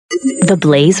The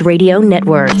Blaze Radio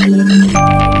Network.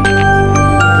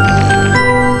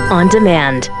 On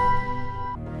demand.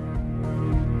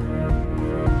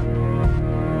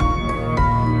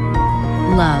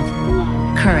 Love,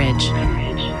 courage,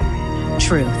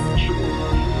 truth.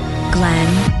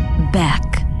 Glenn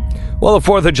Beck. Well, the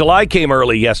 4th of July came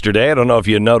early yesterday. I don't know if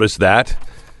you noticed that.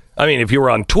 I mean, if you were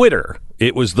on Twitter,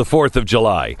 it was the 4th of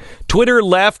July. Twitter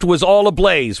left was all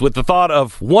ablaze with the thought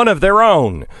of one of their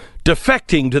own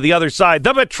defecting to the other side.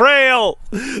 The betrayal,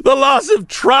 the loss of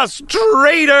trust,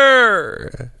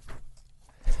 traitor.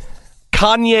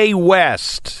 Kanye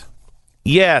West.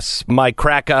 Yes, my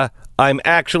cracker, I'm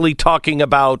actually talking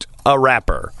about a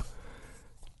rapper.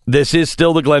 This is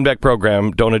still the Glenn Beck program.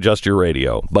 Don't adjust your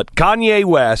radio. But Kanye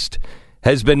West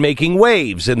has been making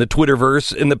waves in the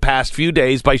Twitterverse in the past few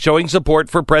days by showing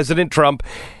support for President Trump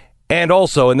and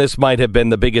also, and this might have been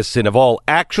the biggest sin of all,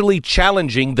 actually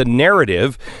challenging the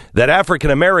narrative that African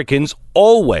Americans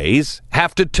always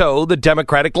have to toe the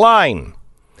Democratic line.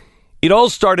 It all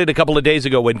started a couple of days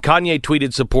ago when Kanye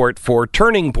tweeted support for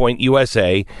Turning Point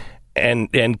USA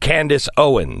and Candace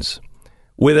Owens.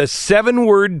 With a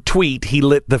 7-word tweet, he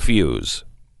lit the fuse.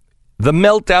 The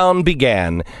meltdown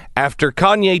began after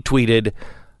Kanye tweeted,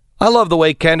 "I love the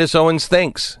way Candace Owens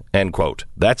thinks," end quote.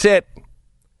 That's it.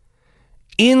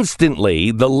 Instantly,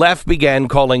 the left began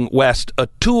calling West a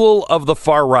tool of the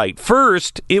far right.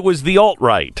 First, it was the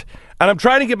alt-right. And I'm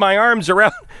trying to get my arms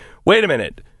around, wait a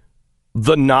minute,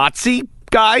 the Nazi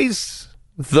guys,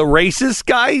 the racist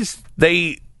guys,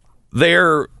 they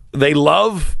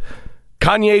love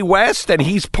Kanye West and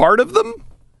he's part of them?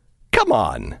 Come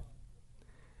on.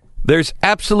 There's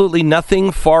absolutely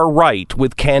nothing far right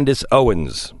with Candace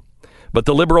Owens. But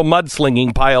the liberal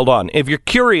mudslinging piled on. If you're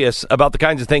curious about the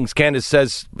kinds of things Candace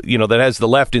says, that has the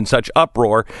left in such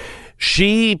uproar,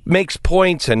 she makes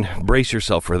points, and brace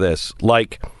yourself for this,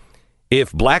 like,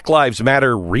 if Black Lives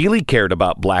Matter really cared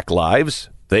about black lives,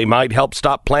 they might help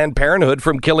stop Planned Parenthood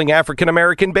from killing African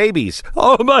American babies.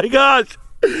 Oh my gosh!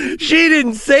 She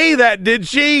didn't say that, did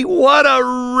she? What a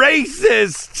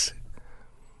racist!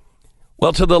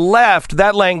 Well, to the left,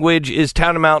 that language is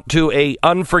tantamount to a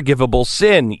unforgivable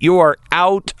sin. You are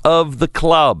out of the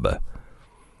club.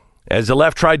 As the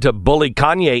left tried to bully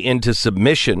Kanye into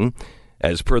submission,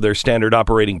 as per their standard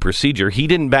operating procedure, he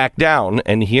didn't back down,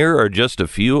 and here are just a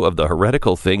few of the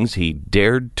heretical things he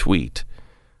dared tweet.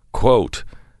 Quote,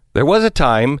 "There was a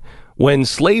time when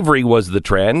slavery was the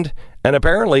trend, and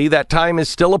apparently that time is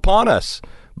still upon us.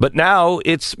 But now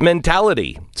it's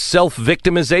mentality.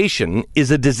 Self-victimization is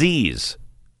a disease."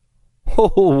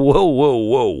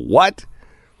 Whoa. What?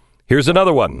 Here's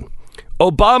another one.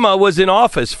 "Obama was in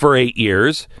office for 8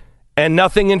 years, and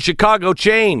nothing in Chicago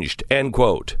changed," end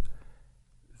quote.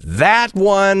 That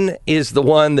one is the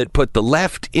one that put the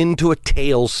left into a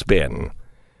tailspin.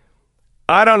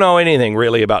 I don't know anything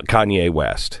really about Kanye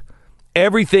West.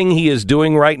 Everything he is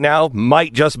doing right now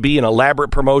might just be an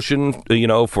elaborate promotion,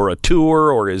 for a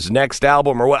tour or his next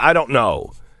album or what. I don't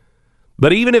know.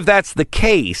 But even if that's the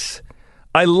case,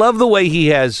 I love the way he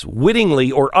has wittingly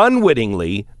or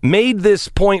unwittingly made this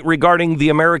point regarding the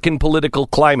American political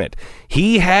climate.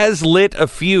 He has lit a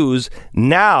fuse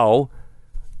now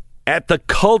at the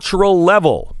cultural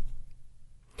level.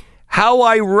 How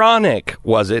ironic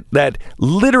was it that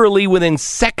literally within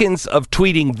seconds of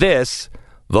tweeting this,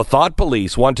 the thought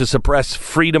police want to suppress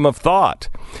freedom of thought,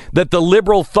 that the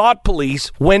liberal thought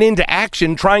police went into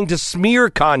action trying to smear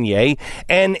Kanye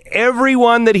and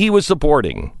everyone that he was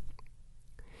supporting.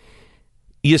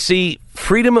 You see,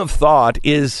 freedom of thought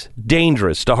is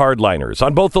dangerous to hardliners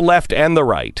on both the left and the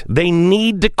right. They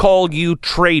need to call you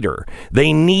traitor.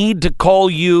 They need to call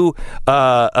you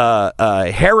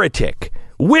heretic,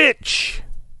 which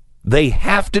they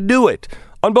have to do it.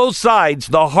 On both sides,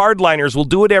 the hardliners will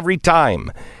do it every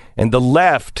time. And the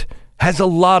left has a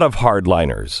lot of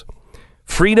hardliners.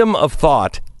 Freedom of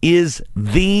thought is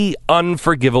the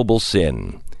unforgivable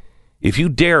sin. If you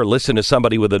dare listen to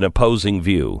somebody with an opposing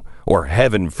view, or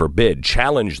heaven forbid,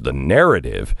 challenge the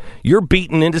narrative, you're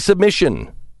beaten into submission.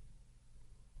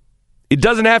 It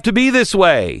doesn't have to be this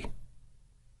way.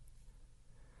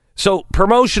 So,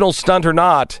 promotional stunt or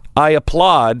not, I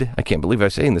can't believe I'm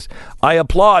saying this, I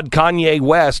applaud Kanye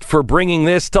West for bringing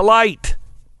this to light.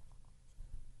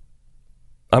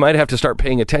 I might have to start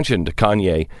paying attention to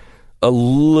Kanye a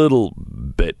little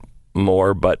bit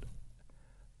more, but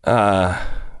I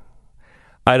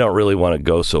don't really want to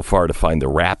go so far to find the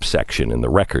rap section in the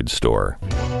record store.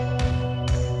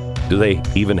 Do they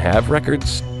even have record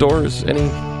stores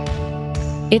any?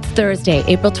 It's Thursday,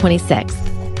 April 26th.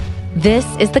 This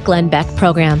is the Glenn Beck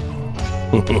program.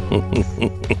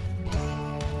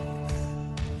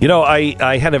 You know,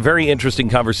 I had a very interesting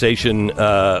conversation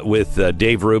with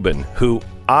Dave Rubin, who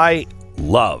I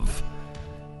love.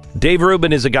 Dave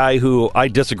Rubin is a guy who I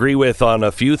disagree with on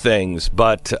a few things,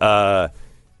 but I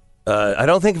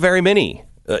don't think very many.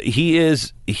 He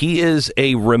is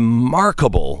a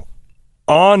remarkable,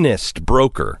 honest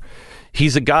broker.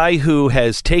 He's a guy who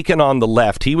has taken on the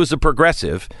left. He was a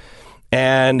progressive,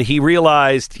 and he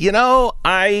realized, you know,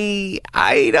 I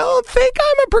don't think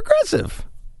I'm a progressive,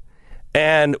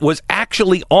 and was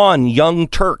actually on Young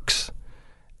Turks,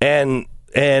 and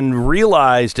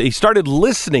realized, he started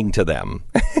listening to them,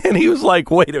 and he was like,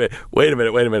 wait a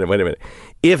minute.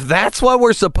 If that's what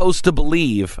we're supposed to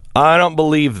believe, I don't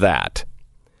believe that.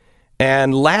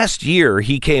 And last year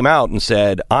he came out and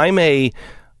said, I'm a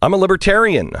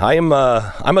libertarian. I'm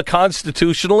a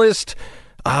constitutionalist.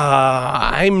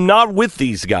 I'm not with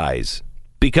these guys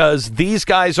because these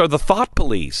guys are the thought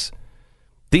police.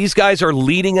 These guys are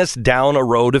leading us down a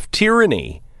road of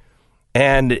tyranny.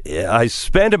 And I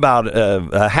spent about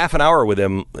a half an hour with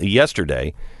him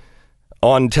yesterday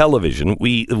on television.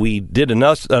 We did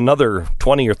another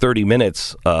 20 or 30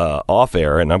 minutes off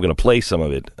air, and I'm going to play some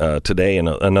of it today and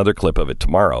another clip of it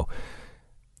tomorrow.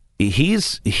 He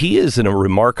is a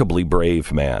remarkably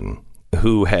brave man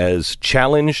who has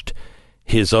challenged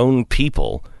his own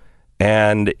people,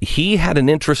 and he had an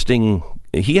interesting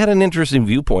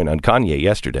viewpoint on Kanye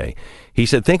yesterday. He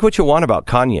said, think what you want about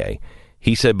Kanye.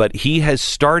 He said, but he has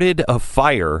started a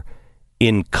fire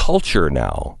in culture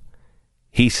now.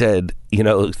 He said, you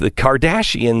know, the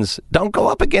Kardashians, don't go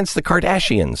up against the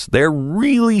Kardashians. They're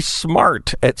really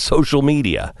smart at social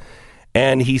media.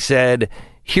 And he said,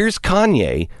 here's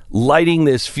Kanye lighting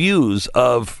this fuse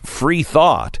of free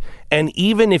thought. And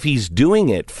even if he's doing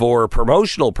it for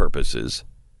promotional purposes,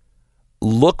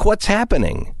 look what's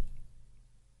happening.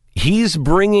 He's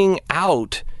bringing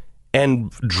out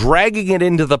and dragging it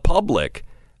into the public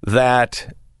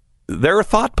that there are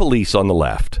thought police on the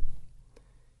left.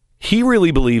 He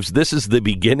really believes this is the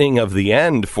beginning of the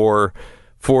end for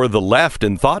the left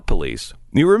and thought police.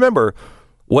 You remember,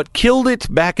 what killed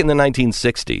it back in the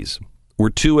 1960s were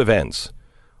two events.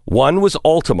 One was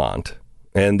Altamont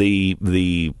and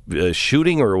the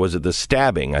shooting, or was it the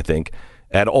stabbing, I think,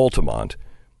 at Altamont.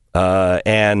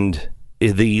 And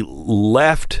the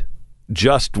left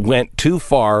just went too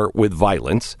far with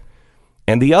violence.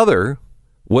 And the other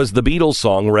was the Beatles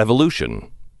song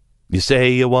Revolution. You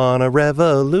say you want a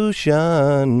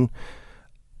revolution.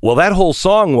 Well, that whole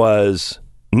song was,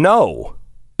 no,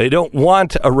 they don't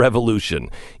want a revolution.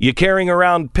 You carrying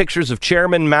around pictures of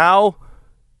Chairman Mao?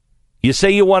 You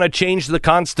say you want to change the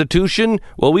Constitution?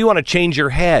 Well, we want to change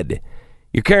your head.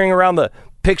 You're carrying around the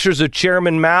pictures of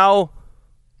Chairman Mao?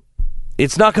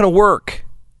 It's not going to work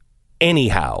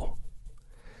anyhow.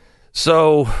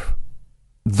 So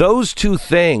those two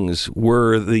things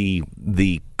were the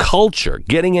culture,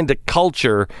 getting into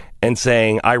culture and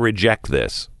saying, I reject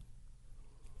this.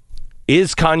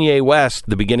 Is Kanye West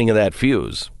the beginning of that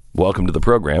fuse? Welcome to the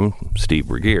program, Steve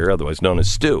Bergier, otherwise known as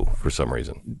Stu for some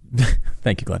reason.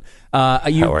 Thank you, Glenn.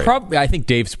 I think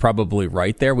Dave's probably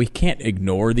right there. We can't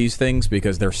ignore these things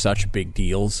because they're such big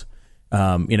deals.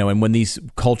 And when these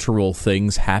cultural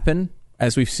things happen,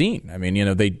 as we've seen, I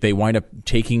mean, they wind up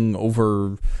taking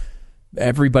over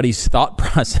everybody's thought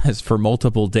process for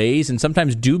multiple days, and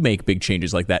sometimes do make big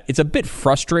changes like that. It's a bit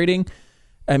frustrating.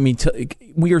 I mean,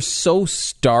 we are so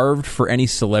starved for any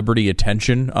celebrity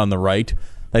attention on the right.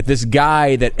 Like this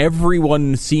guy that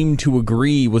everyone seemed to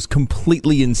agree was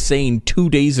completely insane 2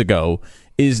 days ago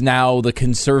is now the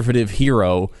conservative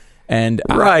hero. And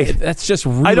right. That's just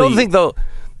really... I don't think, though...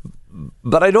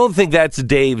 But I don't think that's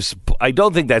Dave's. I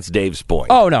don't think that's Dave's point.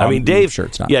 Oh no, I mean, Dave. Sure,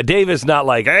 it's not. Yeah, Dave is not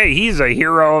like, hey, he's a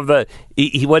hero of the.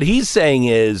 What he's saying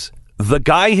is the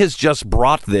guy has just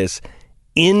brought this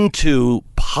into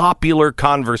popular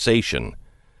conversation.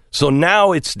 So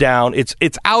now it's down. It's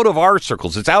out of our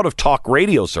circles. It's out of talk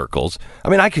radio circles. I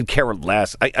mean, I could care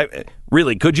less. I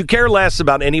really could. You care less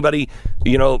about anybody,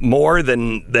 more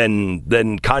than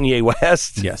Kanye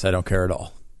West? Yes, I don't care at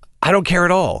all. I don't care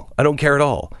at all.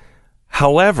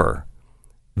 However,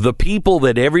 the people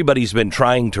that everybody's been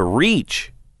trying to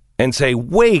reach and say,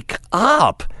 wake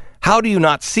up, how do you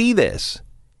not see this?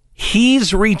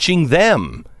 He's reaching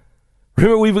them.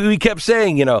 Remember, we kept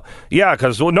saying,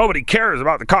 because nobody cares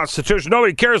about the Constitution.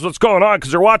 Nobody cares what's going on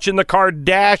because they're watching the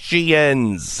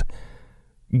Kardashians.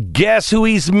 Guess who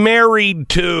he's married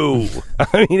to?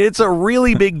 I mean, it's a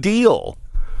really big deal.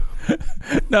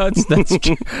 No,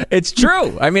 it's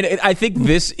true. I mean, I think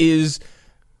this is...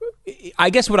 I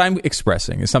guess what I'm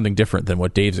expressing is something different than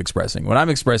what Dave's expressing. What I'm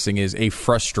expressing is a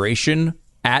frustration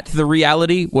at the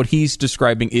reality. What he's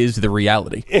describing is the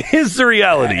reality. It is the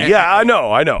reality. Yeah, I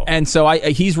know. And so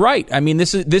he's right. I mean,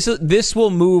 this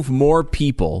will move more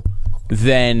people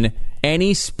than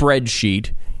any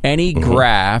spreadsheet, any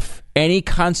graph, any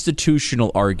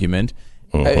constitutional argument.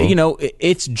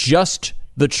 It's just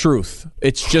the truth.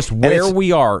 It's just where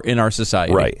we are in our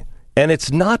society. Right. And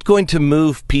it's not going to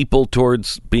move people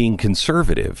towards being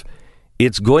conservative.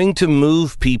 It's going to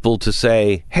move people to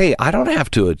say, hey, I don't have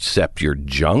to accept your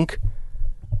junk.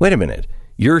 Wait a minute.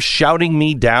 You're shouting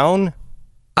me down?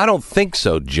 I don't think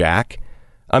so, Jack.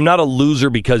 I'm not a loser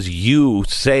because you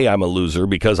say I'm a loser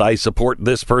because I support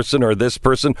this person,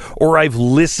 or I've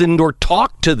listened or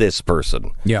talked to this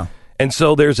person. Yeah. And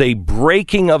so there's a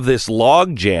breaking of this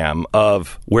logjam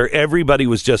of where everybody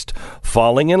was just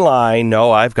falling in line.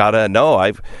 No,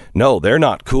 they're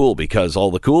not cool because all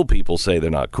the cool people say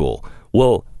they're not cool.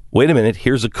 Well, wait a minute.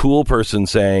 Here's a cool person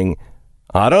saying,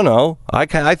 I don't know.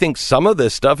 I think some of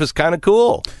this stuff is kind of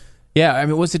cool. Yeah, I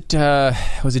mean, was it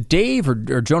Dave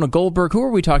or Jonah Goldberg? Who were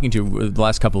we talking to the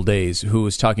last couple of days who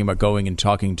was talking about going and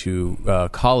talking to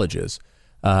colleges?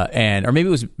 Or maybe it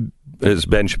was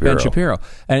Ben Shapiro. Ben Shapiro.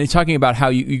 And he's talking about how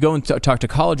you go and talk to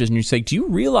colleges and you say, do you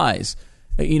realize,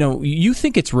 you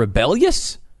think it's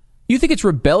rebellious? You think it's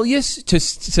rebellious to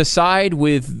side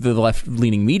with the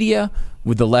left-leaning media,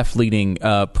 with the left-leaning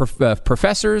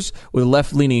professors, with the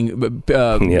left-leaning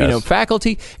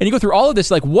faculty? And you go through all of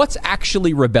this, like, what's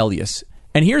actually rebellious?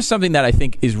 And here's something that I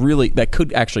think is that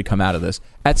could actually come out of this.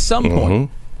 At some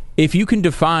point, if you can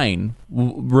define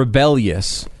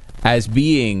rebellious as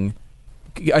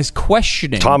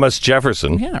questioning Thomas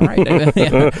Jefferson. Yeah, right.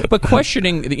 Yeah. But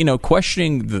questioning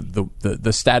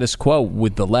the status quo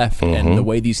with the left and the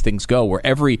way these things go, where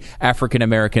every African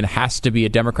American has to be a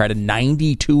Democrat, and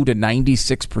 92 to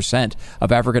 96%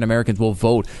 of African Americans will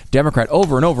vote Democrat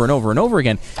over and over and over and over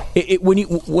again.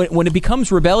 When it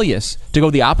becomes rebellious to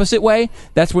go the opposite way,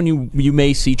 that's when you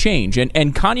may see change.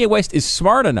 And Kanye West is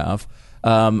smart enough.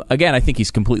 Again, I think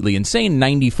he's completely insane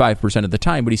 95% of the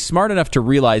time, but he's smart enough to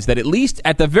realize that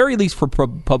at the very least for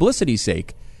publicity's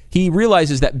sake, he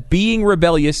realizes that being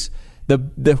rebellious,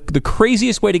 the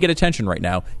craziest way to get attention right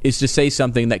now is to say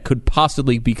something that could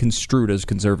possibly be construed as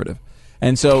conservative.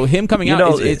 And so him coming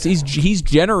out, he's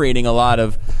generating a lot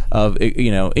of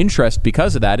interest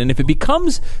because of that. And if it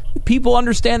becomes, people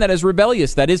understand that as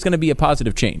rebellious, that is going to be a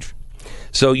positive change.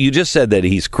 So you just said that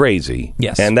he's crazy.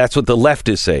 Yes. And that's what the left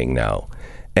is saying now.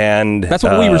 And that's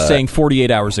what we were saying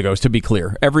 48 hours ago, to be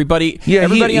clear. Everybody on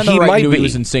the right knew he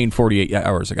was insane 48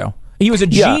 hours ago. He was a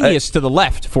genius to the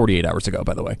left 48 hours ago,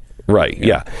 by the way. Right,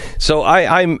 yeah. So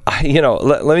I'm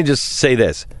let me just say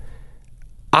this.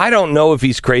 I don't know if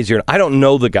he's crazy or not. I don't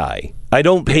know the guy. I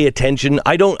don't pay attention.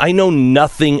 I know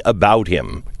nothing about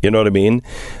him. You know what I mean?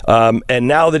 And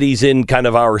now that he's in kind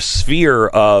of our sphere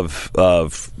of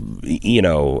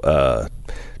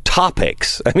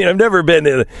topics. I mean, I've never been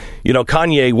in,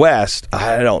 Kanye West.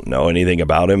 I don't know anything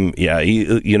about him. Yeah,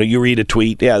 you read a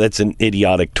tweet. Yeah, that's an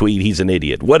idiotic tweet. He's an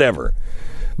idiot. Whatever.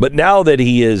 But now that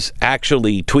he is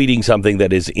actually tweeting something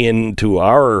that is into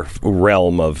our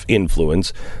realm of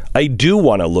influence, I do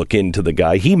want to look into the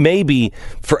guy. He may be.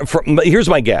 Here's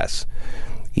my guess.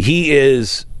 He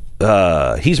is.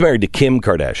 He's married to Kim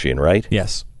Kardashian, right?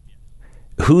 Yes.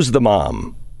 Who's the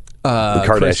mom? The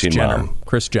Kardashian mom.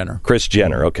 Kris Jenner. Kris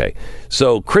Jenner. Okay.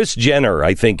 So Kris Jenner,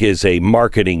 I think, is a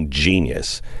marketing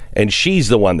genius, and she's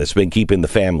the one that's been keeping the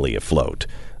family afloat.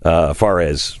 Far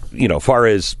as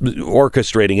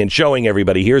orchestrating and showing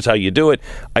everybody, here's how you do it.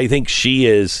 I think she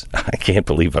is. I can't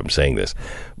believe I'm saying this,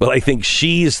 but I think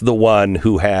she's the one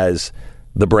who has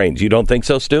the brains. You don't think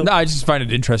so, Stu? No, I just find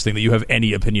it interesting that you have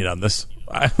any opinion on this.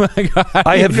 I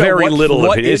have very little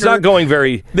opinion. It's not going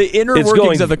very. The inner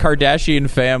workings of the Kardashian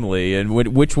family and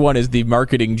which one is the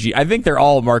marketing? I think they're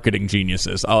all marketing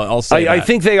geniuses. I'll say that. I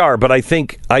think they are, but I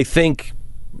think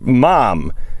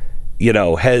Mom,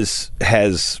 has.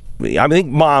 I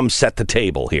think Mom set the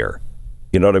table here.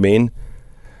 You know what I mean?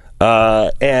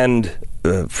 And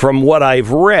from what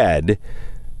I've read,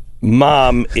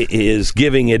 Mom is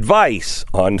giving advice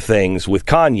on things with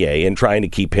Kanye and trying to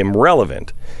keep him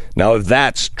relevant. Now, if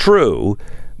that's true,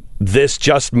 this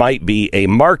just might be a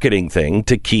marketing thing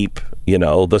to keep,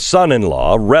 the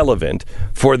son-in-law relevant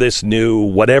for this new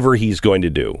whatever he's going to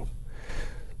do.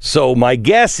 So my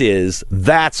guess is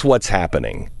that's what's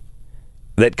happening.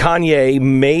 That Kanye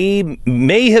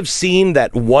may have seen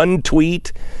that one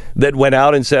tweet that went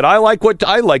out and said, I like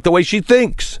the way she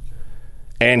thinks.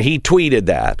 And he tweeted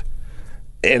that.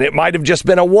 And it might have just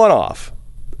been a one-off.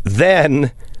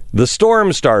 Then the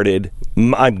storm started.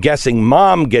 I'm guessing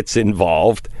Mom gets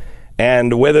involved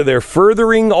And whether they're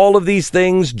furthering all of these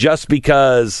things just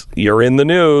because you're in the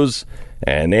news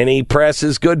and any press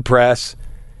is good press,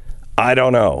 I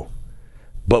don't know.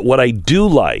 But what I do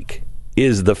like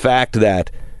is the fact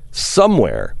that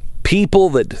somewhere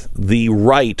people that the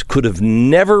right could have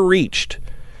never reached,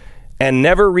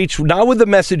 not with the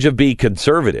message of be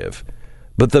conservative,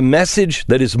 but the message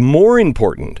that is more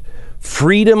important,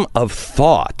 freedom of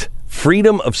thought,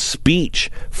 freedom of speech,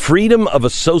 freedom of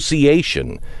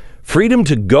association, freedom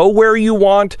to go where you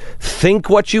want, think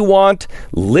what you want,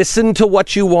 listen to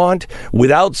what you want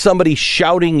without somebody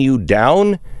shouting you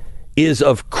down is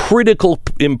of critical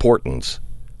importance.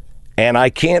 And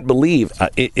I can't believe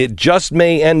it just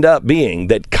may end up being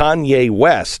that Kanye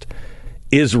West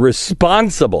is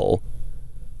responsible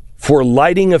for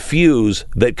lighting a fuse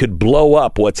that could blow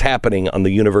up what's happening on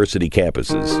the university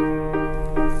campuses.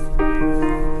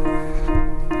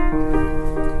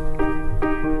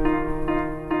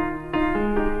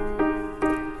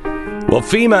 Well,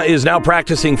 FEMA is now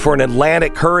practicing for an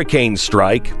Atlantic hurricane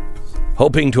strike,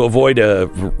 hoping to avoid a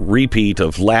repeat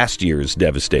of last year's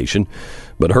devastation.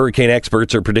 But hurricane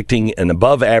experts are predicting an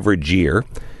above-average year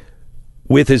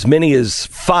with as many as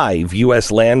 5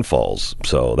 U.S. landfalls.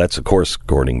 So that's, of course,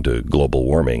 according to global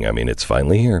warming. I mean, it's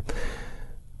finally here.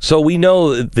 So we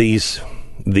know that these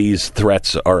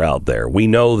threats are out there. We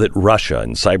know that Russia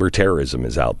and cyber terrorism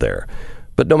is out there.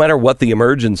 But no matter what the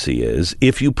emergency is,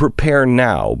 if you prepare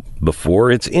now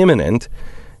before it's imminent,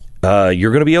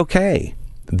 you're going to be okay.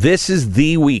 This is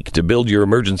the week to build your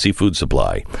emergency food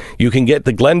supply. You can get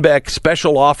the Glenn Beck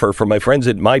special offer from my friends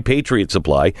at My Patriot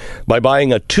Supply by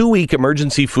buying a 2-week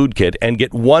emergency food kit and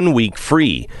get 1 week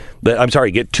free.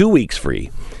 Get 2 weeks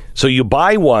free. So you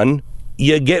buy one,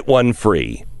 you get one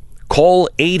free. Call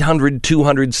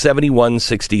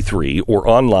 800-200-7163 or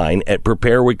online at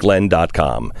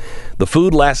preparewithglenn.com. The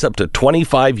food lasts up to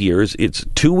 25 years. It's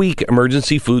 2-week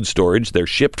emergency food storage. They're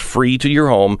shipped free to your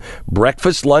home.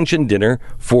 Breakfast, lunch, and dinner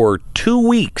for 2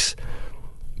 weeks.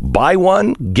 Buy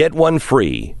one, get one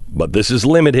free. But this is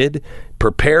limited.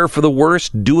 Prepare for the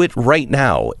worst. Do it right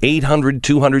now.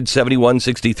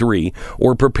 800-200-7163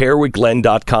 or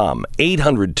preparewithglenn.com.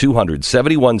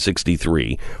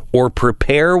 800-200-7163 or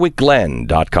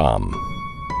preparewithglenn.com.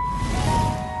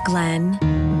 Glenn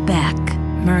Beck,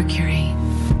 Mercury.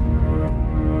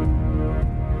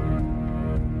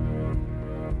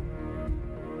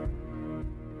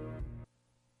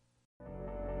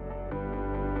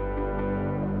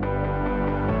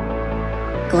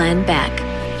 Glenn Beck.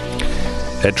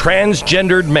 A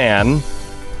transgendered man,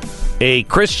 a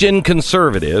Christian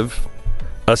conservative,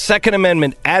 a Second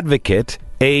Amendment advocate,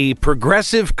 a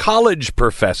progressive college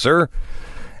professor,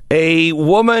 a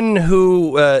woman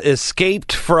who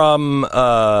escaped from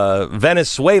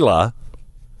Venezuela,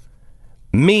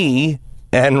 me,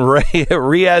 and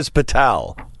Riaz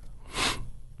Patel.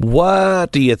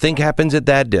 What do you think happens at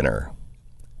that dinner?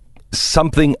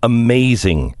 Something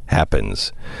amazing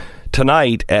happens.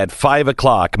 Tonight at 5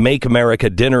 o'clock, Make America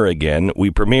Dinner Again. We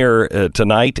premiere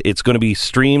tonight. It's going to be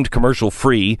streamed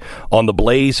commercial-free on the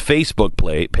Blaze Facebook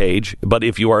page. But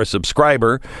if you are a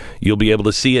subscriber, you'll be able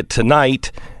to see it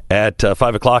tonight at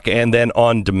 5 o'clock and then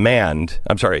on demand.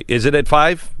 I'm sorry, is it at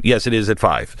 5? Yes, it is at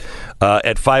 5.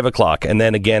 At 5 o'clock and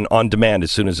then again on demand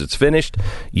as soon as it's finished.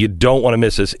 You don't want to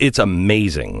miss this. It's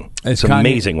amazing. It's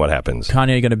amazing what happens.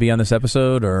 Kanye going to be on this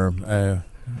episode or...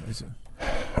 is it?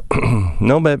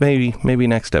 No, but maybe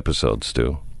next episode,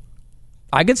 Stu.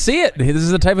 I could see it. This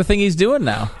is the type of thing he's doing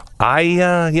now.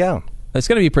 Yeah. It's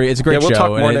going to be pretty. It's a great show. We'll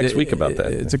talk more next week about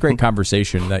that. It's a great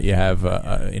conversation that you have.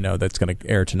 That's going to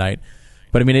air tonight.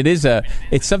 But I mean, it's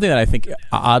something that I think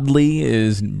oddly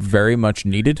is very much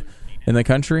needed in the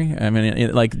country. I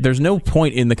mean, there's no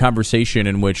point in the conversation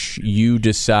in which you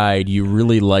decide you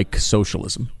really like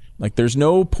socialism. Like, there's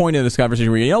no point in this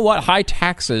conversation where, you know what, high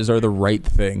taxes are the right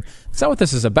thing. It's not what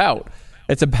this is about.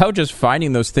 It's about just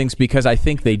finding those things, because I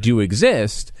think they do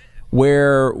exist,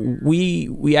 where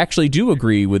we actually do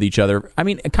agree with each other. I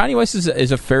mean, Kanye West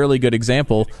is a fairly good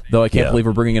example, though I can't believe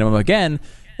we're bringing him up again,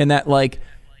 in that, like,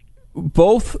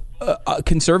 both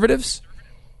conservatives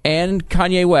and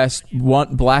Kanye West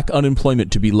want black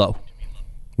unemployment to be low.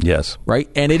 Yes. Right?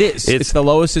 And it is. It's the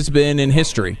lowest it's been in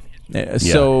history.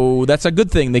 So that's a good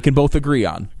thing they can both agree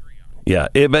on. Yeah,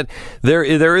 but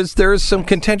there is some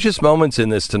contentious moments in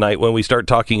this tonight when we start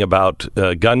talking about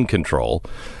gun control,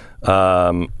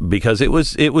 because it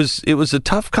was a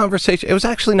tough conversation. It was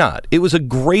actually not. It was a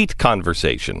great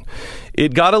conversation.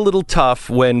 It got a little tough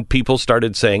when people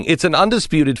started saying it's an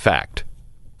undisputed fact,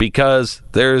 because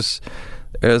there's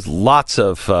lots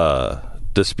of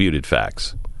disputed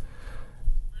facts.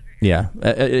 Yeah,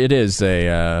 it is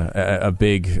a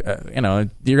big, you're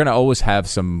going to always have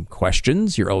some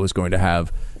questions. You're always going to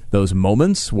have those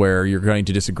moments where you're going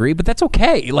to disagree, but that's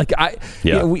okay. Like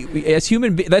we as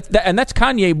human beings, and that's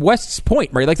Kanye West's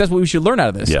point, right? Like that's what we should learn out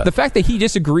of this. Yeah. The fact that he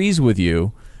disagrees with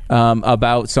you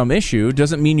about some issue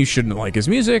doesn't mean you shouldn't like his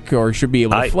music or should be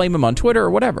able to flame him on Twitter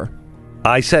or whatever.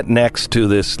 I sat next to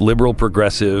this liberal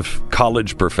progressive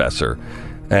college professor,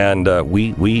 and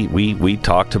we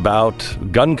talked about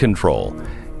gun control,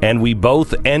 and we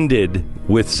both ended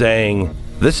with saying,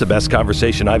 this is the best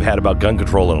conversation I've had about gun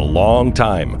control in a long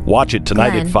time. Watch it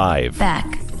tonight at 5. Beck,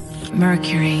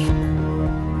 Mercury.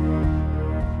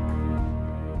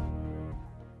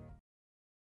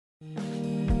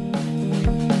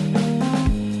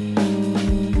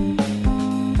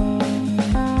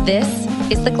 This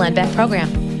is the Glenn Beck Program.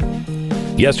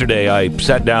 Yesterday, I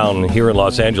sat down here in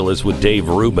Los Angeles with Dave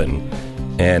Rubin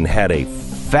and had a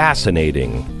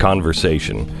fascinating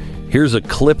conversation. Here's a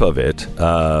clip of it.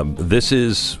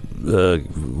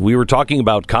 We were talking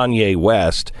about Kanye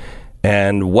West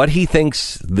and what he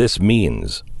thinks this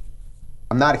means.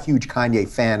 I'm not a huge Kanye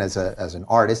fan as an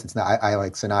artist. It's not. I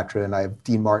like Sinatra, and I have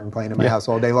Dean Martin playing in my house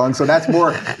all day long. So that's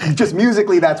more just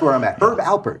musically. That's where I'm at. Herb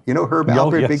Alpert, you know Herb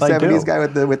Alpert, big '70s guy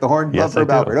with the horn. Yes, Love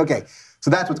Herb Alpert. Okay, so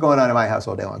that's what's going on in my house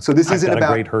all day long. So this isn't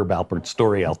about a great Herb Alpert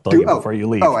story. I'll tell you before you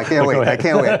leave. Oh, I can't wait. I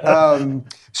can't wait.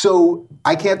 So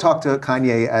I can't talk to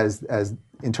Kanye as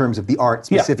in terms of the art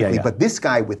specifically, but this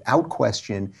guy, without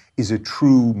question, is a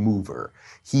true mover.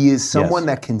 He is someone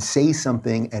that can say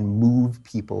something and move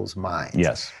people's minds.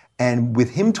 Yes. And with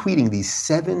him tweeting these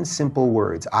 7 simple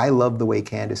words, I love the way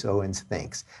Candace Owens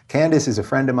thinks. Candace is a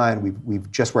friend of mine.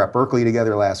 We've just were at Berkeley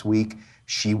together last week.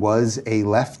 She was a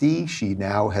lefty. She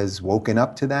now has woken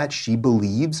up to that. She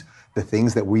believes the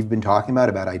things that we've been talking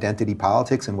about identity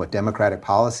politics and what Democratic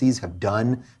policies have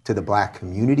done to the black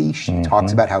community. She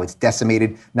talks about how it's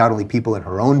decimated not only people in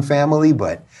her own family,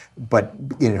 but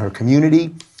in her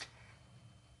community.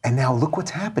 And now look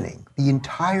what's happening. The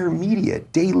entire media,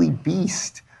 Daily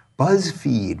Beast,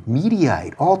 BuzzFeed,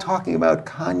 Mediaite, all talking about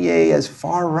Kanye as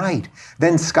far right.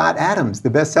 Then Scott Adams, the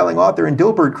best-selling author and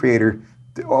Dilbert creator,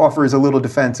 offers a little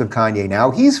defense of Kanye now.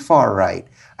 He's far right.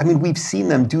 I mean, we've seen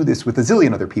them do this with a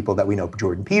zillion other people that we know,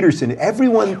 Jordan Peterson,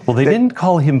 everyone. Well, they didn't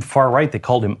call him far right, they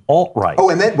called him alt-right. Oh,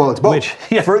 and then, well, it's both.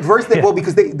 Well,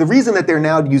 because the reason that they're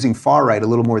now using far right a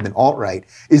little more than alt-right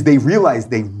is they realized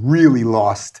they really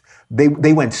lost.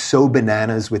 They went so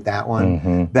bananas with that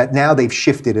one that now they've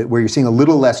shifted it where you're seeing a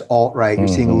little less alt-right, you're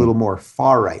seeing a little more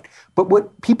far-right. But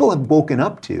what people have woken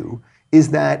up to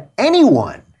is that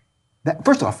anyone,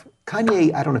 first off,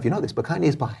 Kanye, I don't know if you know this, but Kanye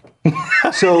is black.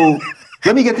 So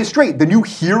let me get this straight. The new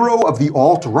hero of the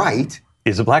alt-right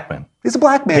is a black man. Is a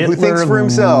black man Hitler who thinks for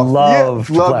himself. Loved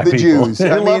the Jews.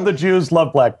 Love the Jews,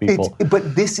 love black people.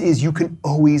 But this is, you can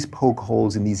always poke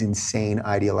holes in these insane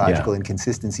ideological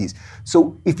inconsistencies.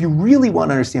 So if you really want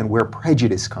to understand where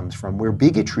prejudice comes from, where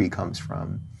bigotry comes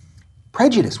from,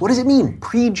 prejudice, what does it mean?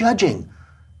 Prejudging.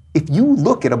 If you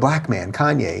look at a black man,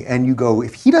 Kanye, and you go,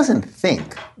 if he doesn't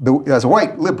think, as a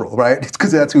white liberal, right, it's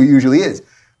because that's who he usually is,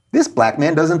 this black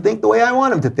man doesn't think the way I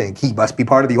want him to think. He must be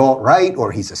part of the alt-right,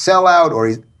 or he's a sellout, or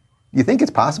he's... You think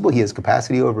it's possible he has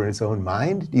capacity over his own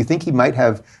mind? Do you think he might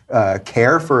have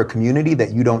care for a community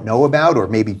that you don't know about, or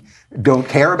maybe don't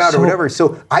care about, or whatever?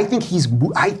 So I think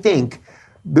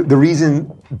the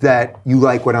reason that you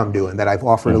like what I'm doing, that I've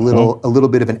offered a little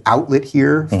bit of an outlet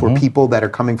here for people that are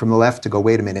coming from the left to go,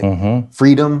 wait a minute,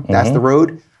 freedom, that's the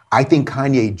road. I think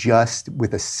Kanye just,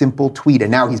 with a simple tweet,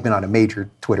 and now he's been on a major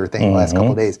Twitter thing the last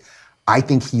couple of days, I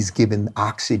think he's given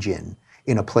oxygen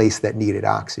in a place that needed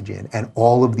oxygen. And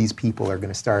all of these people are going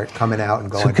to start coming out and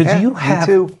going,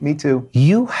 me too.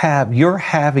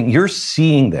 You're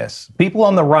seeing this. People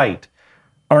on the right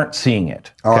aren't seeing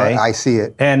it. Okay? Oh, I see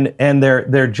it. And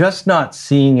they're just not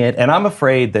seeing it. And I'm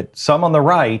afraid that some on the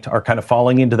right are kind of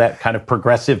falling into that kind of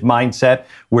progressive mindset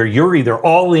where you're either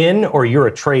all in or you're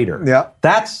a traitor. Yeah.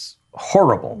 That's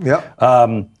horrible.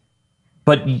 Yeah.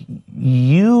 But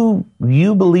you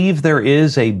believe there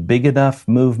is a big enough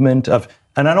movement of,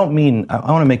 and I want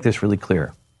to make this really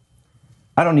clear.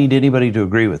 I don't need anybody to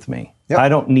agree with me. Yep. I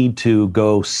don't need to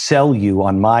go sell you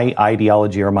on my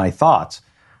ideology or my thoughts.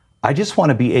 I just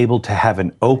want to be able to have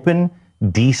an open,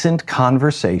 decent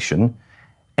conversation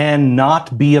and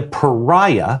not be a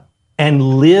pariah and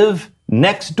live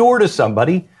next door to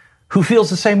somebody who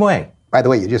feels the same way. By the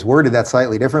way, you just worded that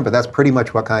slightly different, but that's pretty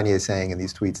much what Kanye is saying in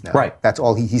these tweets now. Right. That's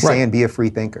all he's saying, be a free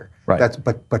thinker. Right.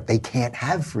 But they can't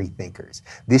have free thinkers.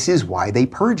 This is why they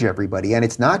purge everybody. And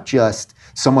it's not just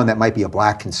someone that might be a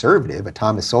black conservative, a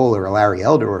Thomas Sowell or a Larry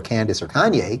Elder or Candace or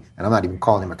Kanye, and I'm not even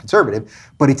calling him a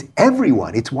conservative, but it's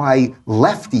everyone. It's why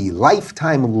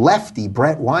lifetime lefty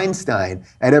Brett Weinstein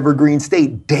at Evergreen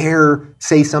State dare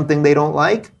say something they don't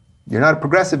like. You're not a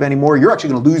progressive anymore. You're actually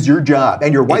going to lose your job,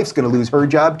 and your wife's going to lose her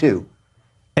job too.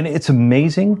 And it's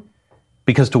amazing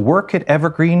because to work at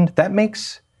Evergreen, that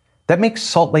makes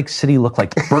Salt Lake City look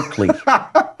like Berkeley.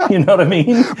 You know what I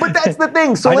mean? But that's the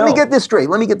thing. So let me get this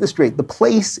straight. The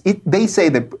place, they say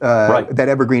that that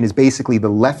Evergreen is basically the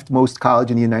leftmost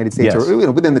college in the United States, Yes.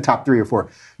 or within the top 3 or 4.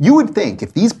 You would think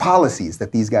if these policies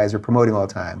that these guys are promoting all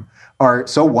the time are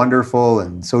so wonderful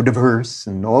and so diverse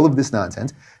and all of this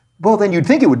nonsense, well, then you'd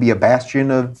think it would be a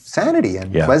bastion of sanity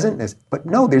and pleasantness. But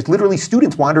no, there's literally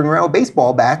students wandering around with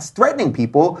baseball bats threatening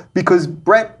people because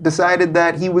Brett decided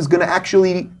that he was going to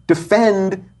actually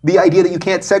defend the idea that you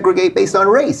can't segregate based on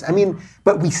race. I mean,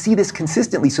 but we see this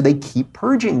consistently, so they keep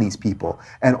purging these people.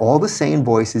 And all the sane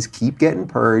voices keep getting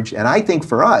purged. And I think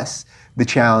for us, the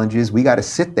challenge is we got to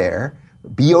sit there,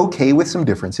 be okay with some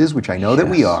differences, which I know that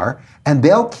we are, and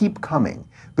they'll keep coming.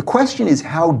 The question is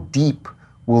how deep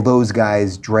will those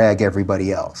guys drag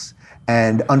everybody else?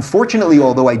 And unfortunately,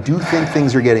 although I do think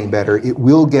things are getting better, it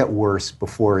will get worse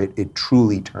before it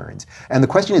truly turns. And the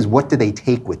question is, what do they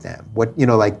take with them?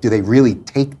 Do they really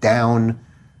take down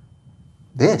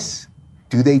this?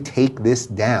 Do they take this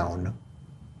down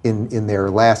in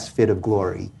their last fit of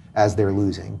glory as they're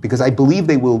losing? Because I believe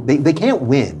they will. They can't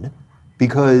win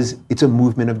because it's a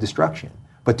movement of destruction.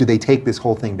 But do they take this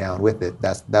whole thing down with it?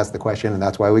 That's the question, and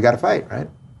that's why we got to fight, right?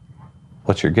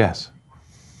 What's your guess?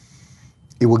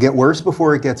 It will get worse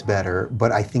before it gets better,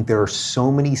 but I think there are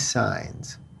so many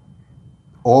signs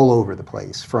all over the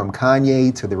place, from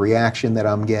Kanye to the reaction that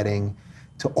I'm getting,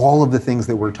 to all of the things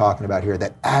that we're talking about here,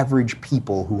 that average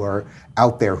people who are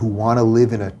out there who want to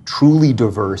live in a truly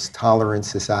diverse, tolerant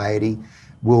society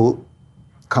will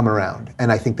come around.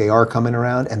 And I think they are coming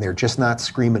around, and they're just not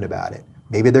screaming about it.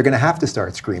 Maybe they're going to have to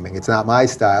start screaming. It's not my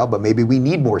style, but maybe we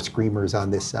need more screamers on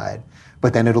this side.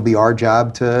 But then it'll be our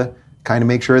job to kind of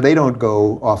make sure they don't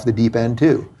go off the deep end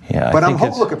too. Yeah, but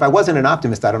look, if I wasn't an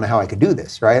optimist, I don't know how I could do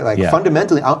this, right?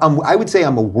 Fundamentally, I would say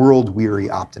I'm a world-weary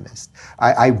optimist.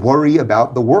 I worry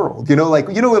about the world. When you're I'm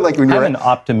an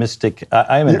optimistic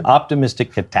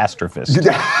catastrophist.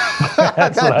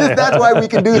 That's why we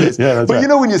can do this. Yeah, but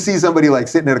when you see somebody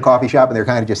sitting at a coffee shop and they're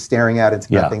kind of just staring out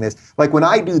into nothingness, when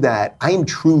I do that, I am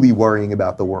truly worrying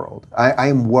about the world. I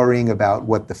am worrying about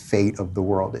what the fate of the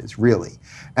world is, really.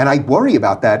 And I worry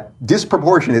about that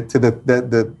disproportionate to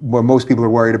the where most people are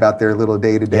worried about their little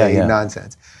day-to-day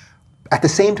nonsense. At the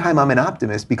same time, I'm an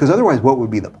optimist because otherwise, what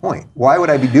would be the point? Why would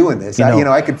I be doing this? I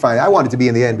wanted to be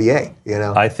in the NBA.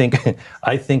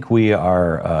 I think we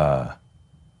are.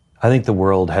 I think the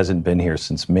world hasn't been here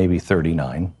since maybe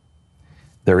 '39.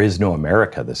 There is no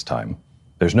America this time.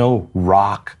 There's no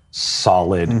rock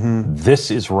solid.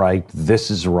 This is right. This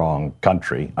is wrong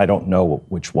country. I don't know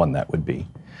which one that would be.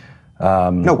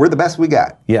 No, we're the best we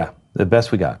got. Yeah, the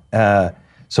best we got.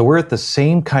 So we're at the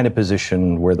same kind of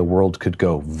position where the world could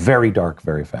go very dark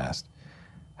very fast.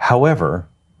 However,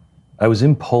 I was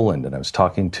in Poland and I was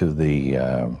talking to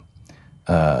the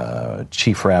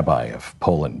chief rabbi of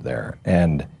Poland there,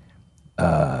 and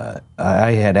I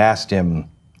had asked him,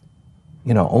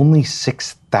 only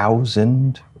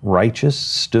 6,000 righteous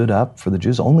stood up for the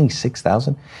Jews, only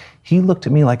 6,000? He looked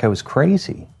at me like I was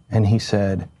crazy, and he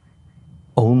said,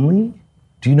 only?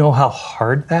 Do you know how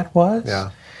hard that was?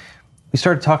 Yeah. We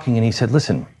started talking, and he said,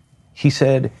 listen, he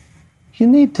said, you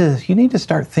need to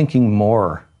start thinking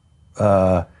more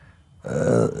with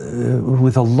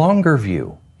a longer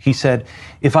view. He said,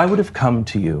 if I would have come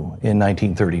to you in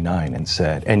 1939 and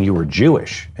said, and you were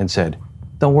Jewish, and said,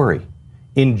 don't worry,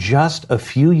 in just a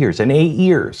few years, in 8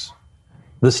 years,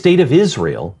 the state of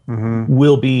Israel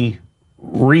will be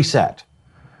reset.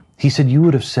 He said, you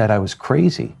would have said I was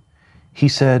crazy. He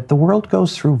said, the world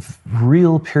goes through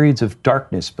real periods of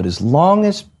darkness, but as long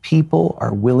as people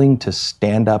are willing to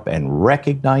stand up and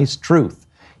recognize truth,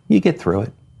 you get through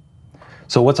it.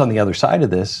 So what's on the other side of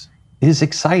this is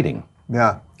exciting.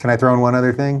 Yeah. Can I throw in one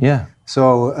other thing? Yeah.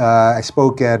 So I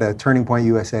spoke at a Turning Point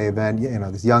USA event,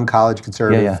 this young college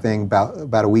conservative thing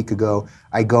about a week ago.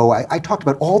 I talked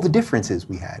about all the differences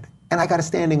we had. And I got a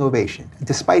standing ovation,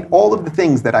 despite all of the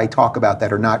things that I talk about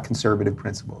that are not conservative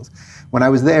principles. When I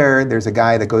was there, there's a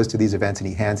guy that goes to these events and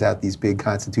he hands out these big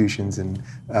constitutions and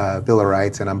Bill of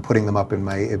Rights, and I'm putting them up in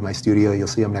my studio. You'll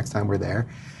see them next time we're there.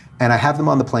 And I have them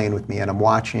on the plane with me, and I'm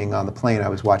watching on the plane. I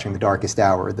was watching The Darkest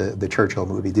Hour, the Churchill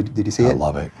movie. Did you see it? I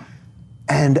love it.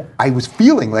 And I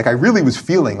really was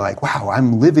feeling like, wow,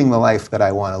 I'm living the life that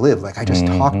I want to live. Like I just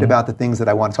talked about the things that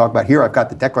I want to talk about. Here I've got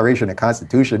the Declaration and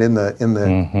Constitution in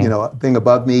the thing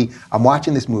above me. I'm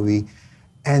watching this movie,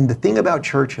 and the thing about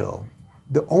Churchill,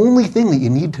 the only thing that you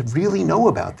need to really know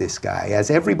about this guy, as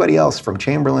everybody else from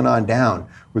Chamberlain on down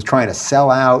was trying to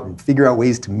sell out and figure out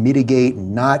ways to mitigate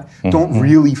and don't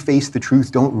really face the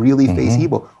truth, don't really face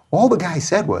evil. All the guy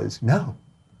said was, no.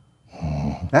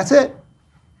 That's it.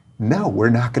 No, we're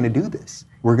not going to do this.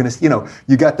 We're going to,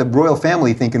 you got the royal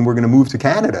family thinking we're going to move to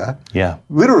Canada. Yeah.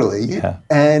 Literally. Yeah.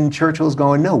 And Churchill's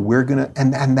going, no, we're going to,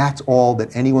 and that's all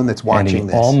that anyone that's watching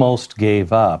this. Almost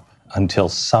gave up until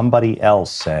somebody else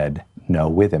said no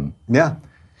with him. Yeah.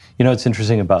 It's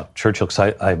interesting about Churchill,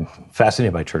 because I'm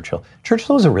fascinated by Churchill.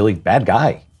 Churchill was a really bad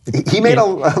guy. He made a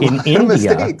lot of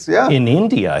mistakes, yeah. In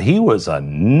India, he was a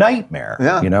nightmare,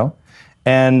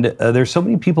 And there's so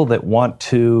many people that want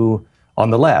to,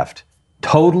 on the left,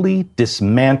 totally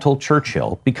dismantle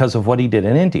Churchill because of what he did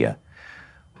in India.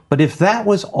 But if that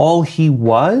was all he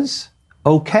was,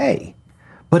 okay.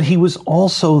 But he was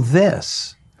also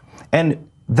this. And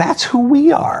that's who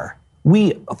we are.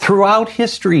 Throughout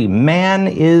history, man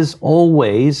is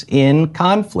always in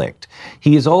conflict.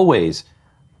 He is always,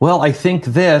 well, I think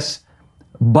this,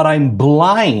 but I'm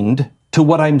blind to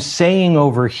what I'm saying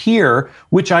over here,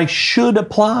 which I should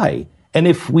apply. And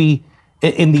if we,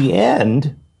 in the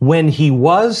end, when he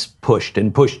was pushed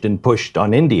and pushed and pushed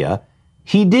on India,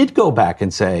 he did go back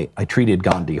and say, I treated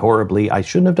Gandhi horribly. I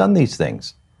shouldn't have done these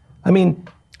things. I mean,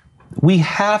 we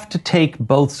have to take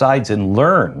both sides and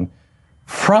learn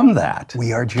from that.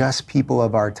 We are just people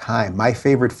of our time. My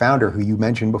favorite founder, who you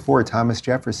mentioned before, Thomas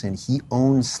Jefferson, he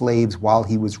owned slaves while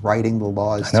he was writing the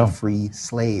laws to free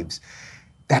slaves.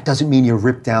 That doesn't mean you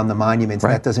rip down the monuments.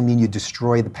 Right. That doesn't mean you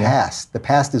destroy the past. Yeah. The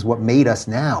past is what made us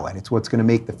now, and it's what's going to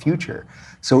make the future.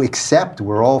 So accept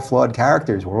we're all flawed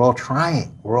characters. We're all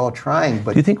trying.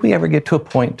 But do you think we ever get to a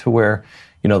point to where,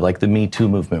 like the Me Too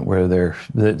movement, where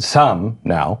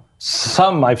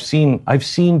some I've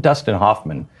seen Dustin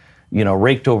Hoffman,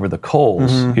 raked over the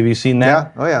coals. Have you seen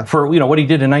that? Yeah. Oh, yeah. For, what he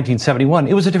did in 1971.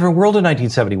 It was a different world in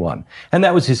 1971. And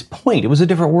that was his point. It was a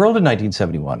different world in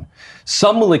 1971.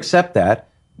 Some will accept that.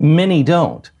 Many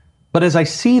don't. But as I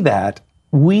see that,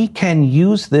 we can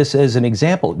use this as an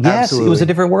example. Yes, Absolutely. It was a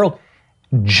different world.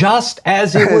 Just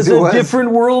as it was a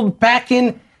different world back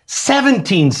in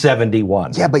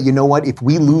 1771. Yeah, but you know what? If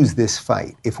we lose this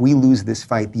fight,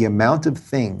 the amount of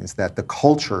things that the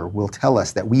culture will tell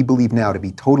us that we believe now to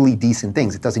be totally decent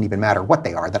things, it doesn't even matter what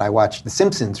they are, that I watch The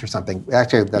Simpsons or something.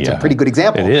 Actually, that's a pretty good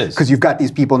example. It is. Because you've got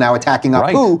these people now attacking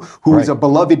Apu, who is a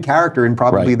beloved character in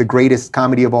probably the greatest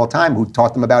comedy of all time, who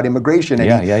taught them about immigration, and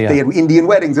they had Indian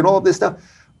weddings and all of this stuff.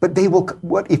 But they will,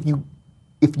 if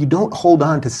you don't hold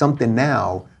on to something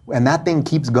now, and that thing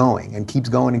keeps going and keeps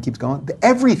going and keeps going,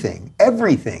 everything,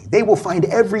 they will find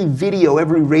every video,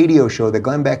 every radio show that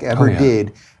Glenn Beck ever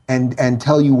did and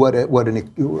tell you what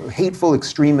an hateful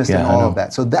extremist and all of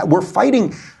that. So that we're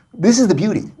fighting, this is the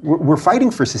beauty. We're fighting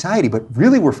for society, but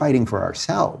really we're fighting for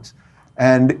ourselves.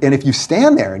 And if you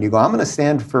stand there and you go, I'm going to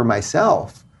stand for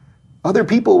myself, other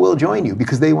people will join you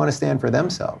because they want to stand for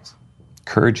themselves.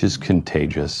 Courage is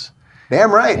contagious.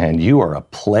 Damn right. And you are a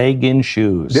plague in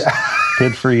shoes.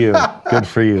 Good for you. Good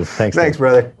for you. Thanks, Dave.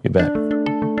 Brother. You bet.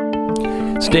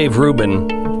 It's Dave Rubin.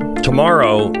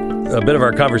 Tomorrow, a bit of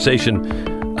our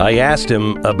conversation, I asked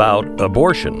him about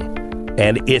abortion,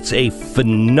 and it's a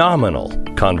phenomenal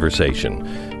conversation.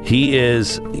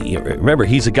 Remember,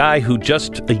 he's a guy who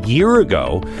just a year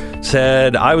ago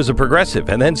said I was a progressive,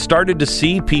 and then started to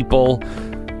see people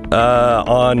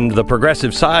on the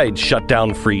progressive side shut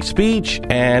down free speech,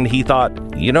 and he thought,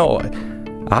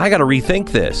 I got to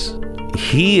rethink this.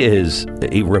 He is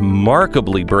a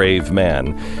remarkably brave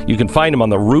man. You can find him on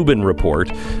the Rubin Report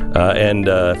and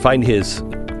find his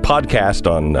podcast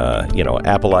on,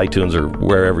 Apple, iTunes, or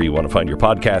wherever you want to find your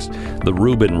podcast, the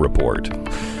Rubin Report.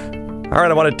 All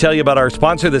right, I want to tell you about our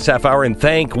sponsor this half hour and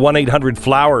thank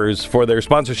 1-800-Flowers for their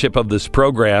sponsorship of this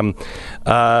program.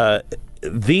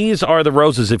 These are the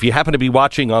roses. If you happen to be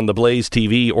watching on the Blaze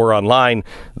TV or online,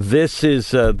 this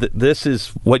is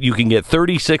what you can get.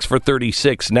 36 for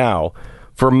 $36 now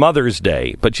for Mother's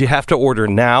Day. But you have to order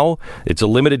now. It's a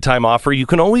limited time offer. You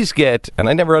can always get, and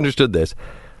I never understood this,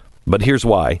 but here's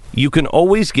why. You can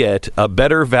always get a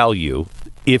better value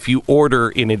if you order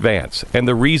in advance. And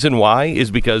the reason why is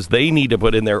because they need to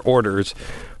put in their orders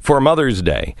for Mother's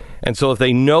Day. And so if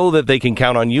they know that they can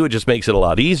count on you, it just makes it a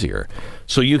lot easier.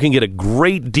 So you can get a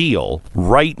great deal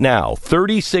right now.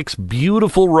 36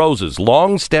 beautiful roses,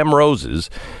 long stem roses,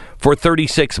 for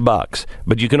 $36,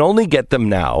 but you can only get them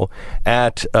now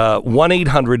at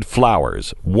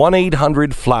 1-800-Flowers.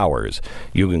 1-800-Flowers.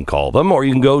 You can call them, or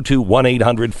you can go to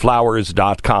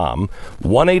 1-800-Flowers.com.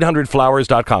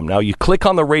 1-800-Flowers.com. Now you click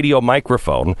on the radio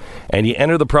microphone and you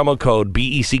enter the promo code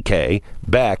BECK,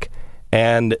 Beck,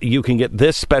 and you can get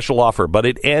this special offer, but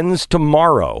it ends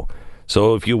tomorrow.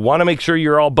 So if you want to make sure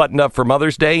you're all buttoned up for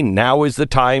Mother's Day, now is the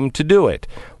time to do it.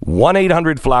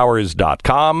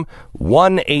 1-800-Flowers.com,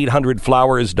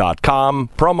 1-800-Flowers.com,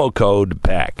 promo code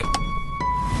Beck.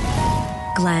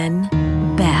 Glenn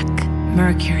Beck,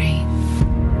 Mercury.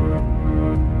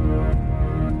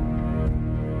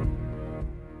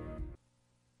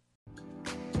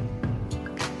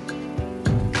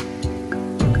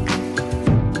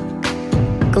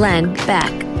 Glenn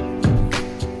Beck.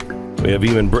 We have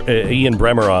Ian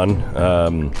Bremmer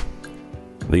on,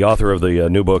 the author of the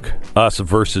new book, Us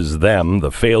Versus Them,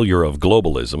 The Failure of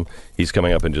Globalism. He's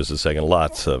coming up in just a second.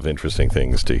 Lots of interesting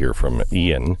things to hear from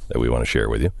Ian that we want to share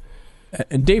with you.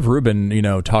 And Dave Rubin,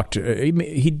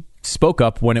 he spoke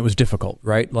up when it was difficult,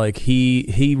 right? Like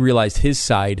he realized his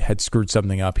side had screwed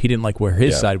something up. He didn't like where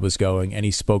his side was going, and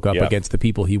he spoke up against the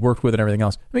people he worked with and everything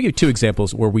else. Let me give you two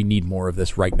examples where we need more of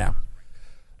this right now.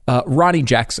 Ronnie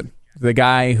Jackson, the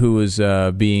guy who was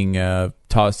being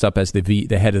tossed up as the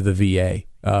head of the VA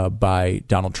by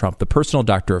Donald Trump, the personal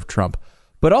doctor of Trump,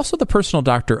 but also the personal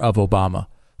doctor of Obama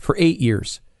for 8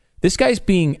 years. This guy's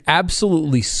being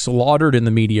absolutely slaughtered in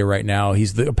the media right now.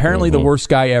 He's apparently the worst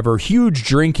guy ever, huge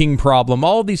drinking problem,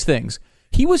 all of these things.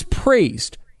 He was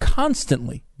praised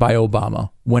constantly by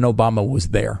Obama when Obama was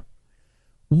there.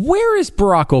 Where is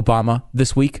Barack Obama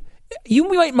this week? You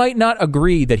might not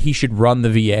agree that he should run the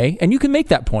VA, and you can make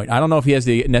that point. I don't know if he has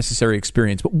the necessary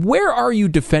experience, but where are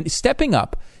you stepping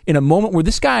up in a moment where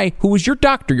this guy, who was your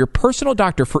doctor, your personal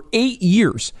doctor for 8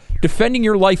 years, defending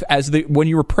your life when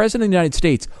you were president of the United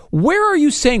States, where are you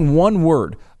saying one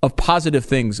word of positive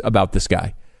things about this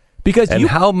guy? Because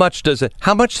how much does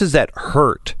that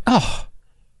hurt? Oh,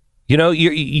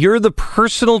 you're the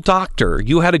personal doctor.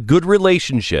 You had a good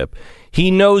relationship. He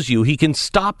knows you. He can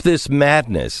stop this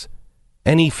madness.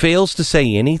 And he fails to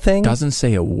say anything? Doesn't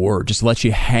say a word. Just lets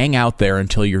you hang out there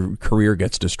until your career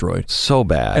gets destroyed. So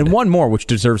bad. And one more, which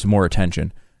deserves more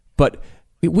attention. But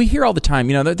we hear all the time,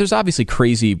 there's obviously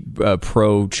crazy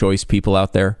pro-choice people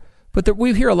out there. But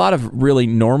we hear a lot of really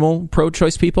normal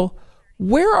pro-choice people.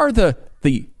 Where are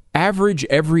the average,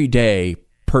 everyday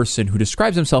person who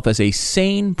describes himself as a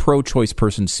sane pro-choice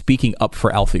person speaking up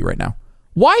for Alfie right now?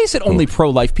 Why is it only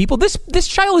pro-life people? This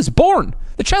child is born.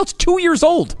 The child's 2 years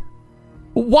old.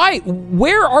 Why?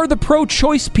 Where are the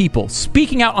pro-choice people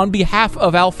speaking out on behalf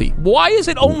of Alfie? Why is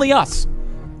it only us?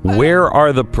 Where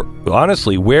are the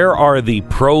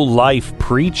pro-life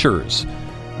preachers?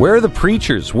 Where are the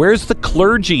preachers? Where's the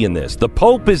clergy in this? The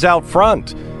Pope is out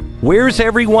front. Where's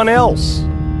everyone else?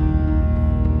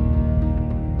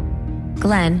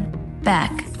 Glenn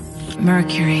Beck,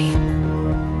 Mercury.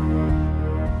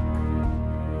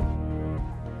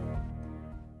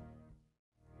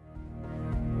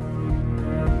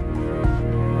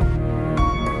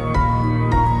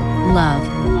 Love,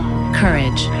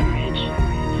 courage,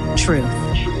 truth.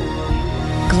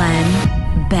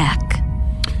 Glenn Beck.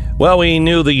 Well, we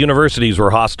knew the universities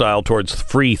were hostile towards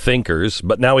free thinkers,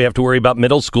 but now we have to worry about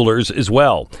middle schoolers as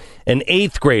well. An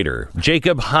 8th grader,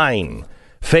 Jacob Hine,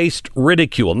 faced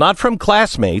ridicule, not from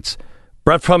classmates,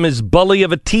 but from his bully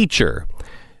of a teacher.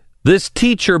 This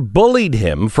teacher bullied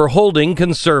him for holding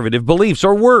conservative beliefs,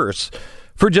 or worse,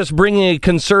 for just bringing a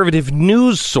conservative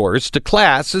news source to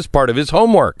class as part of his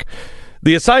homework.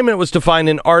 The assignment was to find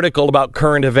an article about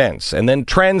current events and then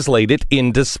translate it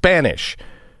into Spanish.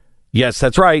 Yes,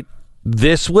 that's right.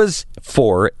 This was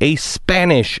for a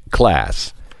Spanish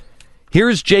class.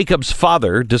 Here's Jacob's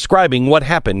father describing what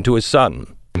happened to his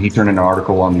son. He turned in an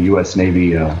article on the U.S.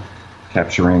 Navy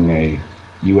capturing a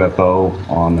UFO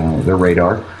on their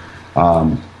radar.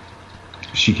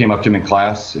 She came up to him in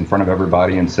class in front of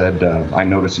everybody and said, I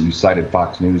noticed that you cited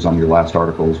Fox News on your last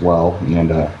article as well,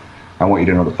 and I want you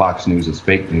to know that Fox News is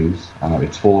fake news.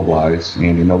 It's full of lies,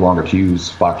 and you're no longer to use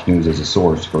Fox News as a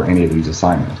source for any of these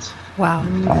assignments. Wow.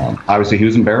 Obviously, he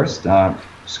was embarrassed,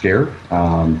 scared.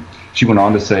 She went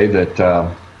on to say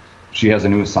that she has a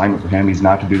new assignment for him. He's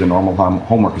not to do the normal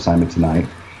homework assignment tonight.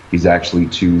 He's actually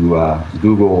to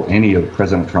Google any of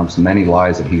President Trump's many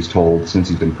lies that he's told since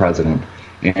he's been president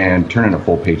and turn in a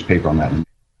full-page paper on that.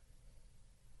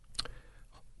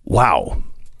 Wow.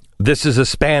 This is a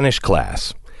Spanish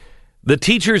class. The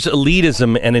teacher's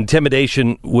elitism and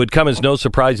intimidation would come as no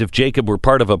surprise if Jacob were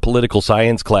part of a political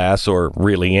science class or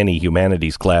really any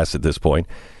humanities class at this point.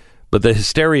 But the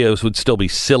hysterias would still be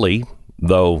silly,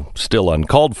 though still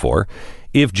uncalled for,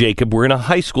 if Jacob were in a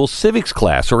high school civics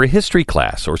class or a history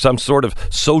class or some sort of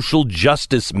social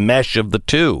justice mesh of the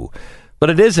two.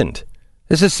 But it isn't.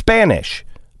 This is Spanish.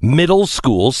 Middle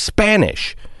school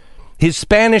Spanish. His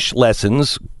Spanish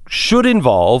lessons should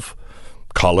involve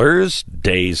colors,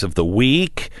 days of the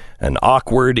week, an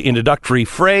awkward introductory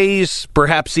phrase,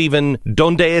 perhaps even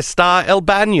 ¿Dónde está el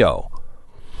baño?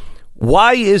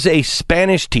 Why is a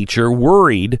Spanish teacher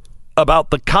worried about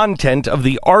the content of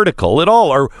the article at all,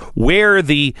 or where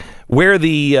the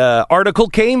article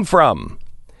came from?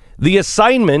 The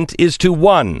assignment is to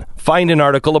 1, find an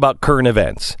article about current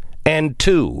events, and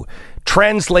 2,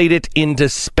 translate it into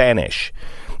Spanish.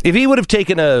 If he would have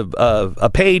taken a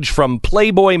page from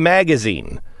Playboy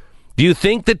magazine, do you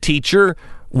think the teacher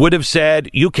would have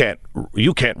said, you can't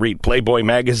read Playboy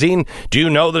magazine? Do you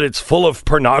know that it's full of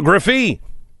pornography?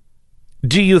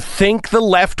 Do you think the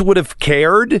left would have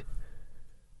cared?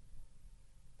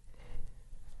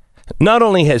 Not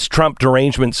only has Trump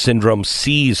derangement syndrome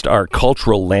seized our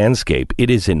cultural landscape,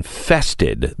 it has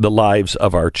infested the lives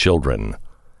of our children.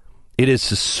 It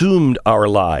has assumed our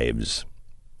lives.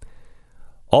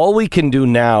 All we can do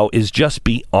now is just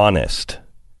be honest.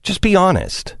 Just be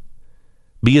honest.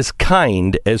 Be as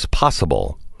kind as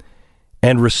possible.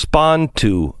 And respond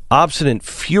to obstinate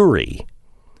fury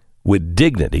with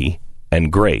dignity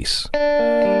and grace.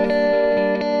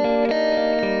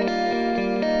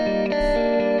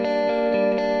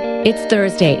 It's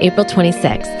Thursday, April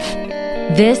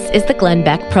 26th. This is the Glenn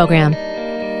Beck Program.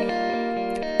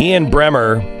 Ian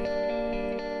Bremmer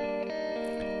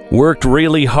worked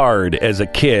really hard as a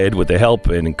kid with the help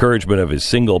and encouragement of his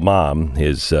single mom.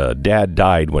 His dad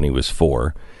died when he was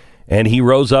 4. And he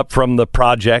rose up from the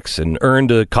projects and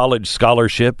earned a college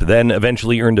scholarship, then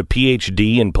eventually earned a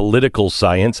PhD in political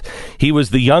science. He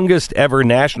was the youngest ever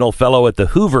national fellow at the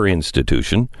Hoover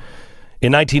Institution.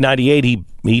 In 1998,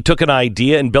 he took an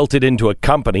idea and built it into a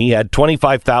company. He had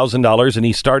 $25,000, and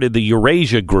he started the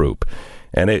Eurasia Group.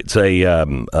 And it's a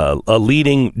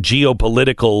leading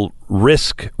geopolitical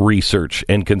risk research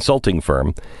and consulting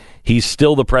firm. He's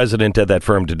still the president of that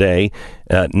firm today.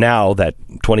 Now that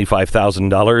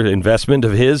 $25,000 investment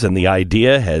of his and the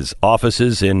idea has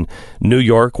offices in New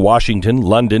York, Washington,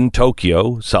 London,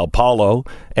 Tokyo, Sao Paulo,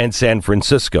 and San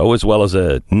Francisco, as well as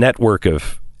a network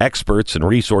of experts and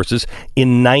resources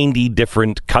in 90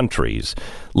 different countries.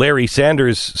 Larry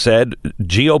Sanders said,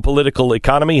 geopolitical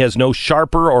economy has no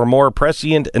sharper or more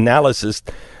prescient analysis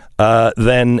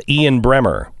than Ian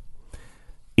Bremmer.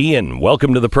 Ian,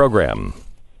 welcome to the program.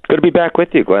 Good to be back with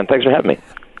you, Glenn. Thanks for having me.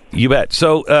 You bet.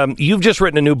 So you've just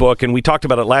written a new book, and we talked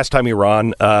about it last time you were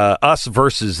on, Us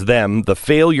Versus Them, The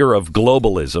Failure of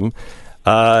Globalism.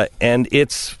 And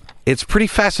it's pretty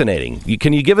fascinating.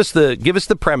 Can you give us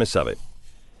the premise of it?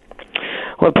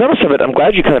 Well, the premise of it, I'm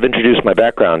glad you kind of introduced my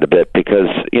background a bit because,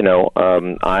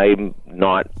 I'm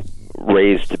not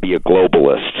raised to be a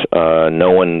globalist.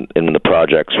 No one in the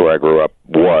projects where I grew up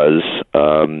was.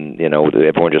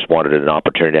 Everyone just wanted an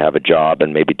opportunity to have a job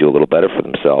and maybe do a little better for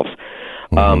themselves.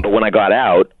 But when I got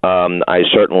out, I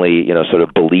certainly, sort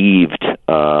of believed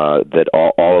that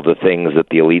all of the things that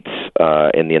the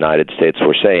elites in the United States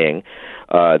were saying,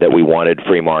 that we wanted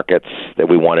free markets, that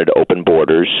we wanted open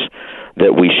borders,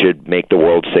 that we should make the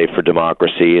world safe for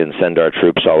democracy and send our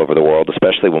troops all over the world,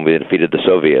 especially when we defeated the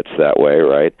Soviets that way,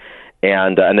 right?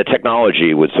 And the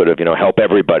technology would sort of, help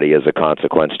everybody as a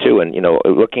consequence, too. And,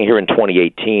 looking here in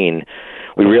 2018,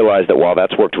 we realized that while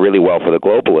that's worked really well for the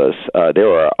globalists, there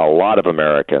are a lot of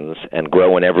Americans, and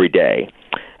growing every day,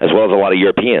 as well as a lot of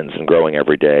Europeans and growing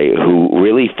every day, who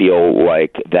really feel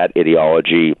like that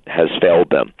ideology has failed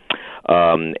them.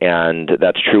 And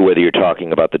that's true whether you're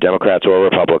talking about the Democrats or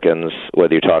Republicans,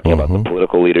 whether you're talking about the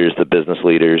political leaders, the business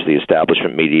leaders, the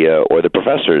establishment media, or the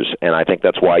professors. And I think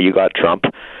that's why you got Trump.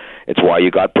 It's why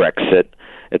you got Brexit.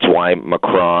 It's why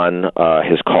Macron,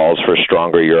 his calls for a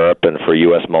stronger Europe and for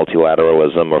U.S.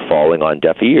 multilateralism are falling on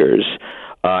deaf ears.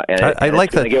 And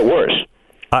it's going to get worse.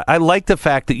 I like the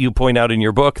fact that you point out in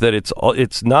your book that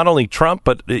it's not only Trump,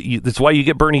 but it's why you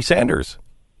get Bernie Sanders.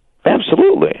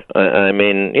 Absolutely. I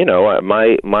mean,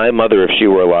 my mother, if she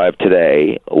were alive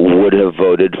today, would have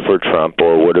voted for Trump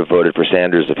or would have voted for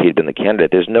Sanders if he'd been the candidate.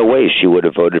 There's no way she would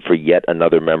have voted for yet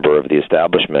another member of the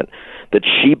establishment that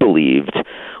she believed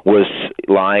was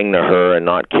lying to her and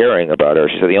not caring about her.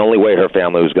 She said the only way her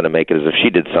family was going to make it is if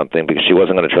she did something, because she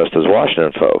wasn't going to trust those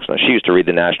Washington folks. Now, she used to read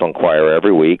the National Enquirer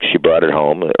every week. She brought it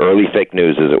home, early fake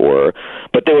news, as it were.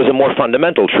 But there was a more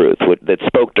fundamental truth that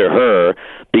spoke to her,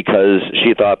 because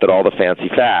she thought that all the fancy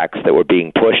facts that were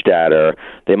being pushed at her,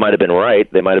 they might have been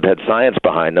right, they might have had science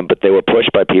behind them, but they were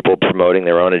pushed by people promoting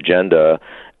their own agenda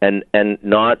and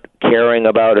not caring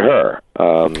about her,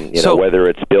 whether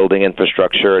it's building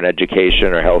infrastructure and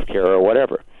education or healthcare or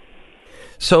whatever.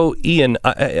 So, Ian,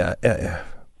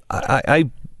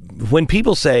 when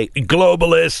people say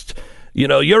globalist,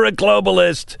 you're a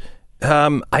globalist,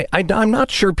 I'm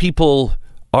not sure people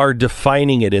are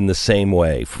defining it in the same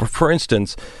way. For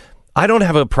instance, I don't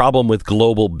have a problem with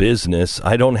global business.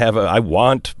 I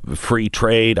want free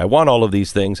trade. I want all of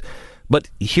these things. But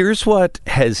here's what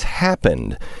has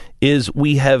happened is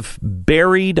we have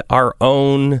buried our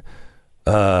own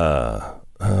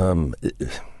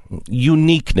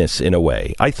uniqueness in a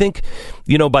way. I think,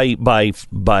 by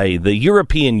the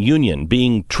European Union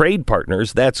being trade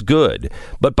partners, that's good.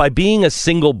 But by being a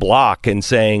single bloc and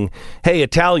saying, hey,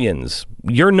 Italians,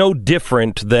 you're no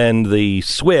different than the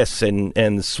Swiss, and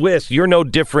the Swiss, you're no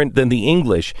different than the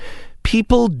English,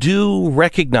 people do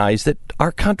recognize that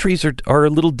our countries are a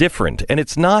little different. And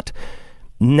it's not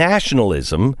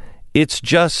nationalism. It's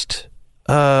just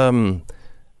a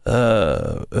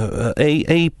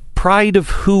pride of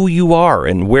who you are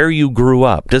and where you grew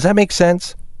up. Does that make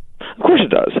sense? Of course it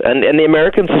does. And the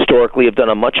Americans historically have done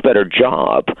a much better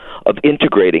job of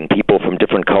integrating people from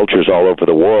different cultures all over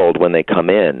the world when they come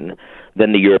in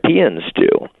than the Europeans do.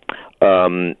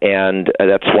 And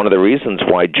that's one of the reasons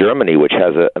why Germany, which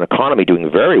has an economy doing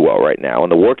very well right now,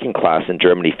 and the working class in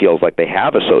Germany feels like they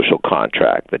have a social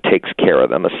contract that takes care of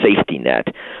them, a safety net.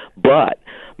 But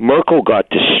Merkel got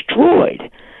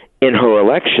destroyed in her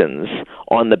elections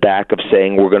on the back of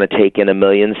saying we're going to take in 1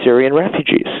 million Syrian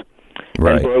refugees.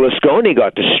 Right. And Berlusconi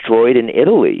got destroyed in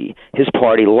Italy. His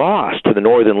party lost to the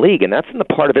Northern League, and that's in the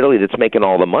part of Italy that's making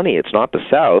all the money. It's not the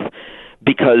South,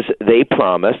 because they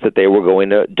promised that they were going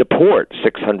to deport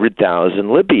 600,000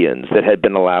 Libyans that had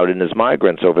been allowed in as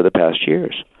migrants over the past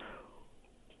years.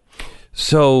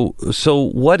 So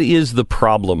what is the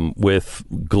problem with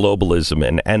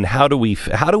globalism, and how do we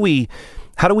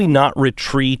not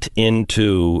retreat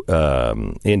into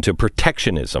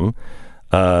protectionism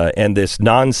and this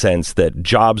nonsense that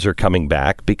jobs are coming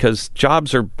back, because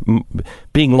jobs are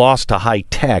being lost to high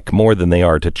tech more than they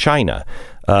are to China?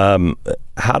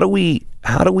 How do we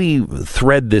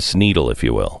thread this needle, if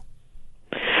you will?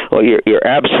 Well, you're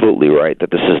absolutely right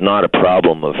that this is not a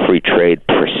problem of free trade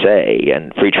per se,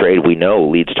 and free trade, we know,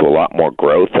 leads to a lot more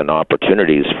growth and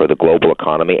opportunities for the global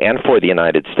economy and for the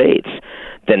United States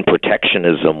than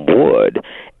protectionism would.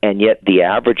 And yet the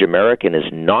average American is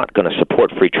not going to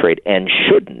support free trade, and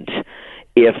shouldn't,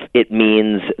 if it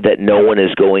means that no one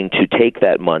is going to take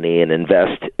that money and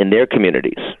invest in their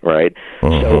communities, right?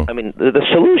 Mm-hmm. So, the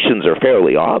solutions are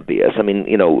fairly obvious.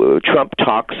 Trump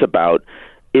talks about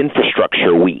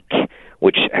Infrastructure Week,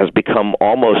 which has become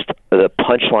almost the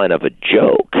punchline of a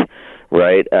joke,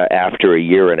 right, after a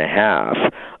year and a half.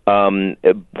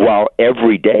 While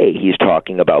every day he's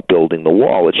talking about building the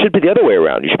wall. It should be the other way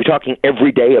around. You should be talking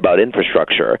every day about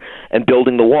infrastructure, and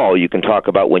building the wall you can talk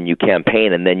about when you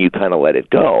campaign, and then you kind of let it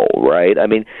go, right?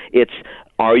 It's,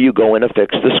 are you going to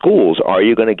fix the schools? Are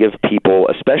you going to give people,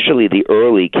 especially the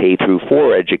early K through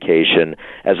 4 education,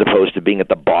 as opposed to being at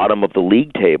the bottom of the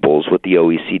league tables with the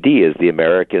OECD, as the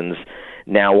Americans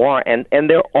now are? And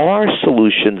there are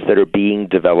solutions that are being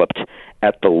developed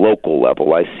at the local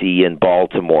level. I see in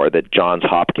Baltimore that Johns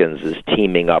Hopkins is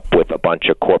teaming up with a bunch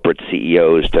of corporate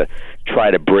CEOs to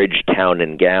try to bridge town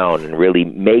and gown and really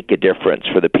make a difference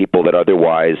for the people that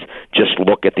otherwise just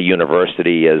look at the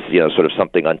university as, sort of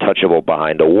something untouchable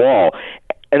behind a wall.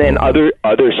 And then other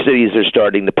cities are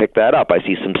starting to pick that up. I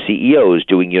see some CEOs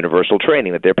doing universal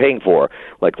training that they're paying for,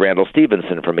 like Randall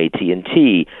Stevenson from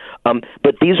AT&T.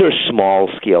 But these are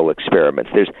small-scale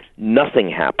experiments. There's nothing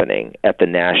happening at the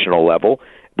national level.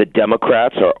 The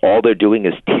Democrats all they're doing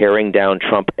is tearing down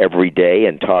Trump every day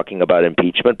and talking about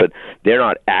impeachment, but they're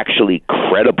not actually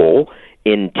credible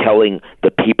in telling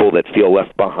the people that feel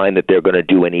left behind that they're going to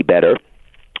do any better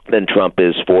than Trump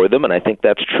is for them. And I think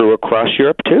that's true across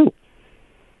Europe, too.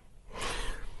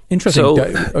 Interesting.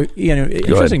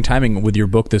 Interesting timing with your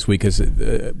book this week, is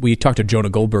we talked to Jonah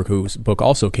Goldberg, whose book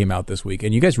also came out this week,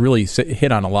 and you guys really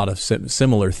hit on a lot of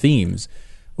similar themes.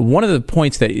 One of the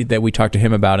points that we talked to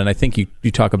him about, and I think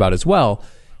you talk about as well,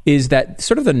 is that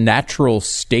sort of the natural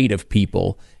state of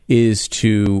people is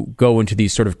to go into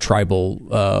these sort of tribal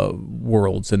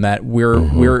worlds, and that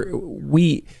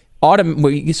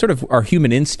our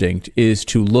human instinct is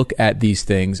to look at these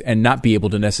things and not be able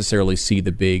to necessarily see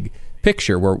the big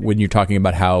picture, where when you're talking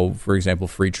about how, for example,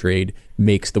 free trade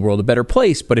makes the world a better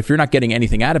place, but if you're not getting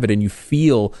anything out of it and you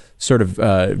feel sort of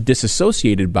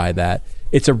disassociated by that,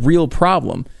 it's a real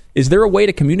problem. Is there a way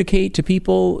to communicate to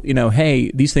people,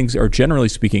 hey, these things are generally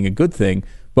speaking a good thing,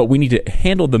 but we need to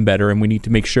handle them better, and we need to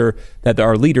make sure that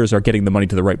our leaders are getting the money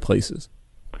to the right places?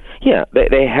 Yeah,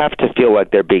 they have to feel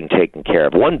like they're being taken care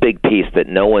of. One big piece that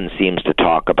no one seems to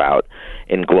talk about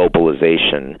in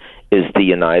globalization is the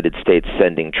United States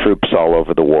sending troops all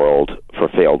over the world for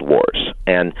failed wars.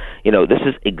 And, this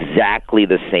is exactly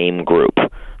the same group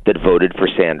that voted for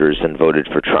Sanders and voted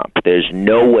for Trump. There's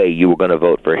no way you were going to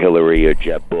vote for Hillary or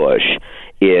Jeb Bush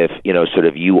if,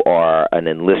 you are an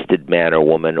enlisted man or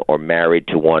woman or married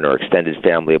to one or extended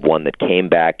family of one that came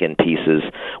back in pieces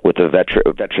with a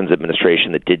Veterans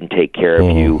Administration that didn't take care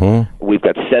of you. We've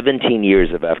got 17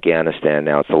 years of Afghanistan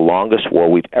now. It's the longest war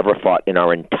we've ever fought in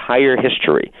our entire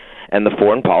history. And the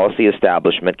foreign policy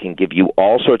establishment can give you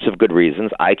all sorts of good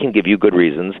reasons. I can give you good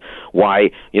reasons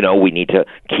why, we need to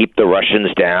keep the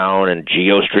Russians down and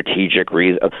geostrategic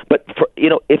reasons. But,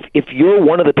 if you're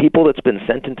one of the people that's been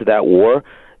sent into that war,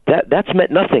 that's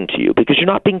meant nothing to you because you're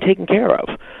not being taken care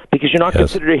of, because you're not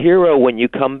considered a hero when you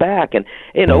come back. And,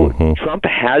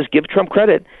 give Trump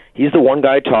credit. He's the one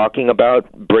guy talking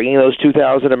about bringing those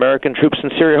 2,000 American troops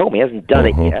in Syria home. He hasn't done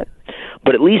it yet,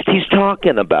 but at least he's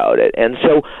talking about it. And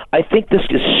so I think this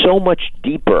is so much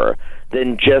deeper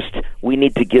than just we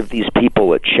need to give these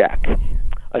people a check,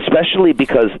 especially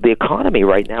because the economy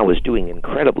right now is doing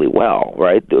incredibly well,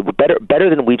 right? Better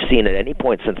than we've seen at any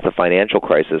point since the financial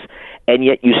crisis, and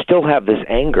yet you still have this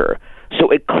anger. So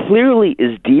it clearly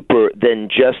is deeper than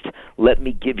just, let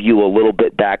me give you a little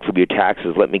bit back from your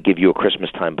taxes, let me give you a Christmas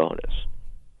time bonus.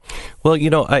 Well,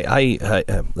 I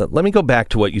let me go back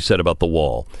to what you said about the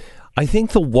wall. I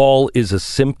think the wall is a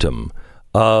symptom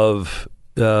of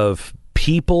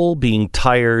people being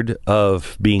tired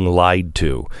of being lied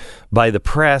to by the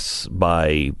press,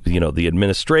 by the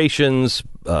administrations,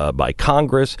 by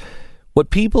Congress. What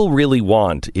people really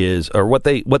want is,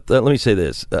 let me say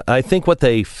this. I think what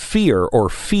they fear or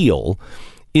feel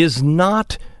is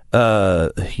not, as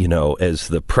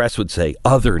the press would say,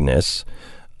 otherness.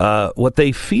 What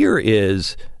they fear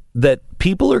is that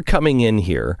people are coming in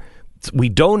here. We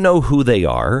don't know who they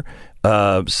are.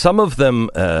 Some of them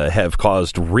have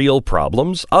caused real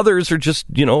problems. Others are just,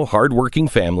 hardworking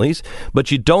families, but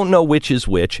you don't know which is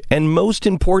which. And most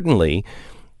importantly,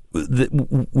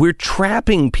 we're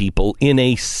trapping people in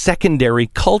a secondary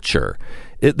culture.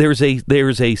 There's a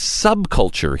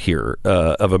subculture here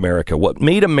of America. What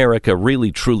made America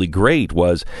really, truly great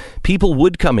was people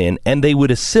would come in and they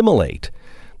would assimilate.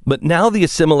 But now the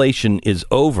assimilation is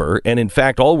over, and in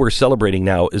fact, all we're celebrating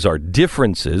now is our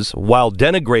differences while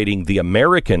denigrating the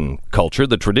American culture,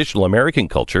 the traditional American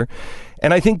culture.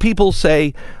 And I think people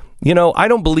say, I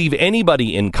don't believe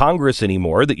anybody in Congress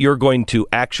anymore that you're going to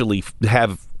actually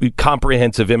have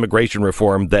comprehensive immigration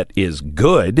reform that is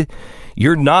good.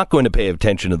 You're not going to pay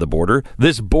attention to the border.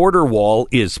 This border wall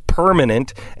is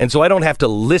permanent, and so I don't have to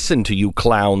listen to you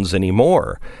clowns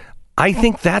anymore. I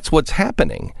think that's what's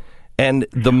happening. And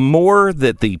the more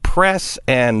that the press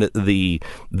and the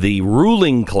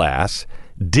ruling class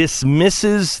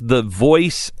dismisses the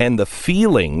voice and the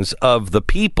feelings of the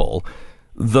people,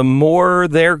 the more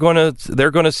they're going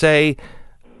to say,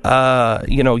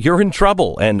 you're in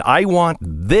trouble, and I want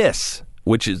this,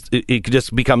 which is it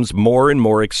just becomes more and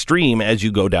more extreme as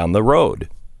you go down the road.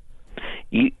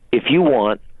 If you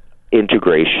want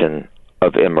integration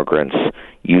of immigrants,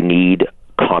 you need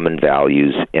common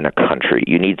values in a country.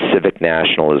 You need civic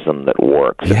nationalism that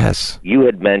works. Yes. You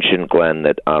had mentioned, Glenn,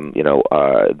 that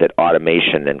that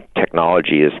automation and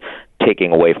technology is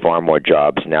taking away far more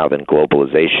jobs now than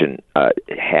globalization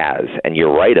has, and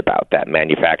you're right about that,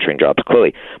 manufacturing jobs,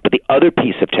 clearly. But the other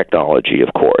piece of technology,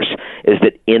 of course, is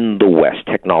that in the West,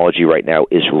 technology right now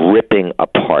is ripping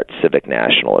apart civic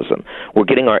nationalism. We're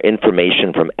getting our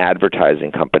information from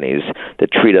advertising companies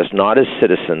that treat us not as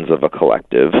citizens of a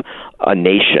collective, a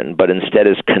nation, but instead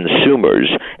as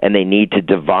consumers, and they need to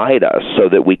divide us so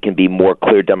that we can be more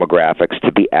clear demographics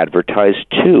to be advertised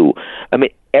to. I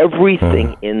mean,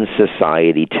 everything in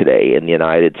society today in the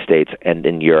United States and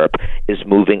in Europe is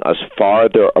moving us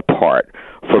farther apart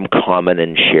from common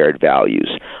and shared values.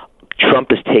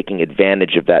 Trump is taking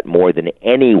advantage of that more than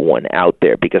anyone out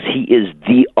there because he is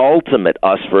the ultimate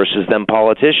us versus them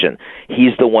politician.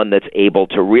 He's the one that's able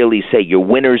to really say you're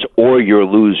winners or you're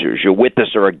losers. You're with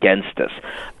us or against us.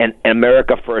 And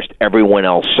America first, everyone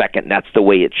else second. That's the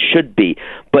way it should be.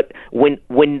 But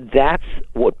when that's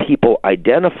what people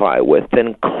identify with,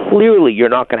 then clearly you're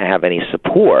not going to have any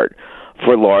support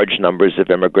for large numbers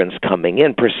of immigrants coming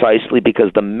in, precisely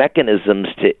because the mechanisms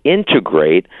to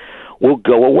integrate will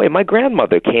go away. My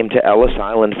grandmother came to Ellis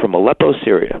Island from Aleppo,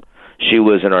 Syria. She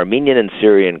was an Armenian and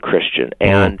Syrian Christian,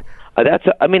 and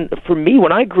for me,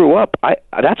 when I grew up,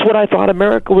 that's what I thought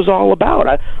America was all about.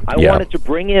 I wanted to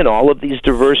bring in all of these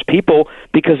diverse people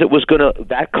because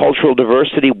that cultural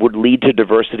diversity would lead to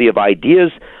diversity of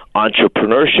ideas,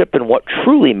 entrepreneurship, and what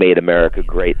truly made America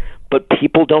great. But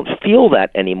people don't feel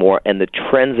that anymore, and the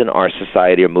trends in our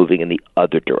society are moving in the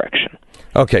other direction.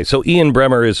 Okay, so Ian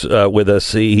Bremmer is with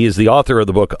us. He is the author of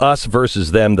the book, Us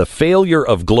Versus Them, The Failure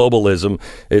of Globalism.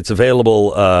 It's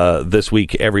available this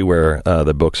week everywhere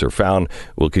the books are found.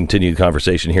 We'll continue the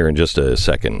conversation here in just a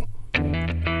second.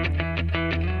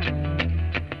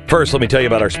 First, let me tell you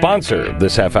about our sponsor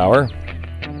this half hour.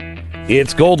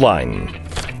 It's Goldline.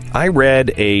 I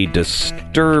read a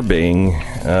disturbing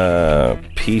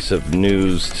piece of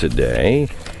news today.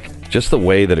 Just the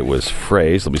way that it was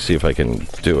phrased. Let me see if I can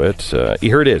do it.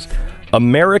 Here it is.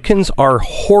 Americans are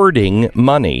hoarding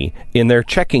money in their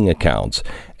checking accounts,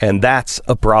 and that's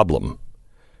a problem.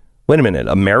 Wait a minute.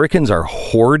 Americans are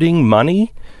hoarding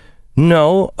money?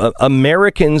 No,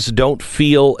 Americans don't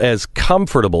feel as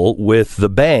comfortable with the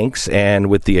banks and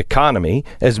with the economy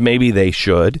as maybe they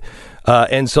should.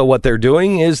 And so what they're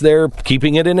doing is they're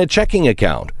keeping it in a checking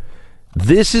account.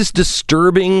 This is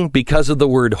disturbing because of the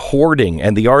word hoarding,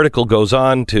 and the article goes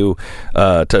on to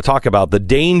talk about the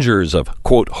dangers of,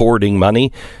 quote, hoarding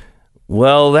money.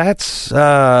 Well, that's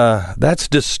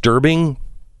disturbing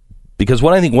because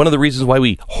I think one of the reasons why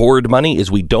we hoard money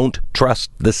is we don't trust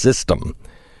the system.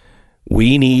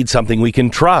 We need something we can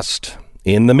trust.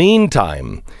 In the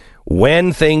meantime,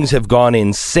 when things have gone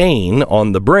insane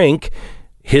on the brink,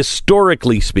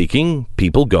 historically speaking,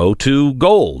 people go to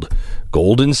gold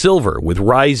and silver. With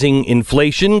rising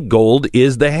inflation, gold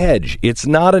is the hedge. It's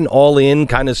not an all-in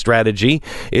kind of strategy.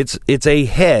 It's a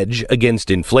hedge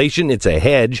against inflation. It's a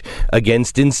hedge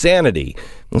against insanity.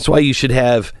 That's why you should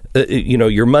have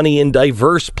your money in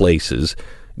diverse places.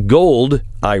 Gold,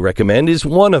 I recommend, is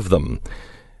one of them.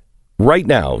 Right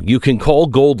now, you can call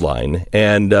Goldline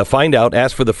and find out,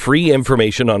 ask for the free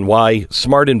information on why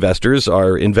smart investors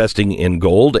are investing in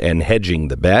gold and hedging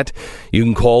the bet. You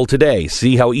can call today.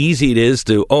 See how easy it is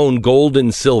to own gold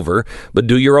and silver, but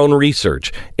do your own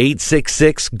research.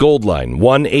 866-GOLDLINE,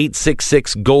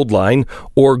 1-866-GOLDLINE,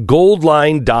 or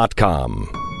goldline.com.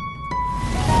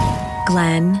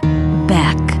 Glenn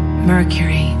Beck,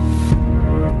 Mercury.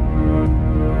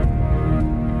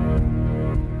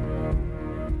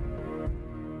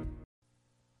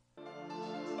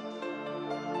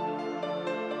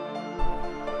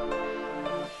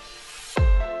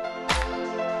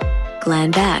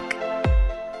 Glenn Beck.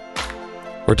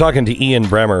 We're talking to Ian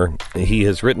Bremmer. He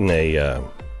has written a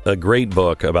great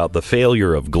book about the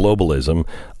failure of globalism,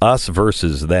 Us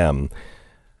Versus Them.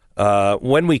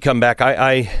 When we come back,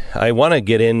 I want to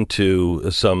get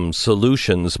into some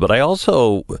solutions, but I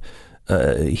also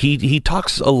he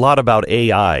talks a lot about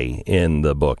AI in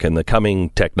the book and the coming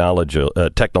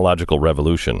technological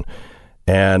revolution.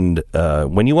 And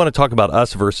when you want to talk about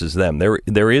us versus them,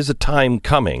 there is a time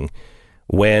coming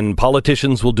when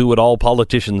politicians will do what all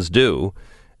politicians do,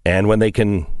 and when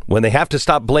they have to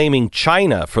stop blaming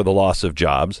China for the loss of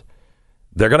jobs,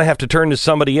 they're going to have to turn to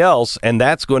somebody else, and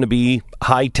that's going to be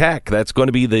high tech. That's going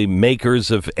to be the makers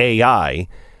of AI.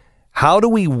 How do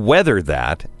we weather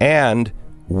that? And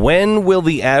when will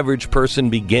the average person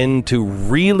begin to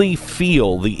really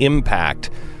feel the impact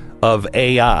of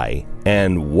AI?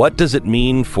 And what does it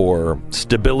mean for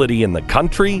stability in the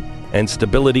country and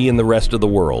stability in the rest of the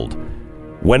world?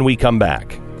 When we come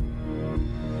back.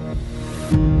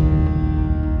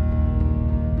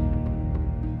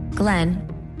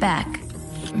 Glenn Beck,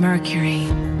 Mercury.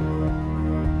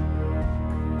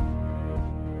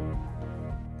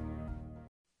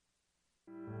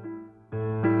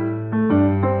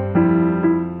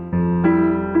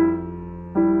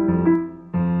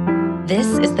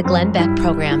 This is the Glenn Beck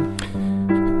Program.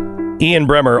 Ian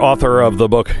Bremmer, author of the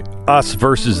book Us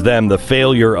Versus Them, The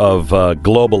Failure of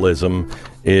Globalism,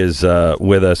 is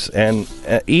with us. And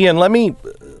Ian, let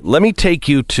me take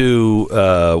you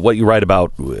to what you write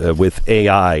about with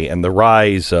AI and the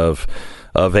rise of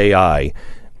AI.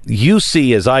 You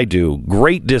see, as I do,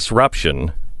 great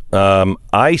disruption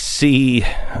I see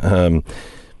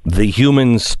the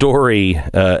human story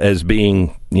as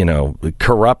being,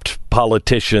 corrupt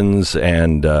politicians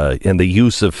and the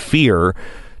use of fear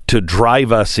to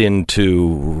drive us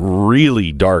into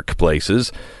really dark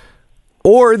places,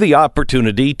 or the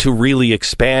opportunity to really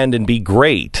expand and be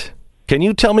great. Can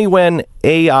you tell me when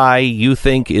AI, you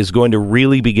think, is going to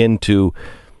really begin to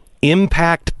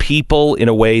impact people in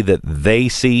a way that they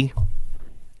see?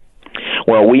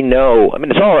 Well, we know,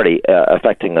 it's already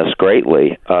affecting us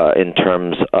greatly in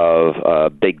terms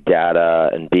of big data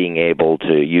and being able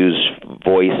to use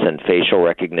voice and facial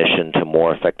recognition to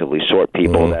more effectively sort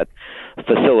people. That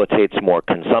facilitates more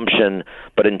consumption.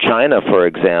 But in China, for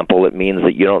example, it means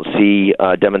that you don't see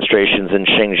demonstrations in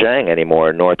Xinjiang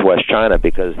anymore, in northwest China,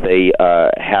 because they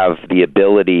have the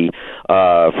ability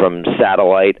from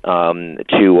satellite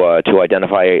to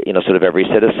identify, sort of every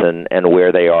citizen and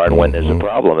where they are and when there's a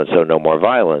problem, and so no more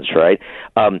violence, right?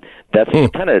 That's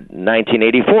kind of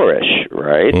 1984-ish,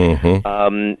 right?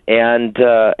 And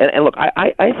look,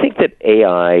 I think that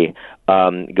AI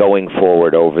going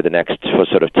forward over the next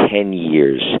sort of 10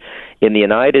 years in the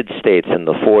United States, in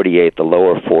the 48, the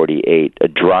lower 48,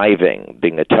 driving,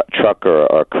 being a trucker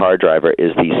or a car driver,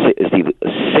 is the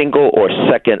single or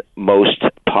second most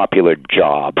popular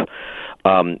job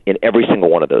in every single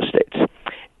one of those states.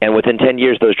 And within 10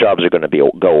 years, those jobs are going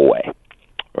to go away,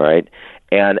 right?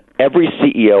 And every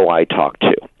CEO I talk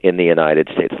to in the United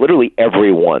States, literally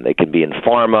everyone, they can be in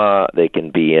pharma, they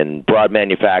can be in broad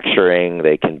manufacturing,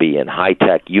 they can be in high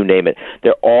tech, you name it.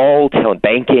 They're all telling,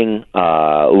 banking,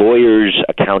 lawyers,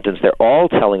 accountants, they're all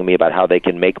telling me about how they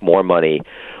can make more money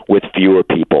with fewer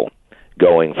people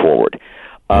going forward.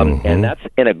 And that's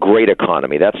in a great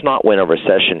economy. That's not when a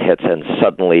recession hits and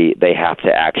suddenly they have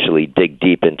to actually dig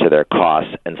deep into their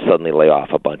costs and suddenly lay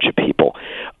off a bunch of people.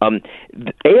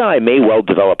 AI may well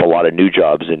develop a lot of new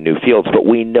jobs in new fields, but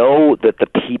we know that the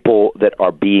people that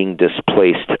are being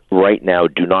displaced right now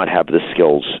do not have the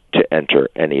skills to enter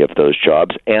any of those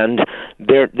jobs, and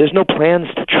there's no plans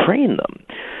to train them.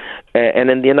 And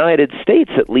in the United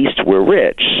States, at least, we're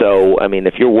rich. So,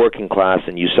 if you're working class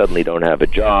and you suddenly don't have a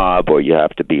job or you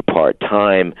have to be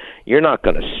part-time, you're not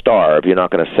going to starve. You're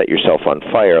not going to set yourself on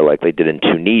fire like they did in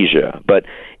Tunisia. But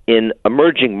in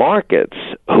emerging markets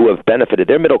who have benefited,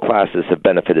 their middle classes have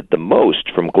benefited the most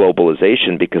from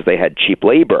globalization because they had cheap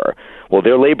labor. Well,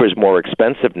 their labor is more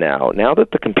expensive now. Now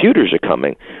that the computers are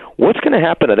coming, what's going to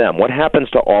happen to them? What happens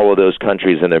to all of those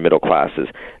countries and their middle classes?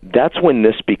 That's when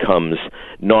this becomes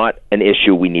not an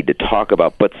issue we need to talk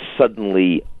about, but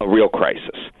suddenly a real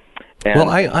crisis. And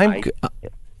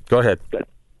go ahead.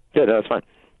 Yeah, that's fine.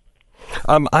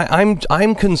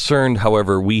 I'm concerned,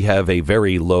 however, we have a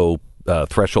very low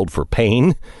threshold for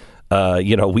pain.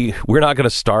 We're not going to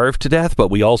starve to death, but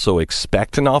we also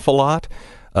expect an awful lot.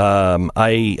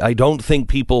 I don't think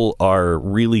people are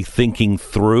really thinking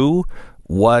through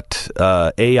what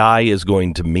AI is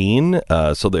going to mean.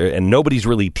 And nobody's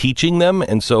really teaching them,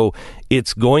 and so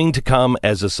it's going to come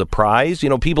as a surprise.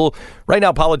 People right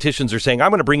now, politicians are saying, "I'm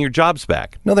going to bring your jobs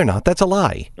back." No, they're not. That's a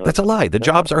lie. That's a lie. The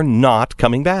jobs are not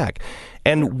coming back.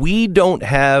 And we don't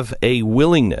have a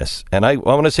willingness, and I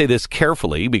want to say this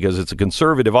carefully because it's a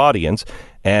conservative audience,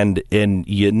 and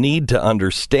you need to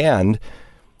understand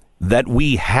that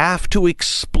we have to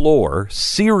explore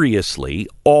seriously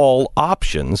all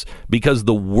options because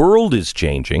the world is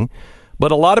changing.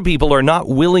 But a lot of people are not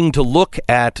willing to look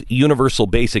at universal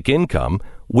basic income,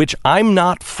 which I'm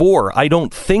not for. I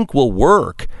don't think will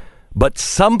work. But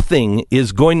something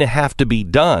is going to have to be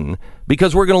done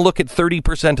because we're going to look at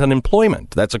 30%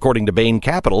 unemployment. That's according to Bain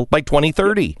Capital by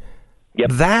 2030. Yep.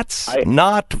 That's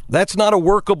not a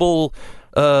workable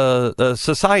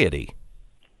society.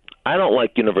 I don't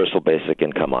like universal basic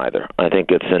income either. I think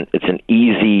it's an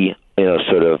easy,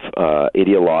 sort of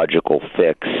ideological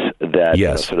fix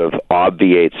that sort of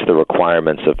obviates the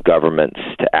requirements of governments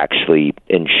to actually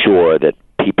ensure that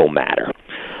people matter.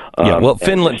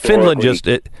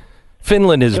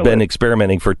 Finland has been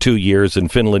experimenting for 2 years,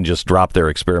 and Finland just dropped their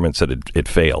experiments and it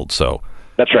failed. So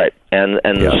that's right. And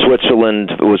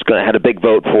Switzerland had a big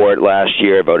vote for it last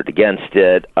year, voted against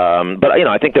it. But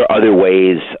I think there are other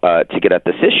ways to get at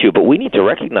this issue. But we need to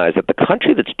recognize that the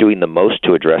country that's doing the most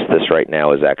to address this right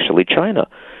now is actually China,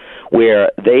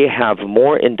 where they have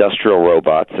more industrial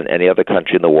robots than any other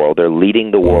country in the world. They're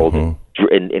leading the world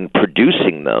in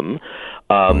producing them.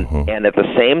 And at the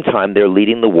same time, they're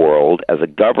leading the world as a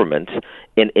government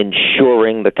in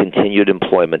ensuring the continued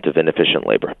employment of inefficient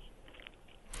labor.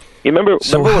 You remember?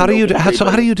 How do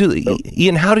you do,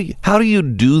 Ian? How do you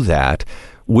do that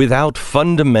without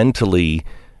fundamentally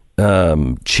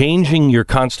changing your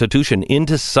constitution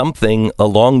into something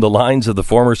along the lines of the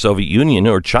former Soviet Union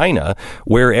or China,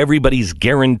 where everybody's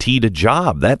guaranteed a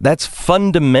job. That's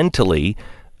fundamentally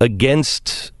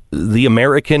against the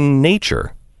American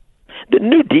nature. The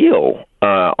New Deal,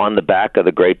 on the back of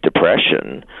the Great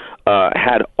Depression,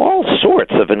 had all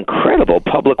sorts of incredible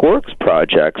public works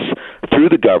projects through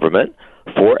the government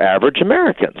for average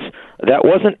Americans. That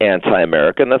wasn't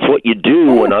anti-American. That's what you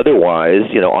do when otherwise,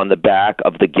 on the back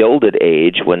of the Gilded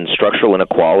Age, when structural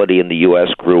inequality in the U.S.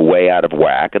 grew way out of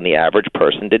whack and the average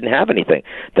person didn't have anything.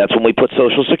 That's when we put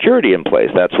Social Security in place.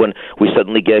 That's when we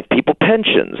suddenly gave people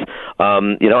pensions. But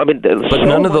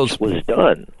none of those was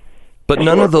done. But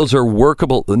none of those are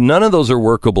workable. None of those are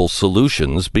workable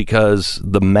solutions because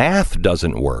the math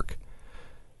doesn't work.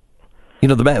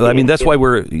 That's why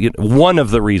we're one of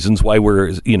the reasons why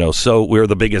we're we're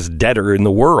the biggest debtor in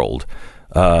the world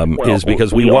is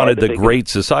because we wanted the great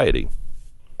society.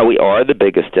 We are the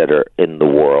biggest debtor in the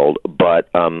world, but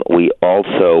we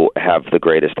also have the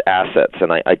greatest assets.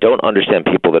 And I don't understand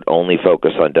people that only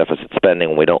focus on deficit spending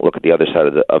when we don't look at the other side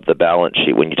of the balance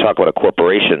sheet. When you talk about a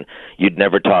corporation, you'd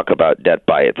never talk about debt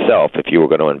by itself if you were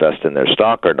going to invest in their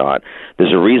stock or not.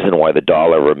 There's a reason why the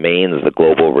dollar remains the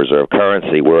global reserve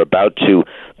currency. We're about to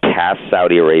pass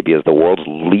Saudi Arabia as the world's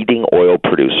leading oil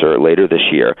producer later this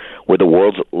year. We're the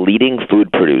world's leading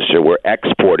food producer. We're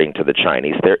exporting to the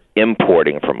Chinese. They're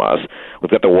importing from us. We've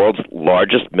got the world's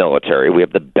largest military. We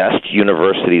have the best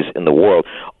universities in the world.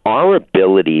 Our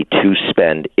ability to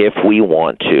spend, if we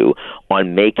want to,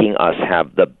 on making us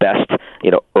have the best,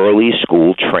 early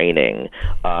school training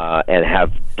and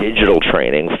have digital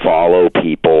training follow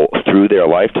people through their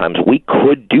lifetimes, we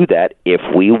could do that if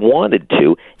we wanted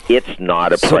to. It's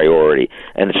not a priority.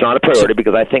 And it's not a priority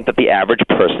because I think that the average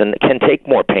person can take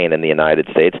more pain in the United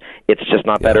States. It's just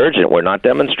not that urgent. We're not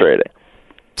demonstrating.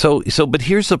 But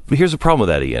here's a problem with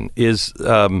that, Ian, is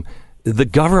the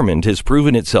government has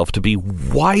proven itself to be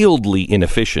wildly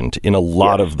inefficient in a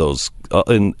lot of those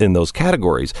in those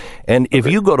categories. And if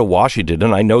you go to Washington,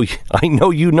 and I know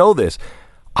you know this,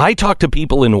 I talk to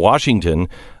people in Washington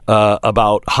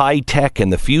about high tech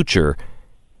and the future.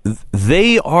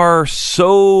 They are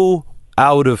so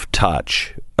out of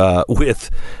touch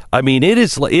with. I mean,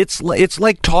 it's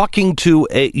like talking to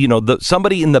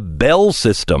somebody in the Bell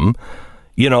system.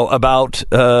 About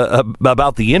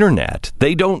the internet.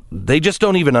 They just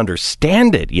don't even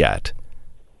understand it yet.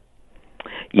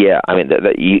 Yeah, I mean,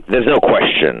 there's no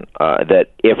question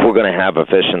that if we're going to have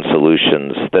efficient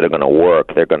solutions that are going to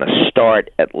work, they're going to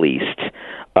start at least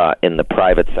in the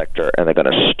private sector, and they're going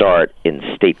to start in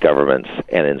state governments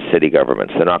and in city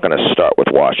governments. They're not going to start with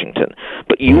Washington.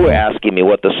 But you were asking me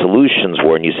what the solutions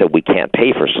were, and you said we can't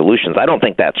pay for solutions. I don't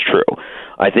think that's true.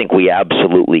 I think we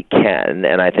absolutely can,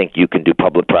 and I think you can do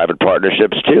public-private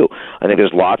partnerships too. I think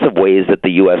there's lots of ways that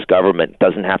the U.S. government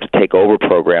doesn't have to take over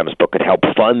programs but could help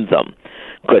fund them,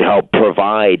 could help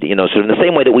provide, sort of in the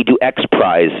same way that we do X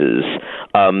Prizes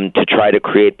to try to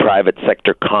create private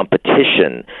sector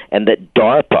competition, and that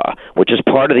DARPA, which is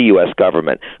part of the U.S.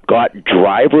 government, got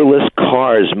driverless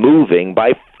cars moving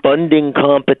by funding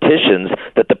competitions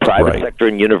that the private sector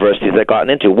and universities have gotten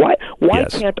into. Why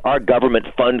can't our government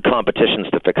fund competitions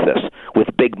to fix this with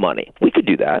big money? We could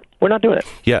do that. We're not doing it.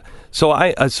 Yeah. So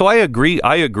I agree.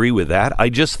 I agree with that. I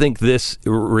just think this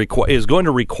is going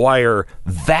to require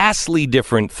vastly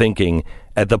different thinking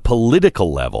at the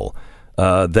political level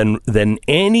than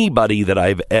anybody that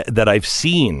I've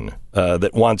seen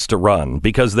that wants to run,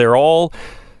 because they're all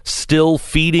still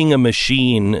feeding a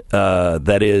machine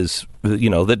that is,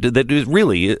 that is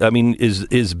really, I mean,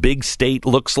 is big state,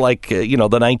 looks like, the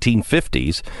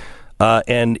 1950s.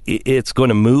 And it's going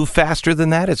to move faster than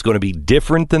that. It's going to be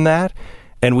different than that.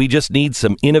 And we just need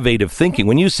some innovative thinking.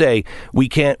 When you say we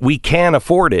can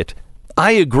afford it,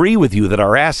 I agree with you that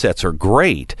our assets are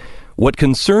great. What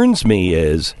concerns me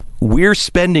is we're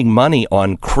spending money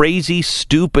on crazy,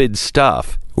 stupid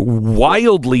stuff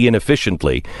wildly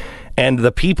inefficiently. And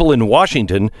the people in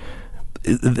Washington,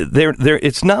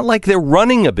 it's not like they're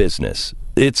running a business.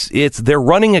 They're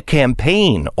running a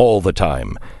campaign all the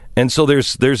time. And so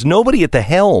there's nobody at the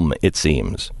helm, it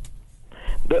seems.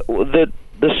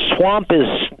 The swamp is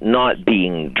not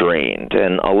being drained,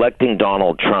 and electing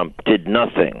Donald Trump did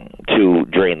nothing to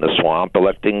drain the swamp.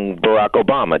 Electing Barack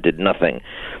Obama did nothing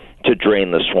to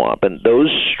drain the swamp. And those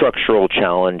structural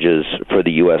challenges for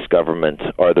the U.S. government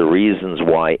are the reasons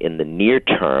why in the near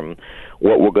term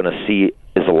what we're going to see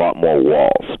is a lot more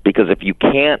walls. Because if you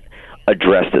can't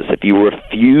address this, if you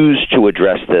refuse to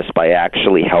address this by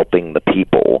actually helping the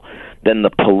people, then the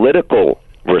political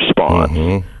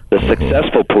response The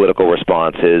successful political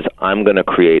response is, I'm going to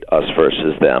create us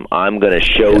versus them. I'm going to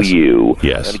show you, I'm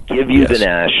going to give you the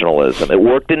nationalism. It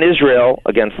worked in Israel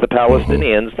against the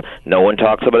Palestinians. No one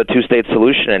talks about a two-state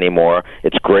solution anymore.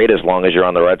 It's great as long as you're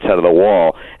on the right side of the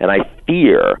wall. And I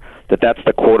fear that that's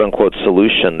the quote-unquote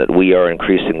solution that we are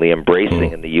increasingly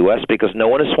embracing in the U.S. because no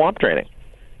one is swamp draining.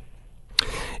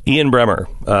 Ian Bremmer,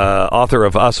 author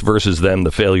of Us versus Them,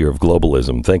 The Failure of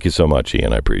Globalism. Thank you so much,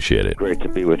 Ian. I appreciate it. Great to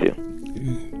be with you.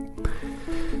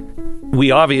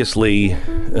 We obviously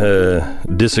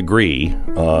disagree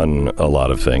on a lot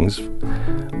of things,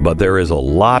 but there is a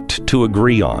lot to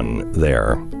agree on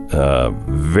there.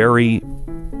 Very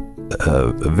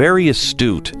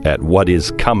astute at what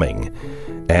is coming,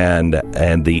 and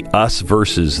the us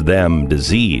versus them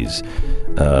disease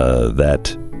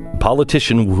that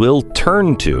politician will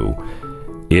turn to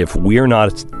if we're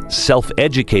not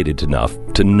self-educated enough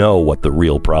to know what the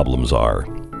real problems are.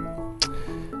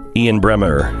 Ian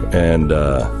Bremmer and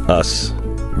Us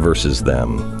versus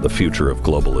Them, the future of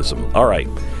globalism. All right.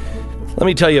 Let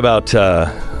me tell you about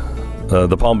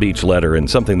the Palm Beach letter and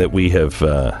something that we have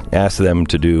asked them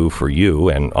to do for you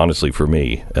and honestly for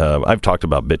me. I've talked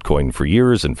about Bitcoin for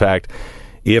years. In fact,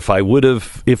 if I would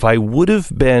have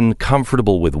been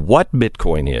comfortable with what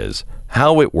Bitcoin is,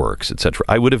 how it works, etc.,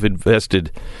 I would have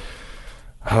invested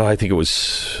I think it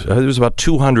was about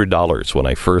 $200 when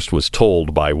I first was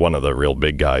told by one of the real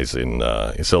big guys in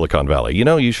Silicon Valley,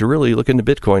 you should really look into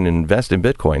Bitcoin and invest in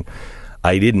Bitcoin.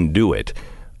 I didn't do it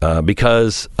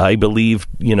because I believe,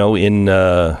 in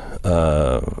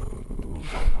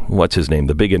what's his name,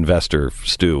 the big investor,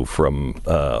 Stu from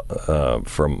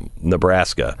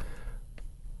Nebraska.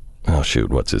 Oh, shoot,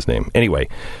 what's his name? Anyway,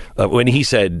 when he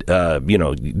said,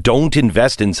 don't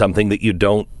invest in something that you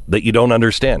don't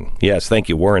understand. Yes, thank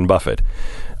you, Warren Buffett.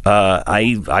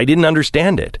 I didn't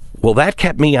understand it. Well, that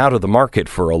kept me out of the market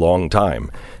for a long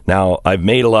time. Now, I've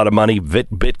made a lot of money.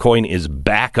 Bitcoin is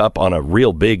back up on a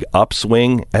real big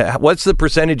upswing. What's the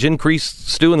percentage increase,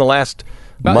 Stu, in the last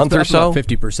month or so? About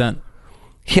 50%.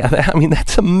 Yeah,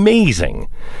 that's amazing.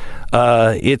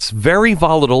 It's very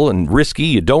volatile and risky.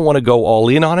 You don't want to go all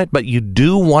in on it, but you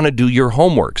do want to do your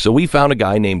homework. So we found a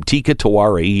guy named Tika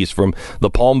Tawari. He's from the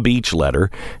Palm Beach letter,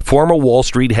 former Wall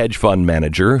Street hedge fund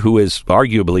manager who has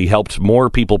arguably helped more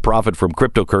people profit from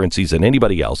cryptocurrencies than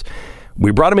anybody else.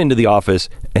 We brought him into the office,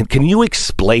 and can you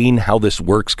explain how this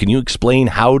works? Can you explain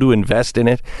how to invest in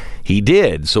it? He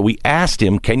did. So we asked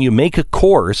him, can you make a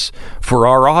course for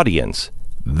our audience?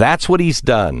 That's what he's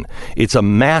done. It's a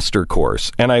master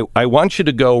course. And I want you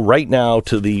to go right now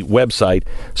to the website,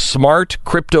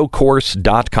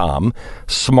 smartcryptocourse.com,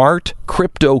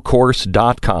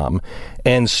 smartcryptocourse.com,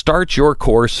 and start your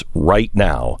course right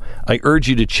now. I urge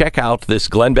you to check out this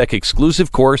Glenn Beck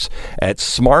exclusive course at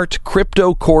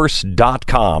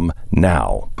smartcryptocourse.com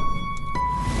now.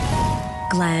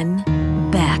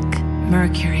 Glenn Beck,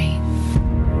 Mercury.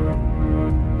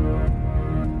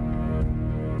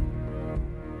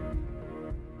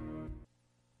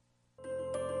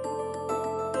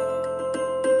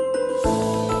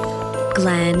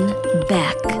 Glenn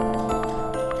Beck.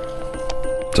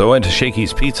 So I went to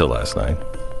Shakey's Pizza last night.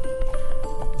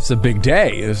 It's a big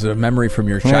day. It's a memory from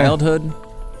your childhood.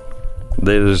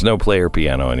 There's no player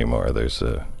piano anymore. It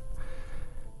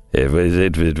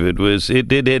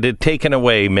had taken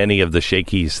away many of the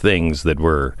Shakey's things that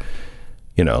were,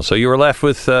 so you were left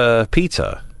with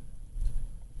pizza.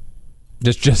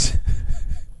 Just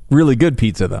really good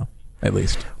pizza, though, at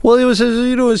least. Well, it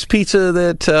was pizza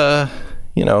that,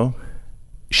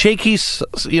 Shakey's,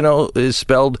 is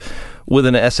spelled with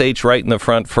an SH right in the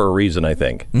front for a reason, I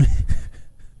think.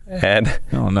 And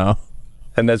oh no,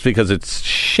 and that's because it's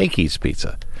Shakey's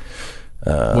Pizza.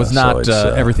 Was not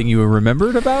everything you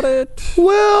remembered about it?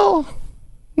 Well,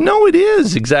 no, it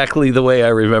is exactly the way I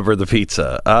remember the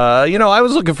pizza. I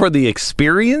was looking for the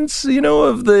experience,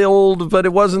 of the old, but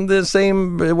it wasn't the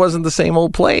same. It wasn't the same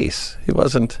old place. It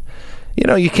wasn't.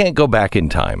 You can't go back in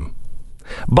time.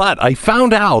 But I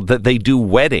found out that they do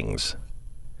weddings,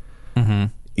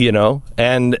 and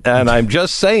I'm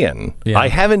just saying, I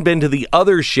haven't been to the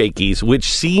other Shakey's, which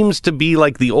seems to be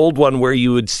like the old one where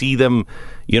you would see them,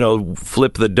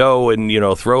 flip the dough and,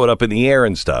 throw it up in the air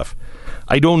and stuff.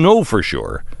 I don't know for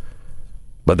sure,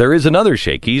 but there is another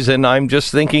Shakey's, and I'm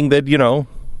just thinking that,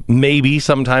 maybe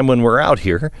sometime when we're out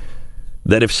here,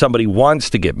 that if somebody wants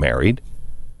to get married,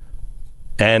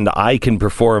 and I can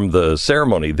perform the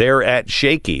ceremony there at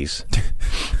Shakey's.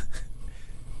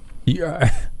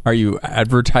 Are you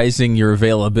advertising your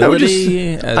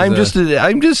availability? I'm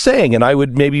just saying, and I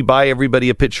would maybe buy everybody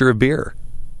a pitcher of beer,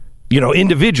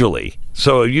 individually.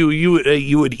 So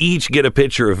you would each get a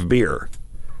pitcher of beer,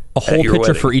 A whole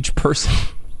picture for each person?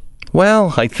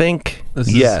 Well, I think,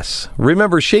 yes.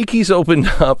 Remember, Shakey's opened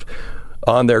up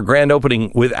on their grand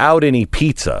opening without any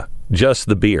pizza, just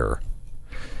the beer.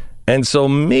 And so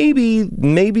maybe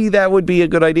that would be a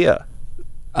good idea.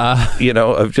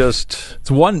 Of just...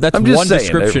 That's one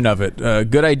description of it.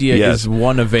 Good idea is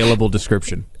one available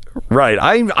description. Right.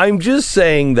 I'm just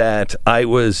saying that I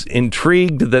was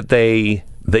intrigued that they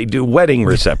do wedding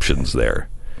receptions there.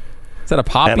 Is that a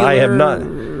popular and I have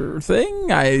not,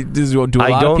 thing? I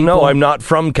don't know. I'm not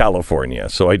from California,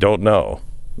 so I don't know.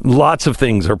 Lots of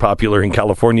things are popular in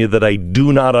California that I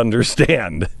do not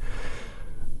understand.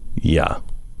 Yeah.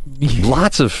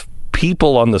 Lots of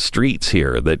people on the streets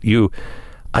here that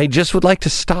I just would like to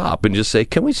stop and just say,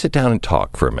 can we sit down and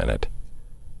talk for a minute?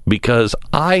 Because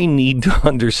I need to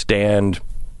understand.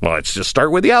 Well, let's just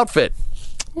start with the outfit.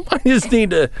 I just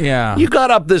need to. Yeah. You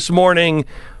got up this morning.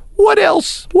 What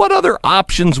else? What other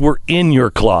options were in your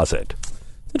closet?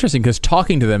 It's interesting because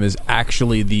talking to them is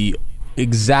actually the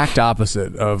exact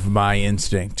opposite of my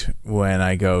instinct when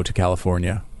I go to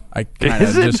California. I kind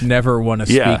of just never want to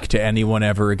speak to anyone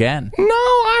ever again.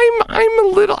 No,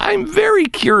 I'm very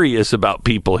curious about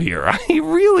people here.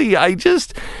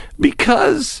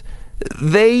 Because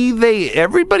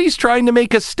everybody's trying to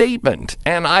make a statement,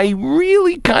 and I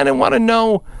really kind of want to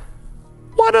know,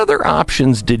 what other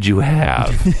options did you have?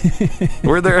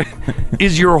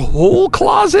 Is your whole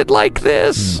closet like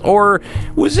this? Or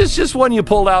was this just one you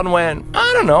pulled out and went,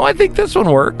 I don't know, I think this one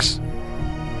works?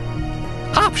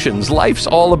 Options. Life's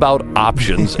all about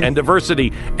options and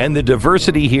diversity, and the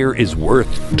diversity here is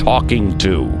worth talking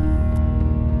to.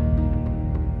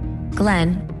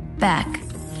 Glenn Beck,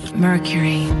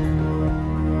 Mercury.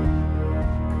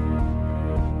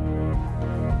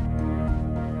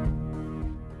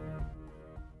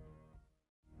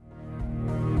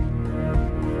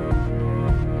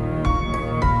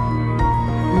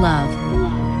 Love,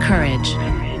 courage,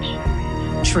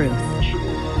 truth.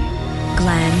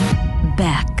 Glenn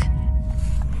Beck.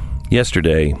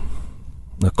 Yesterday,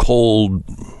 a cold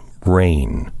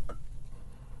rain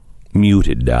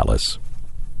muted Dallas.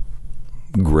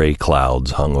 Gray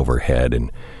clouds hung overhead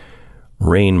and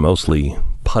rain mostly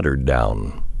puttered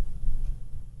down.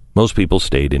 Most people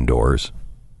stayed indoors.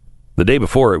 The day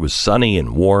before, it was sunny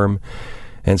and warm,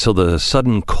 and so the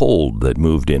sudden cold that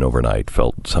moved in overnight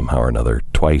felt somehow or another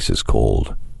twice as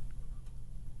cold.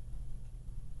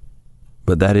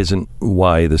 But that isn't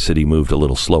why the city moved a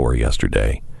little slower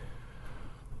yesterday.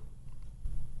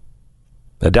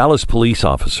 A Dallas police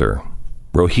officer,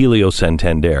 Rogelio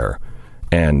Santander,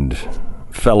 and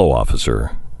fellow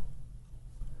officer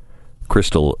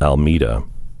Crystal Almeida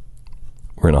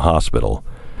were in a hospital.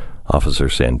 Officer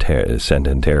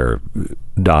Santander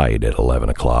died at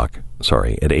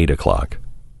 8 o'clock.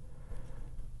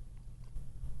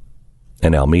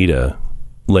 And Almeida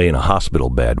lay in a hospital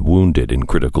bed, wounded in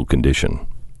critical condition.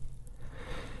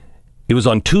 It was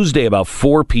on Tuesday about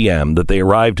 4 p.m. that they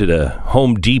arrived at a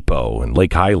Home Depot in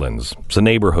Lake Highlands. It's a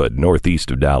neighborhood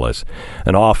northeast of Dallas.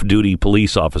 An off-duty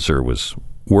police officer was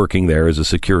working there as a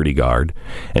security guard,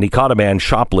 and he caught a man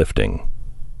shoplifting.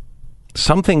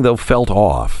 Something, though, felt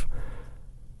off,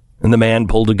 and the man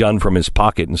pulled a gun from his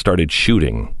pocket and started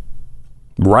shooting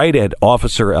right at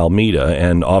Officer Almeida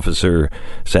and Officer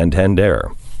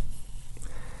Santander,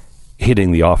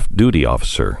 hitting the off-duty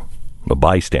officer, a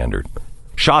bystander.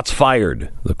 Shots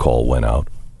fired, the call went out.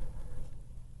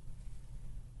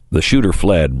 The shooter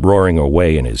fled, roaring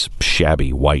away in his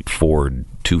shabby white Ford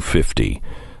 250.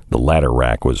 The ladder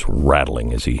rack was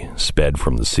rattling as he sped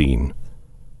from the scene.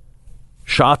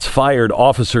 Shots fired,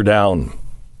 officer down.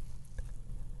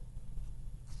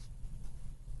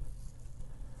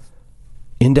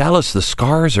 In Dallas, the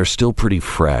scars are still pretty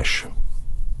fresh.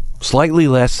 Slightly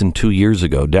less than 2 years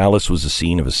ago, Dallas was the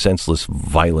scene of a senseless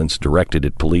violence directed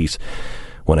at police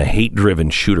when a hate-driven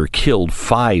shooter killed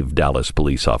 5 Dallas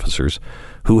police officers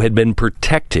who had been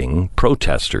protecting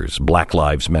protesters. Black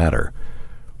Lives Matter.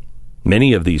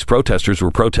 Many of these protesters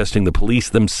were protesting the police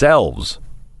themselves.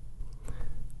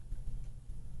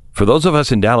 For those of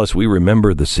us in Dallas, we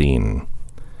remember the scene.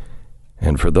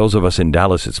 And for those of us in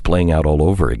Dallas, it's playing out all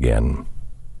over again.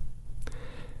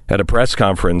 At a press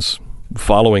conference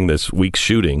following this week's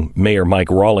shooting, Mayor Mike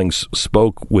Rawlings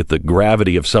spoke with the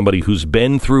gravity of somebody who's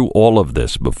been through all of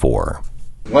this before.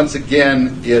 Once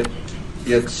again,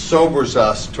 it sobers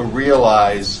us to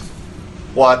realize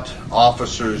what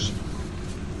officers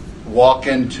walk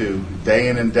into day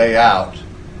in and day out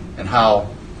and how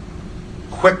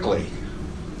quickly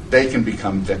they can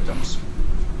become victims.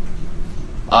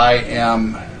 I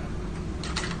am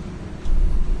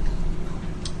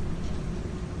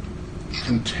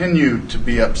continue to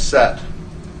be upset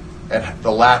at the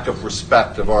lack of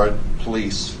respect of our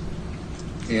police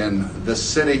in this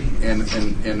city and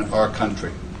in our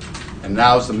country. And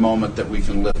now's the moment that we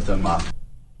can lift them up.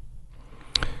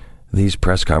 These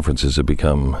press conferences have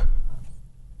become,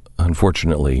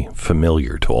 unfortunately,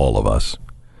 familiar to all of us.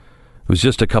 It was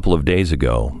just a couple of days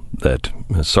ago that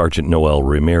Sergeant Noel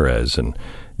Ramirez and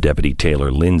Deputy Taylor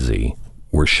Lindsay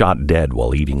were shot dead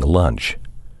while eating lunch.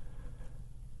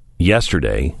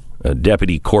 Yesterday,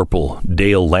 Deputy Corporal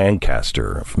Dale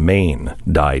Lancaster of Maine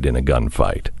died in a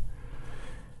gunfight.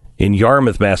 In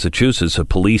Yarmouth, Massachusetts, a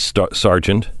police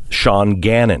sergeant, Sean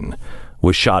Gannon,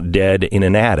 was shot dead in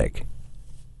an attic.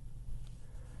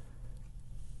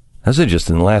 That's just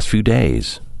in the last few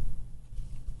days.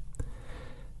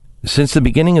 Since the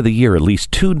beginning of the year, at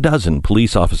least 24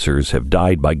 police officers have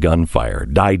died by gunfire,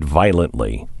 died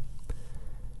violently.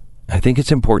 I think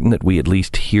it's important that we at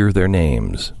least hear their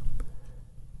names.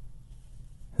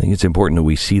 I think it's important that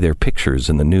we see their pictures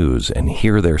in the news and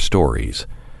hear their stories.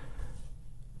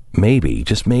 Maybe,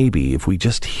 just maybe, if we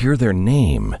just hear their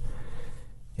name,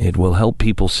 it will help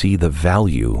people see the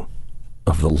value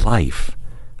of the life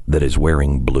that is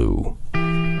wearing blue.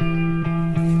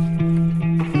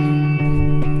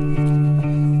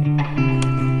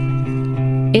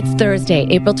 It's Thursday,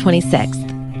 April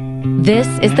 26th. This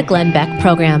is the Glenn Beck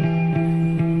Program.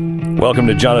 Welcome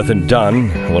to Jonathan Dunn,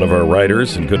 one of our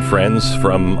writers and good friends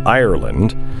from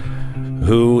Ireland,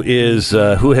 who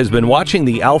has been watching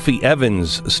the Alfie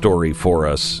Evans story for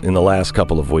us in the last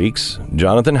couple of weeks.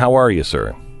 Jonathan, how are you,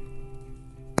 sir?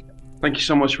 Thank you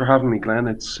so much for having me, Glenn.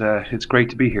 It's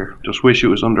great to be here. Just wish it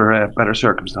was under better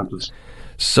circumstances.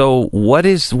 So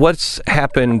what's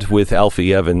happened with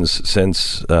Alfie Evans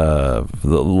since the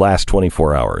last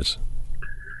 24 hours?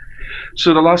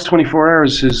 So the last 24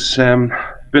 hours has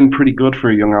been pretty good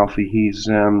for young Alfie. He's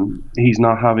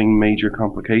not having major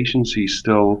complications. He's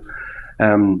still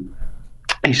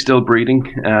breathing.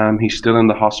 He's still in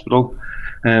the hospital.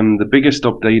 The biggest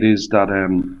update is that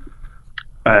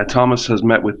Thomas has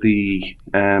met with the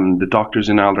doctors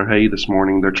in Alderhay this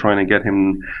morning. They're trying to get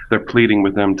him. They're pleading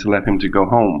with them to let him to go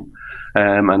home.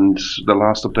 And the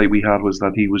last update we had was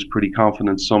that he was pretty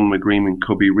confident some agreement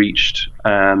could be reached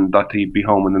and that he'd be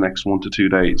home in the next 1 to 2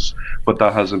 days. But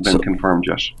that hasn't been confirmed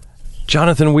yet.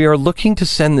 Jonathan, we are looking to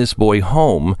send this boy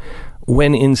home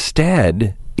when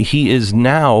instead he is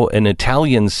now an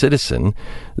Italian citizen.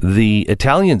 The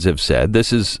Italians have said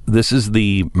this is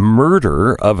the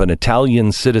murder of an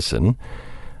Italian citizen.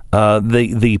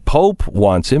 The Pope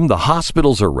wants him. The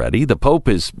hospitals are ready. The Pope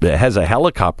has a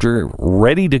helicopter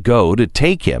ready to go to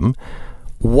take him.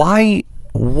 Why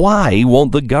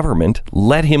won't the government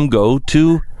let him go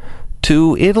to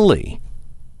Italy?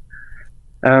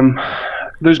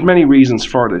 There's many reasons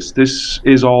for this. This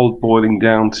is all boiling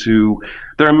down to,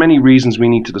 there are many reasons we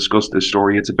need to discuss this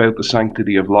story. It's about the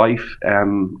sanctity of life.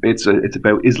 It's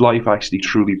about, is life actually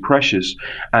truly precious?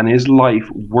 And is life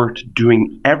worth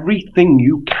doing everything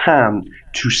you can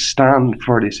to stand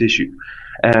for this issue?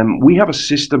 We have a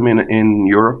system in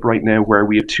Europe right now where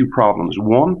we have two problems.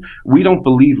 One, we don't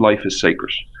believe life is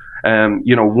sacred.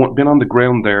 Been on the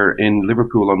ground there in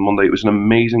Liverpool on Monday. It was an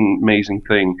amazing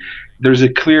thing. There's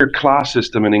a clear class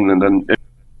system in England. And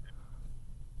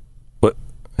what?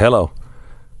 Hello?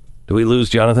 Do we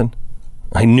lose Jonathan?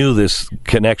 I knew this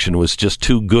connection was just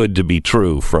too good to be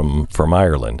true from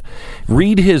Ireland.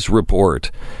 Read his report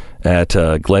at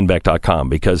glennbeck.com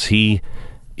because he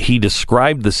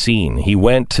described the scene. He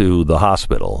went to the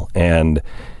hospital and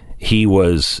he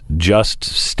was just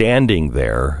standing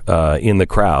there in the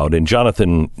crowd, and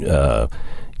Jonathan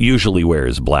usually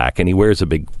wears black, and he wears a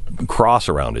big cross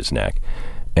around his neck.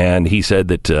 And he said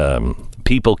that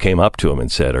people came up to him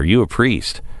and said, "Are you a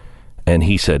priest?" And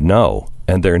he said, "No."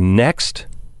 And their next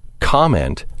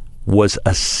comment was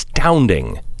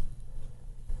astounding.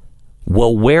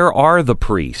 "Well, where are the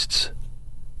priests?"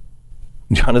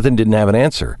 Jonathan didn't have an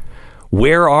answer.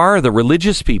 Where are the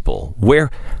religious people?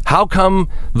 How come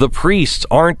the priests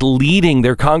aren't leading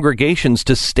their congregations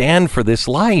to stand for this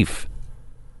life?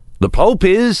 The Pope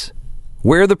is.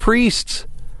 Where are the priests?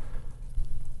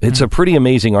 It's a pretty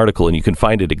amazing article, and you can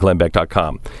find it at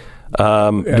glennbeck.com.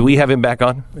 Do we have him back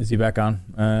on? Is he back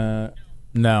on?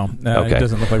 No. Okay. It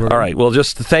doesn't look like we're... All right. Well,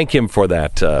 just thank him for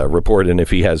that report, and if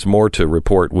he has more to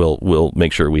report, we'll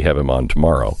make sure we have him on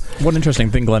tomorrow. One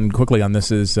interesting thing, Glenn, quickly on this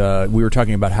is we were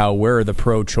talking about where are the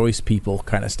pro-choice people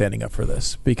kind of standing up for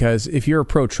this? Because if you're a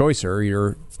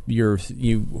pro-choicer,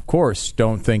 you of course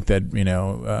don't think that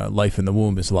life in the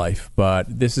womb is life, but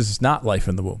this is not life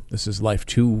in the womb. This is life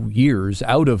 2 years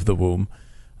out of the womb.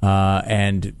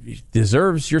 and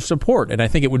deserves your support. And I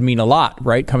think it would mean a lot,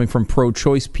 right, coming from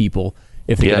pro-choice people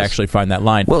if they could actually find that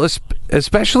line. Well,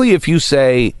 especially if you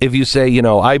say,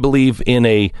 I believe in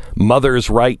a mother's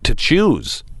right to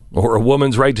choose or a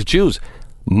woman's right to choose.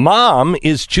 Mom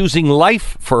is choosing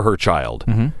life for her child,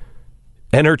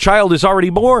 and her child is already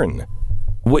born.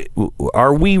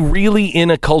 Are we really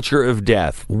in a culture of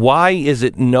death? Why is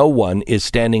it no one is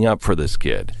standing up for this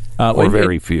kid? Or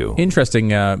very few. Interesting.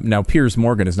 Now, Piers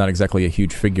Morgan is not exactly a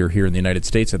huge figure here in the United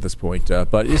States at this point,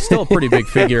 but is still a pretty big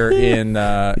figure in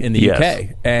the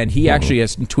UK. And he actually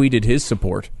has tweeted his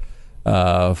support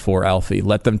for Alfie.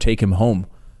 Let them take him home.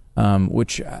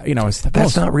 Which, is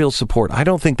that's not real support. I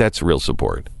don't think that's real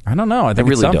support. I don't know. I think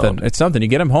really it's something. Don't. It's something. You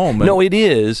get him home. No, it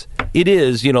is. It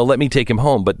is, let me take him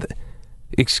home. But,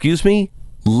 excuse me?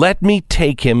 Let me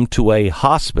take him to a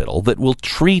hospital that will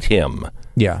treat him.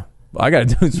 Yeah. I got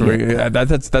to do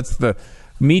this. That's the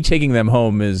me taking them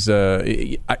home is.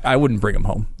 I wouldn't bring him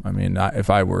home. I mean, if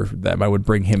I were them, I would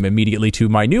bring him immediately to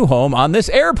my new home on this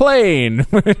airplane.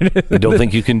 I don't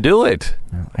think you can do it.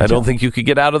 I don't think you could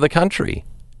get out of the country.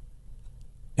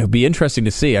 It would be interesting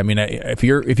to see. I mean, if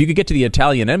you could get to the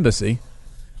Italian embassy.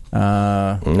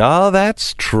 No,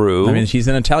 that's true. I mean, she's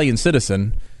an Italian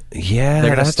citizen. Yeah,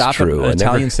 they're going to that's stop true. an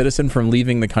Italian citizen from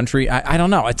leaving the country. I don't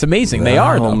know. It's amazing. They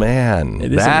are, though. Oh, man.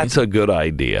 That's a good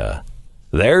idea.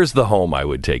 There's the home I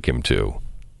would take him to.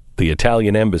 The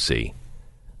Italian embassy.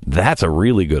 That's a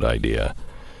really good idea.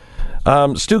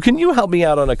 Stu, can you help me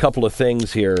out on a couple of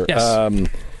things here? Yes.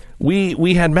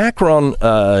 We had Macron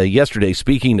yesterday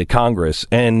speaking to Congress,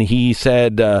 and he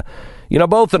said,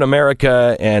 both in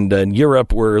America and in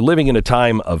Europe, we're living in a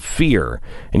time of fear.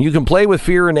 And you can play with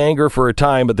fear and anger for a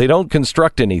time, but they don't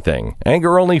construct anything.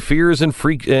 Anger only fears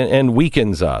and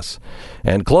weakens us.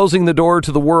 And closing the door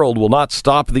to the world will not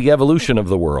stop the evolution of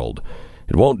the world.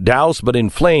 It won't douse but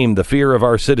inflame the fear of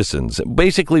our citizens.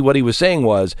 Basically, what he was saying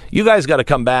was, you guys got to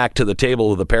come back to the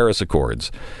table of the Paris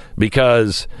Accords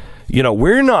because,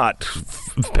 we're not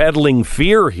peddling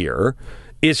fear here.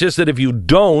 It's just that if you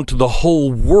don't, the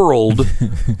whole world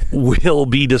will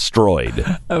be destroyed.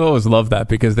 I've always loved that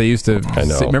because they used to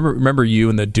say, remember you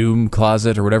in the doom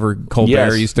closet or whatever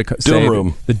Colbert used to say,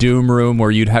 the doom room,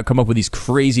 where you'd come up with these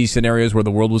crazy scenarios where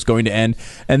the world was going to end,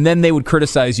 and then they would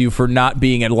criticize you for not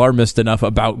being alarmist enough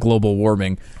about global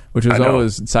warming, which was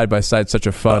always side by side such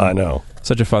a fun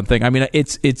thing. I mean,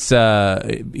 it's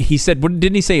he said,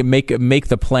 didn't he say make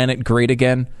the planet great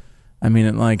again? I mean,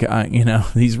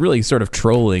 he's really sort of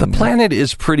trolling. The planet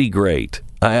is pretty great.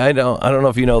 I don't know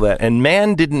if you know that. And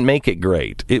man didn't make it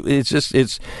great.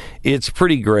 It's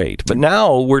pretty great. But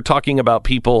now we're talking about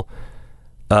people.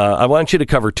 I want you to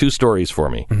cover two stories for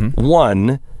me. Mm-hmm.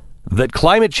 One, that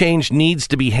climate change needs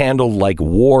to be handled like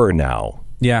war now.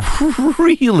 Yeah.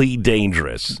 Really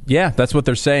dangerous. Yeah, that's what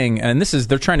they're saying. And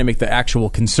they're trying to make the actual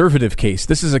conservative case.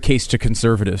 This is a case to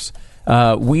conservatives.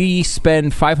 We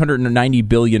spend $590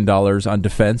 billion on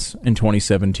defense in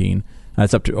 2017.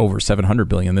 That's up to over $700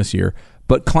 billion this year.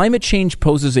 But climate change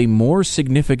poses a more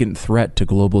significant threat to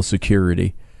global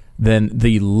security than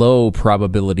the low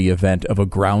probability event of a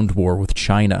ground war with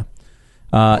China.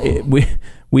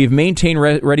 We've maintained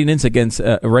readiness against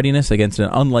an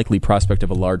unlikely prospect of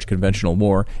a large conventional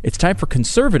war. It's time for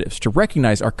conservatives to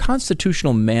recognize our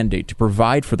constitutional mandate to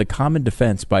provide for the common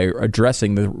defense by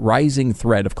addressing the rising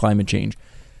threat of climate change.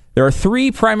 There are three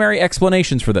primary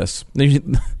explanations for this.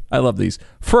 I love these.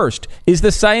 First, is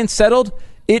the science settled?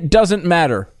 It doesn't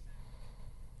matter.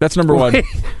 That's number one.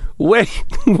 Wait,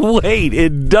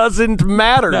 it doesn't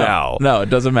matter now. No,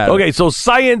 it doesn't matter. Okay, so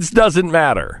science doesn't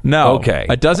matter. No. Okay.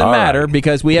 It doesn't matter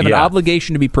because we have an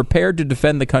obligation to be prepared to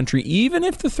defend the country even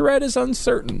if the threat is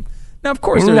uncertain. Now, of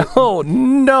course,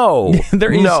 no,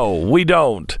 there is, no, we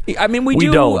don't. I mean, we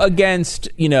do against,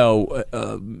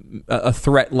 a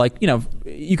threat like,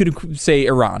 you could say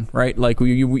Iran, right? Like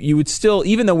you would still,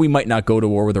 even though we might not go to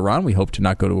war with Iran, we hope to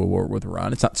not go to a war with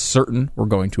Iran. It's not certain we're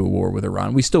going to a war with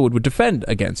Iran. We still would defend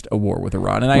against a war with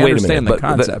Iran, and I understand the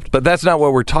concept. But that's not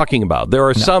what we're talking about. There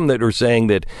are some that are saying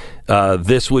that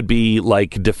this would be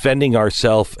like defending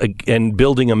ourselves and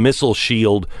building a missile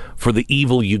shield for the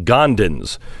evil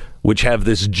Ugandans, which have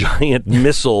this giant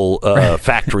missile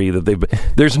factory that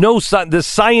there's no the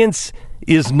science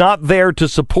is not there to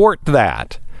support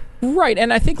that. Right,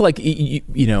 and I think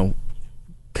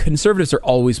conservatives are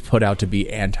always put out to be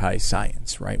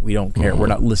anti-science, right? We don't care. Mm-hmm. We're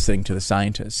not listening to the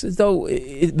scientists. Though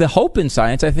the hope in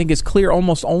science, I think, is clear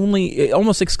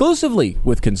almost exclusively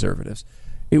with conservatives.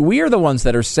 We are the ones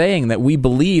that are saying that we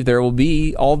believe there will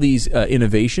be all these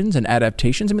innovations and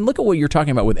adaptations. I mean, look at what you're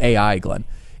talking about with AI, Glenn.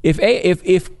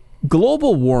 If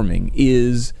global warming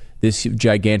is this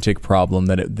gigantic problem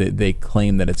that they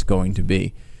claim that it's going to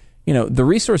be. The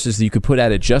resources that you could put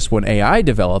at it just when AI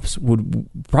develops would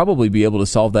probably be able to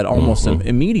solve that almost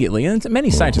immediately. And many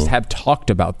scientists have talked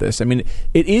about this. I mean,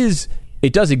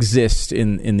 it does exist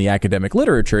in the academic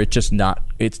literature. It's not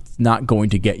going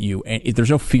to get you. There's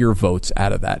no fear votes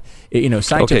out of that.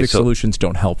 Scientific solutions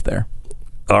don't help there.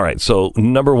 All right. So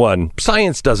number one,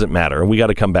 science doesn't matter. We got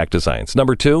to come back to science.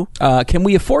 Number two, can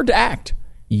we afford to act?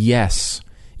 Yes.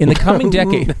 In the coming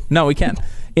decade, no, we can't.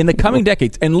 In the coming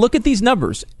decades, and look at these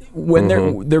numbers. When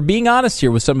they're being honest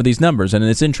here with some of these numbers, and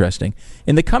it's interesting.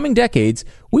 In the coming decades,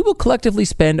 we will collectively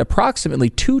spend approximately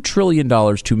 $2 trillion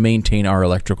to maintain our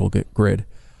electrical grid.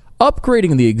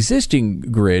 Upgrading the existing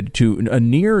grid to a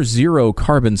near zero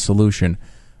carbon solution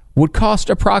would cost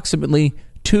approximately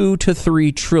 $2 to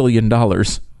 $3 trillion.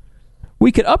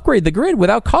 We could upgrade the grid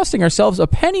without costing ourselves a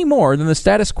penny more than the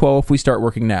status quo if we start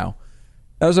working now.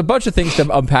 Now, there's a bunch of things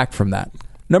to unpack from that.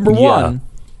 Number one,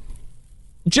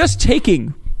 just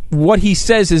taking what he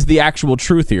says is the actual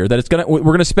truth here, that we're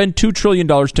going to spend $2 trillion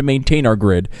to maintain our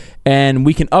grid, and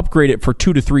we can upgrade it for $2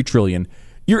 to $3 trillion.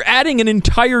 You're adding an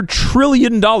entire $1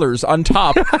 trillion on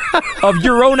top of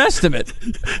your own estimate.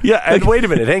 Yeah, and wait a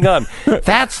minute, hang on.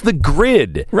 That's the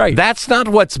grid. Right. That's not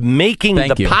what's making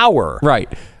the power.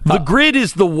 Right. The grid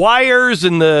is the wires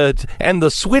and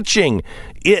the switching.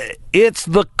 It's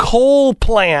the coal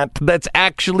plant that's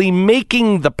actually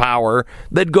making the power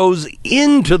that goes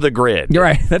into the grid. You're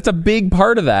right. That's a big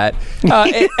part of that.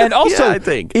 And also, I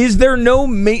think. Is there no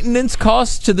maintenance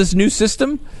cost to this new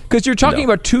system? Because you're talking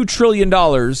about $2 trillion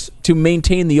to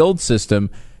maintain the old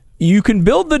system. You can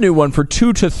build the new one for $2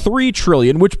 to $3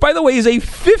 trillion, which, by the way, is a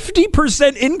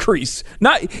 50% increase.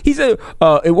 He said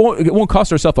it won't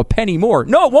cost ourselves a penny more.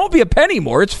 No, it won't be a penny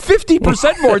more. It's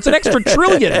 50% more. It's an extra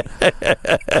trillion.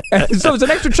 And so it's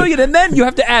an extra trillion, and then you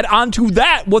have to add onto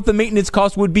that what the maintenance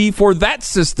cost would be for that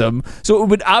system. So it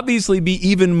would obviously be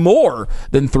even more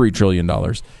than $3 trillion.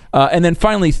 And then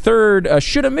finally, third,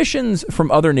 should emissions from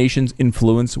other nations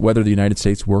influence whether the United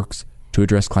States works to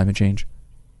address climate change?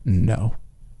 No.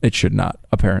 It should not,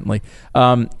 apparently,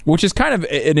 which is kind of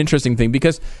an interesting thing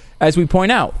because, as we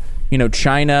point out,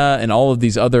 China and all of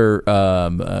these other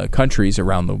countries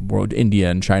around the world, India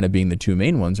and China being the two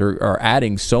main ones, are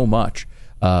adding so much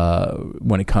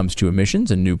when it comes to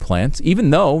emissions and new plants, even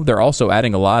though they're also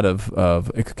adding a lot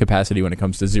of capacity when it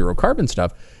comes to zero carbon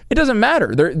stuff. It doesn't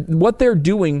matter. What they're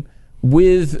doing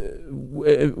with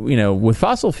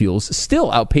fossil fuels still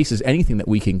outpaces anything that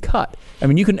we can cut. I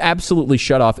mean, you can absolutely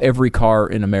shut off every car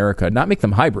in America, not make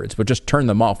them hybrids, but just turn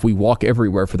them off. We walk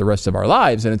everywhere for the rest of our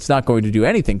lives, and it's not going to do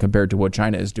anything compared to what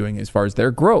China is doing as far as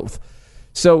their growth.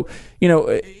 So,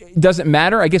 it doesn't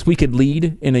matter. I guess we could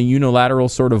lead in a unilateral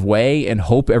sort of way and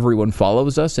hope everyone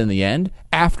follows us in the end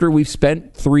after we've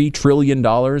spent $3 trillion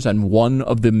on one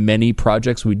of the many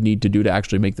projects we'd need to do to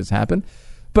actually make this happen.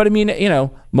 But I mean,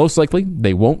 most likely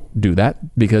they won't do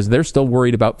that because they're still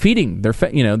worried about feeding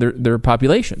their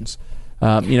populations.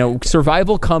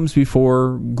 Survival comes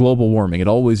before global warming. It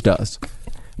always does.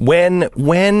 When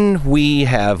we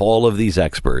have all of these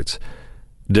experts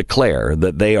declare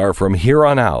that they are from here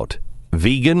on out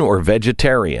vegan or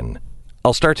vegetarian,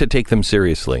 I'll start to take them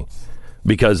seriously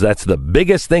because that's the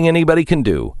biggest thing anybody can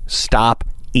do. Stop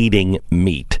eating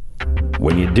meat.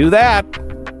 When you do that,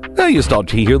 you start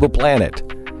to heal the planet.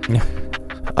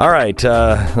 All right,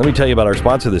 let me tell you about our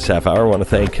sponsor this half hour. I want to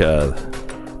thank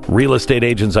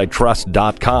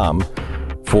realestateagentsitrust.com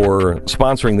for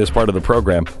sponsoring this part of the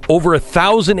program. Over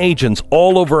 1,000 agents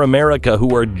all over America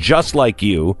who are just like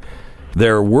you.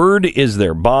 Their word is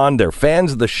their bond. They're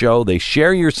fans of the show. They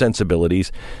share your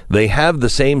sensibilities. They have the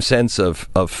same sense of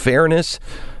fairness,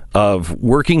 of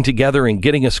working together and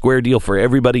getting a square deal for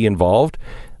everybody involved.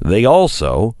 They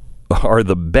also are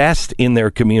the best in their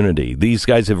community. These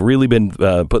guys have really been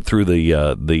put through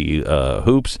the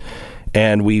hoops,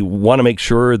 and we want to make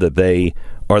sure that they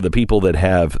are the people that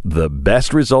have the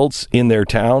best results in their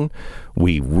town.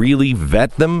 We really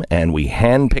vet them and we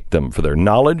handpick them for their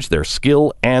knowledge, their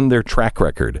skill, and their track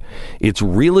record. It's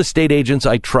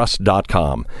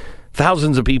realestateagentsitrust.com.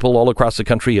 Thousands of people all across the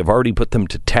country have already put them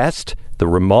to test. The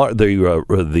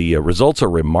results are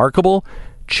remarkable.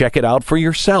 Check it out for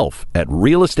yourself at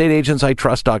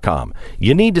realestateagentsitrust.com.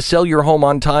 You need to sell your home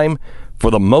on time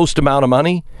for the most amount of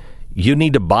money. You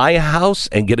need to buy a house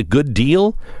and get a good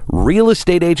deal.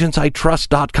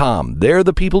 realestateagentsitrust.com. They're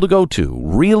the people to go to.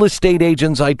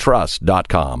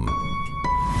 realestateagentsitrust.com.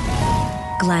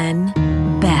 Glenn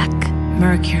Beck,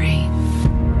 Mercury.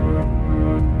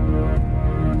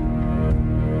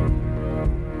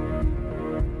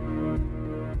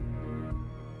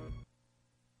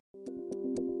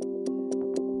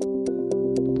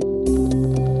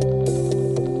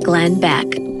 Glenn Beck.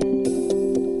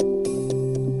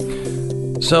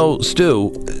 So,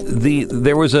 Stu,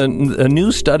 there was a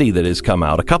new study that has come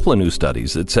out, a couple of new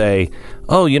studies that say,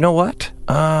 oh, you know what?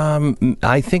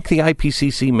 I think the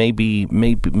IPCC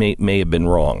may have been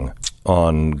wrong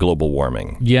on global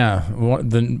warming. Yeah,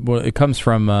 it comes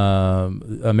from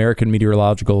American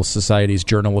Meteorological Society's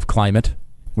Journal of Climate,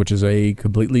 which is a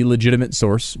completely legitimate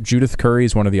source. Judith Curry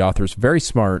is one of the authors. Very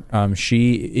smart.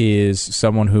 She is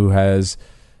someone who has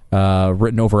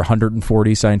written over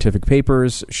 140 scientific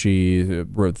papers. She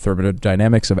wrote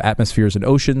Thermodynamics of Atmospheres and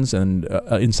Oceans and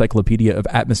Encyclopedia of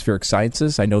Atmospheric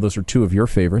Sciences. I know those are two of your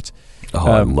favorites. Oh,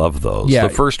 I love those. Yeah.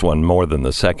 The first one more than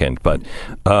the second, but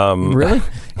really?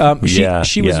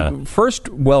 She was yeah. first,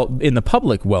 in the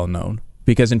public, well known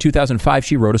because in 2005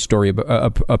 she wrote a story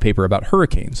about a paper about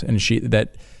hurricanes, and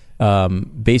that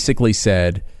basically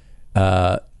said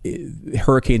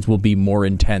hurricanes will be more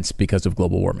intense because of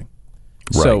global warming.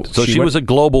 Right. So she was a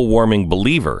global warming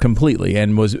believer completely,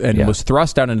 and was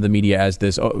thrust out into the media as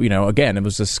this. Again, it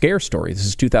was a scare story. This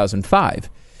is 2005,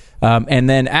 and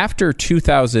then after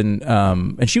 2000,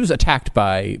 and she was attacked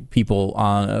by people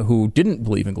who didn't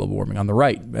believe in global warming on the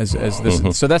right. As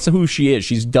this, so that's who she is.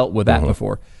 She's dealt with that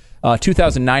before.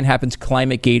 2009 happens.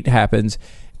 ClimateGate happens.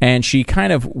 And she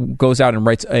kind of goes out and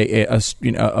writes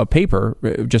a paper,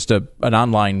 just an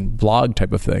online blog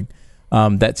type of thing,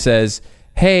 that says,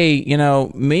 hey,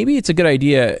 maybe it's a good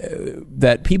idea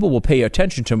that people will pay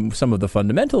attention to some of the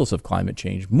fundamentals of climate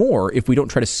change more if we don't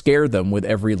try to scare them with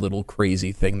every little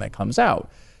crazy thing that comes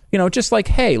out. Just like,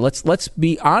 hey, let's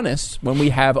be honest when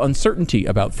we have uncertainty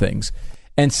about things.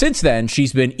 And since then,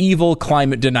 she's been evil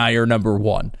climate denier number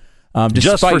one.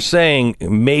 Just for saying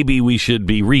maybe we should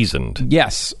be reasoned.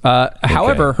 Yes.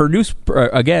 However, her new,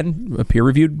 again, a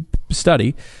peer-reviewed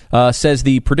study says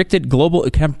the predicted global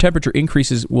temperature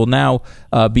increases will now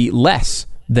be less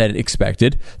than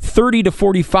expected, 30 to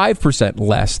 45%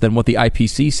 less than what the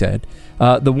IPCC said.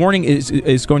 The warning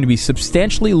is going to be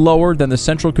substantially lower than the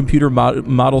central computer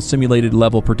model simulated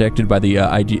level predicted by the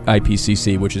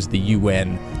IPCC, which is the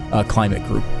UN climate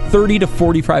group. 30 to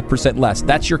 45% less.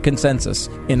 That's your consensus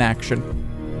in action.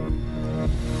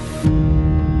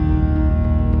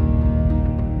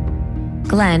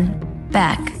 Glenn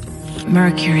Beck.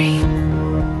 Mercury.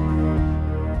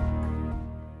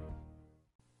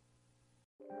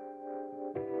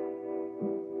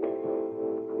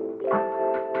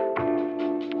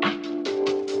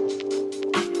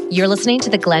 You're listening to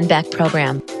the Glenn Beck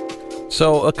Program.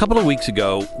 So a couple of weeks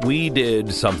ago, we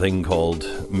did something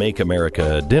called Make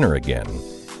America Dinner Again.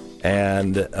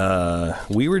 And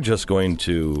we were just going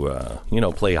to,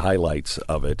 play highlights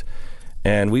of it.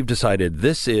 And we've decided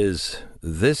this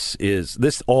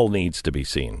all needs to be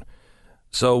seen.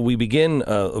 So we begin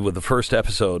with the first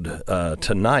episode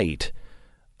tonight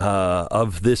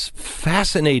of this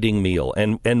fascinating meal.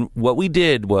 And what we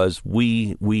did was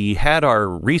we had our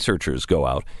researchers go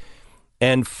out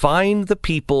and find the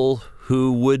people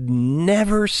who would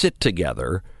never sit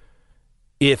together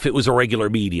if it was a regular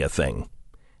media thing.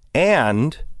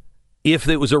 And if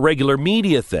it was a regular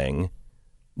media thing,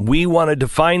 we wanted to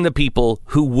find the people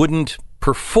who wouldn't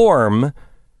perform,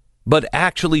 but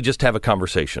actually just have a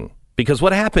conversation. Because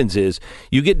what happens is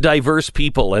you get diverse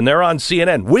people and they're on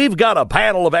CNN. We've got a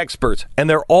panel of experts and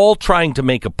they're all trying to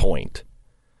make a point.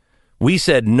 We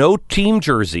said no team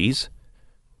jerseys.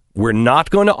 We're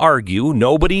not going to argue.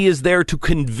 Nobody is there to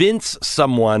convince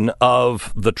someone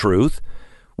of the truth.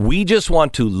 We just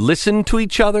want to listen to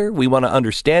each other. We want to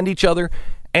understand each other.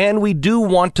 And we do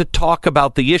want to talk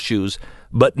about the issues,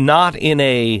 but not in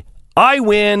a I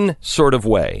win sort of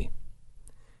way.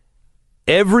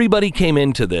 Everybody came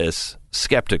into this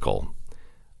skeptical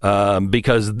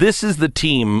because this is the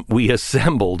team we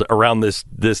assembled around this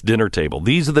dinner table.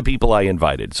 These are the people I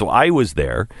invited. So I was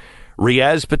there.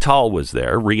 Riaz Patel was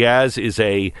there. Riaz is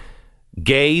a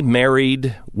gay,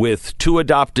 married with 2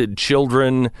 adopted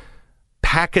children,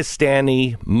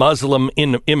 Pakistani Muslim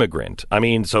immigrant. I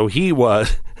mean, so he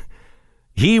was,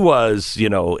 he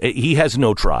has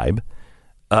no tribe.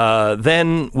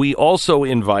 Then we also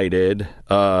invited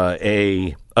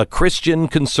a Christian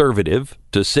conservative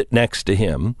to sit next to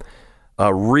him,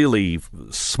 a really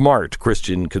smart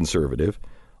Christian conservative.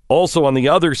 Also on the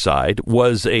other side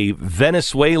was a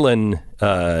Venezuelan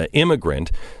immigrant,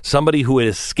 somebody who had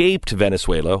escaped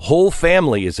Venezuela, whole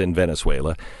family is in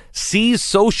Venezuela, sees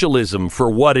socialism for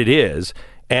what it is,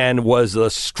 and was the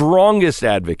strongest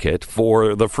advocate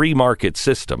for the free market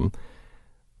system.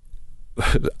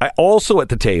 Also at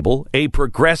the table, a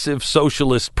progressive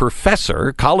socialist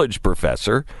professor, college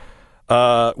professor,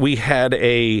 We had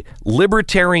a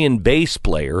libertarian bass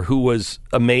player who was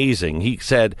amazing. He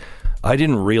said, I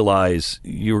didn't realize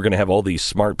you were going to have all these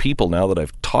smart people now that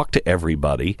I've talked to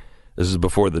everybody. This is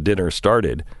before the dinner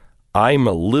started. I'm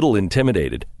a little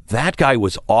intimidated. That guy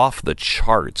was off the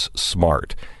charts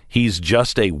smart. He's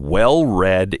just a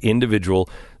well-read individual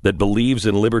that believes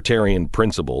in libertarian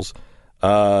principles.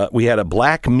 We had a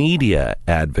black media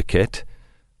advocate.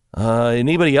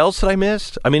 Anybody else that I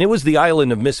missed? I mean, it was the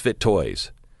island of misfit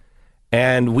toys.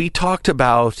 And we talked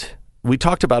about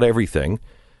everything.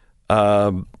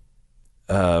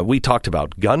 We talked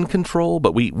about gun control,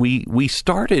 but we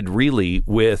started really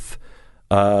with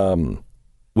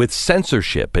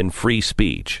censorship and free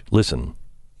speech. Listen.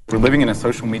 We're living in a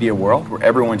social media world where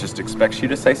everyone just expects you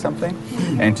to say something.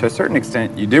 And to a certain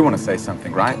extent, you do want to say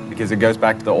something, right? Because it goes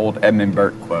back to the old Edmund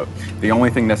Burke quote. The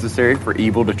only thing necessary for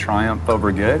evil to triumph over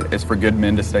good is for good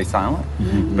men to stay silent.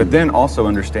 Mm-hmm. But then also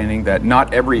understanding that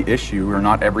not every issue or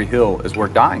not every hill is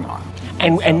worth dying on.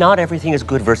 And not everything is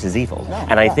good versus evil.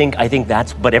 And I think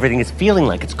that's, but everything is feeling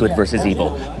like it's good versus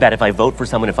evil. That if I vote for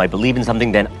someone, if I believe in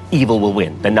something, then evil will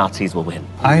win. The Nazis will win.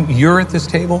 You're at this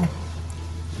table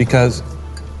because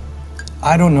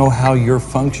I don't know how you're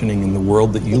functioning in the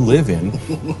world that you live in.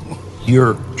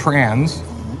 You're trans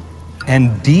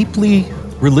and deeply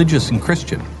religious and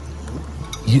Christian.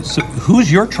 So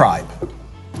who's your tribe?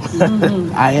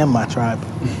 I am my tribe.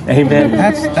 Amen.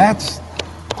 That's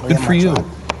good for you.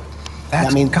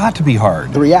 That's got to be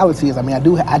hard. The reality is,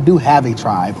 I do have a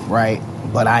tribe, right?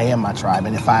 But I am my tribe,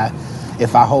 and if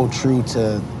I hold true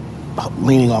to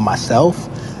leaning on myself,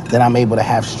 then I'm able to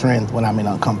have strength when I'm in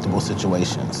uncomfortable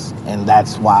situations. And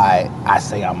that's why I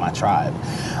say I'm my tribe.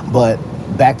 But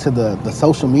back to the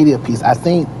social media piece, I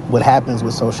think what happens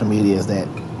with social media is that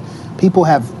people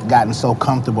have gotten so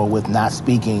comfortable with not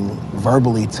speaking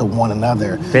verbally to one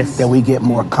another that we get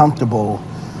more comfortable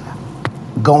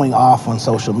going off on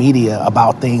social media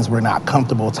about things we're not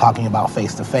comfortable talking about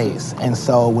face to face. And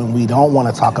so when we don't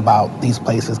want to talk about these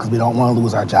places because we don't want to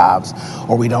lose our jobs,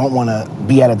 or we don't want to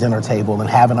be at a dinner table and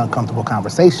have an uncomfortable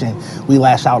conversation, we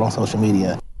lash out on social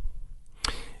media.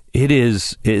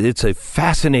 It's a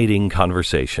fascinating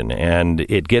conversation, and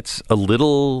it gets a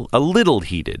little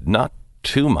heated, not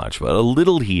too much, but a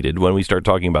little heated when we start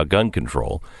talking about gun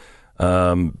control,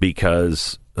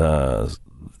 because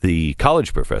the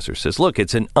college professor says, look,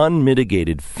 it's an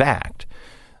unmitigated fact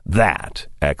that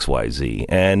XYZ,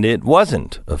 and it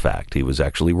wasn't a fact. He was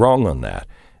actually wrong on that.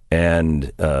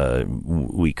 And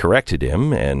we corrected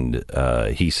him, and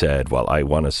he said, well, I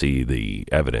want to see the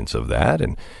evidence of that.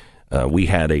 And we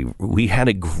had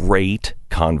a great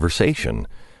conversation.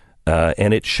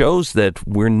 And it shows that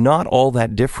we're not all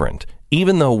that different,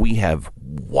 even though we have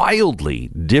wildly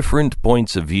different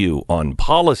points of view on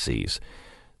policies.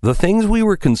 The things we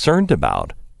were concerned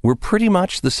about were pretty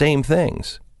much the same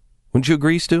things. Wouldn't you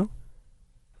agree, Stu?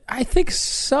 I think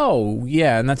so.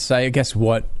 Yeah, and that's, I guess,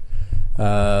 what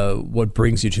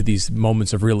brings you to these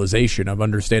moments of realization, of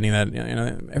understanding that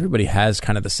everybody has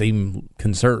kind of the same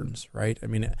concerns, right? I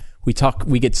mean,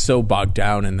 we get so bogged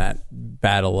down in that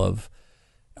battle of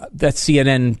that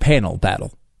CNN panel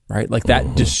battle, right? Like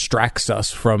that distracts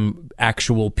us from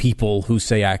actual people who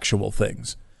say actual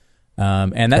things.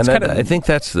 And that's kind of. I think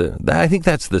that's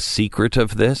the secret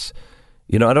of this.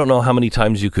 I don't know how many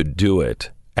times you could do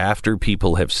it after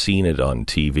people have seen it on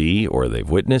TV or they've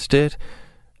witnessed it,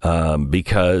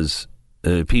 because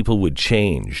people would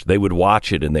change. They would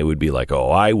watch it and they would be like, "Oh,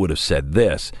 I would have said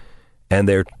this," and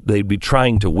they'd be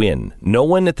trying to win. No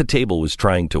one at the table was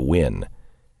trying to win,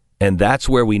 and that's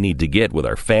where we need to get with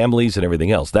our families and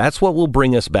everything else. That's what will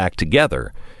bring us back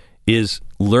together. Is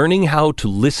learning how to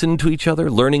listen to each other,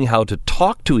 learning how to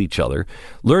talk to each other,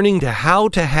 learning how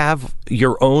to have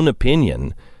your own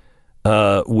opinion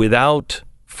without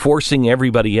forcing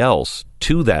everybody else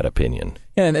to that opinion.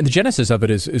 Yeah, and the genesis of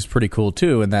it is pretty cool,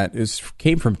 too, and that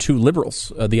came from two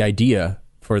liberals, the idea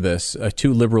for this,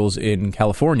 two liberals in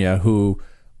California who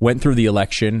went through the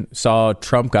election, saw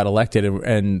Trump got elected,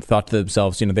 and thought to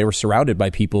themselves, they were surrounded by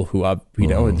people who,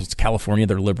 it's California,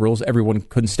 they're liberals. Everyone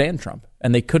couldn't stand Trump,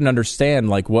 and they couldn't understand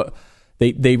what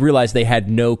they realized they had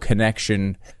no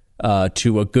connection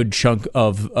to a good chunk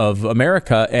of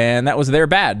America, and that was their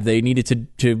bad. They needed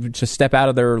to step out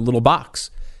of their little box,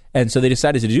 and so they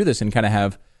decided to do this and kind of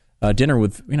have dinner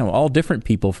with all different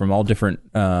people from all different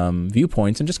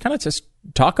viewpoints, and just kind of just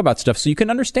talk about stuff so you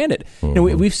can understand it.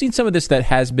 We've seen some of this that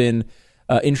has been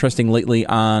interesting lately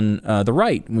on the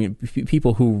right.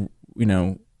 People who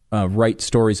write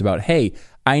stories about, hey,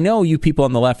 I know you people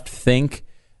on the left think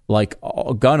like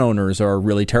gun owners are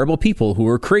really terrible people who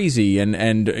are crazy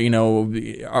and you know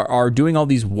are doing all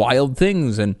these wild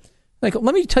things. And like,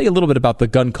 let me tell you a little bit about the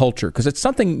gun culture, because it's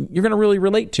something you're going to really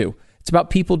relate to. It's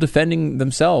about people defending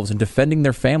themselves and defending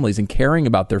their families and caring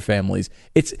about their families.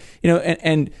 It's, you know,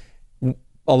 and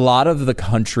a lot of the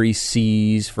country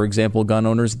sees, for example, gun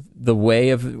owners the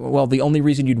way of, well, the only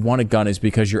reason you'd want a gun is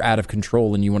because you're out of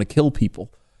control and you want to kill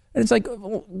people. And it's like,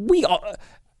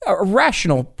 a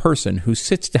rational person who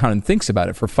sits down and thinks about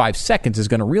it for 5 seconds is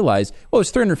going to realize, well, there's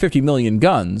 350 million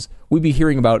guns. We'd be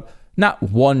hearing about not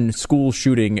one school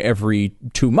shooting every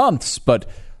 2 months, but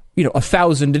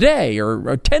 1,000 a day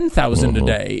or 10,000 a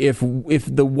day if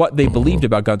what they believed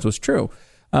about guns was true.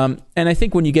 And I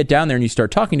think when you get down there and you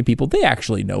start talking to people, they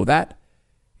actually know that.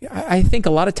 I think a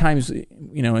lot of times,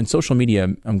 in social media,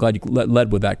 I'm glad you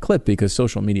led with that clip, because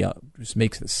social media just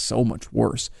makes this so much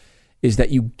worse, is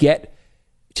that you get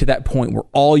to that point where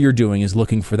all you're doing is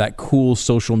looking for that cool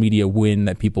social media win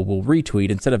that people will retweet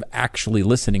instead of actually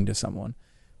listening to someone.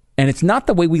 And it's not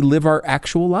the way we live our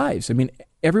actual lives. I mean,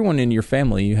 everyone in your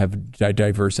family, you have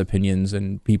diverse opinions,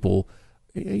 and people,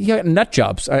 you got nut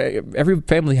jobs. Every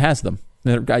family has them.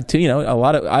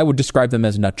 I would describe them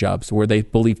as nut jobs, where they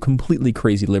believe completely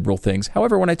crazy liberal things.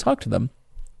 However, when I talk to them,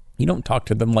 you don't talk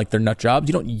to them like they're nut jobs.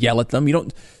 You don't yell at them. You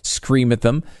don't scream at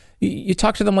them. You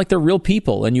talk to them like they're real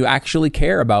people, and you actually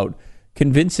care about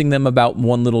convincing them about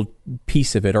one little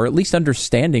piece of it, or at least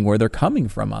understanding where they're coming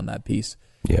from on that piece.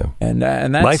 Yeah, and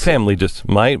that's my family.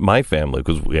 My family,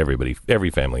 because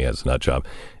every family has a nut job,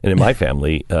 and in my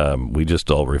family, we just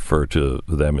all refer to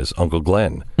them as Uncle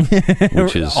Glenn,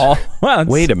 which is.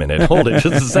 Wait a minute, hold it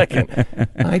just a second.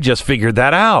 I just figured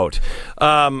that out.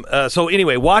 So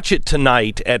anyway, watch it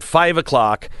tonight at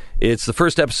 5:00. It's the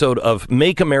first episode of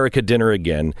Make America Dinner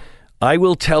Again. I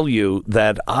will tell you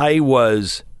that I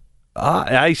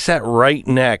sat right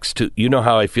next to. You know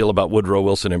how I feel about Woodrow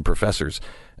Wilson and professors.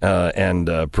 And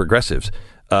progressives.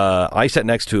 I sat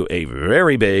next to a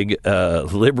very big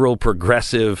liberal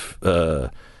progressive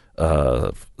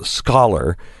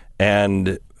scholar,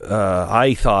 and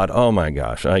I thought, oh my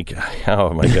gosh,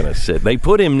 how am I going to sit? They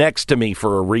put him next to me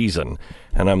for a reason,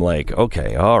 and I'm like,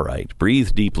 okay, all right,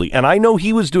 breathe deeply. And I know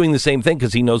he was doing the same thing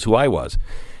because he knows who I was.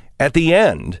 At the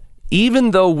end,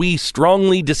 even though we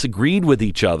strongly disagreed with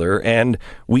each other and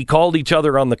we called each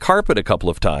other on the carpet a couple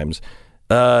of times,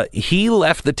 he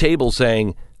left the table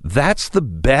saying, that's the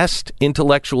best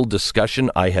intellectual discussion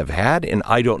I have had, and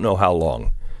I don't know how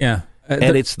long. Yeah.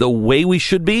 And it's the way we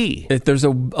should be. There's a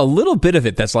little bit of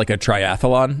it that's like a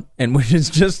triathlon, and which is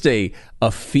just a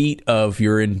feat of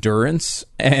your endurance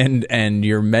and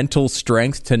your mental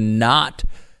strength to not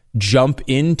jump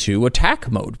into attack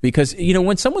mode. Because,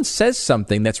 when someone says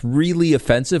something that's really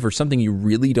offensive or something you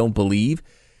really don't believe,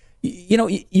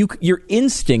 your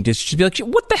instinct is to be like,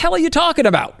 what the hell are you talking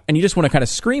about? And you just want to kind of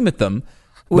scream at them.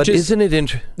 But isn't it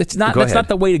interesting? That's not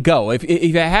the way to go. If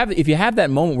you have that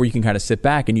moment where you can kind of sit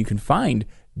back and you can find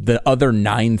the other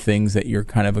 9 things that you're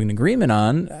kind of in agreement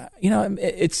on,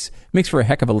 it makes for a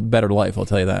heck of a better life. I'll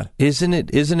tell you that. Isn't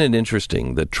it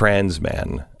interesting? The trans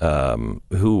man,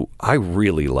 who I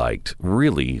really liked,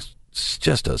 really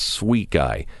just a sweet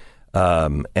guy,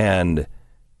 and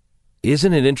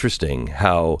isn't it interesting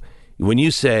how when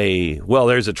you say, well,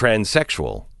 there's a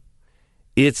transsexual,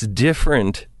 it's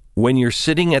different when you're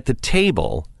sitting at the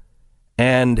table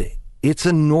and it's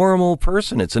a normal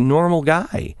person. It's a normal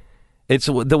guy. It's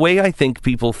the way I think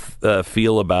people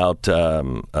feel about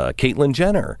Caitlyn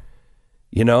Jenner.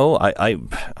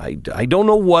 I don't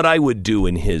know what I would do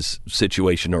in his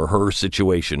situation or her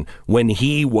situation when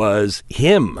he was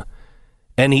him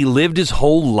and he lived his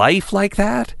whole life like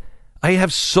that. I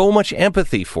have so much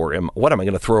empathy for him. What, am I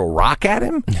going to throw a rock at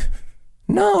him?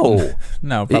 No.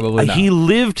 No, probably not. He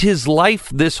lived his life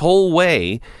this whole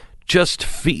way,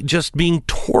 just being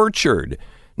tortured.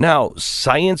 Now,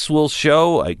 science will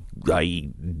show,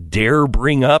 I dare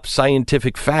bring up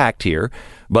scientific fact here,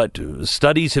 but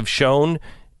studies have shown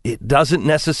it doesn't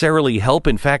necessarily help.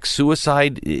 In fact,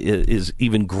 suicide is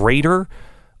even greater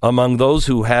among those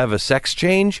who have a sex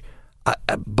change.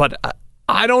 But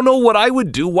I don't know what I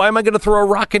would do. Why am I going to throw a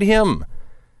rock at him?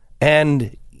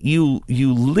 And you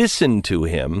listen to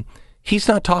him. He's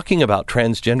not talking about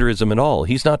transgenderism at all.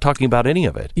 He's not talking about any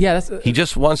of it. Yeah, he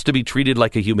just wants to be treated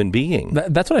like a human being.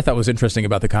 That's what I thought was interesting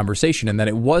about the conversation, and that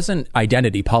it wasn't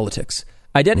identity politics.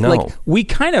 No. Like, we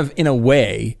kind of, in a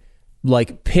way,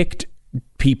 like picked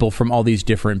people from all these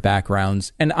different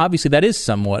backgrounds, and obviously that is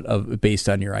somewhat of based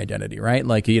on your identity, right?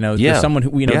 Like, there's someone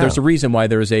who, there's a reason why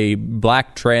there's a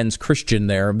black trans Christian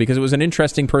there, because it was an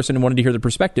interesting person and wanted to hear the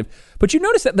perspective. But you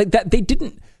notice that they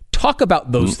didn't talk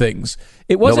about those things.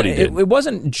 It wasn't. It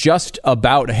wasn't just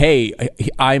about, hey,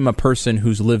 I'm a person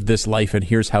who's lived this life and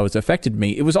here's how it's affected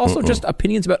me. It was also just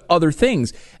opinions about other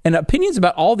things, and opinions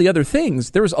about all the other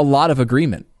things. There was a lot of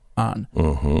agreement on,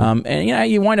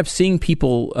 and you wind up seeing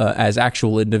people as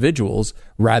actual individuals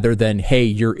rather than, hey,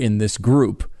 you're in this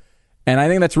group. And I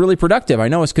think that's really productive. I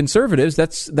know as conservatives,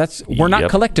 we're not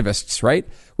collectivists, right?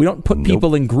 We don't put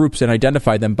people in groups and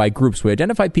identify them by groups. We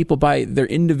identify people by their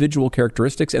individual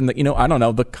characteristics and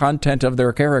the content of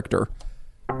their character.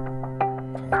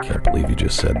 I can't believe you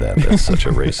just said that. That's such a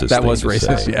racist that thing was to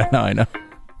racist, say. yeah. No, I know.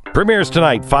 Premieres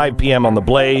tonight, 5 p.m. on The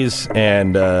Blaze,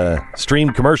 and stream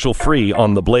commercial free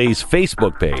on The Blaze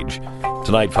Facebook page.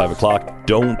 Tonight, 5 o'clock.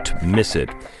 Don't miss it.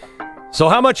 So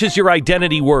how much is your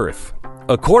identity worth?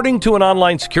 According to an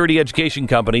online security education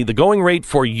company, the going rate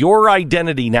for your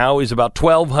identity now is about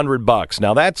 $1,200.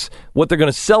 Now, that's what they're going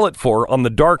to sell it for on the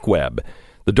dark web.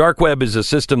 The dark web is a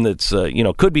system that's,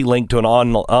 could be linked to an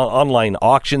online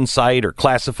auction site or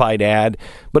classified ad,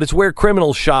 but it's where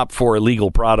criminals shop for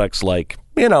illegal products like,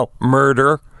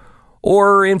 murder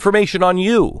or information on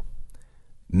you.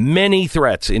 Many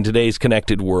threats in today's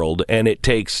connected world, and it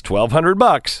takes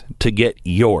 $1,200 to get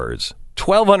yours.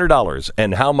 $1,200,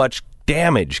 and how much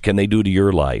damage can they do to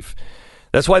your life?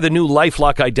 That's why the new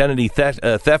LifeLock identity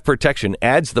theft protection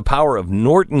adds the power of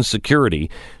Norton Security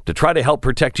to try to help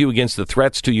protect you against the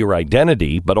threats to your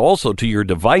identity, but also to your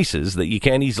devices that you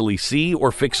can't easily see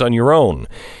or fix on your own.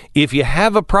 If you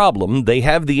have a problem, they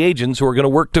have the agents who are going to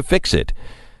work to fix it.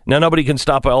 Now, nobody can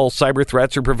stop all cyber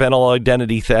threats or prevent all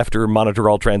identity theft or monitor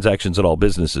all transactions at all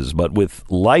businesses. But with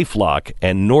LifeLock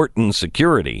and Norton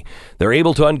Security, they're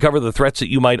able to uncover the threats that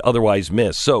you might otherwise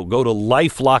miss. So go to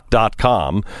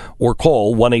LifeLock.com or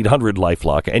call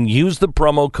 1-800-LifeLock and use the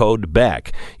promo code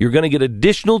BECK. You're going to get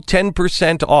additional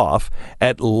 10% off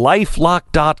at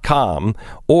LifeLock.com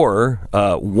or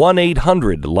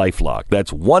 1-800-LifeLock.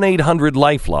 That's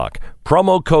 1-800-LifeLock.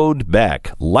 Promo code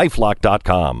BECK.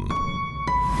 LifeLock.com.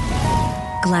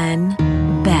 Glenn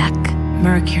Beck,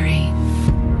 Mercury.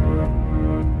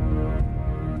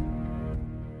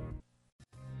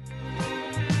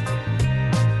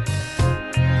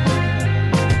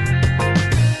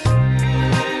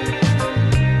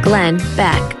 Glenn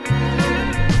Beck.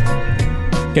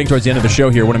 Getting towards the end of the show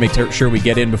here, I want to make sure we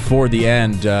get in before the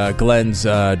end. Glenn's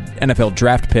NFL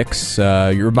draft picks.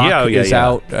 Your mock is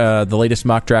out. The latest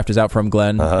mock draft is out from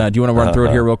Glenn. Do you want to run through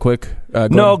it here real quick?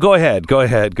 No, go ahead. Go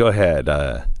ahead. Go ahead.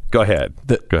 Go ahead.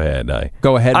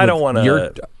 Go ahead. I don't want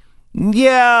to.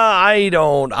 Yeah, I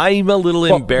don't. I'm a little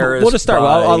embarrassed. We'll just start.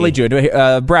 I'll lead you into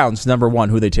it. Browns, number one.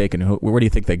 Who they taking? Where do you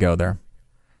think they go there?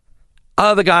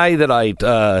 The guy that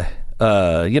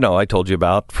I told you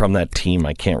about from that team.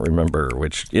 I can't remember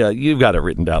which. Yeah, you've got it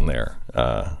written down there.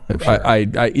 Sure.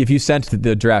 If you sent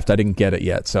the draft, I didn't get it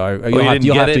yet, so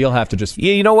you'll have to just.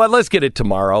 Yeah, you know what? Let's get it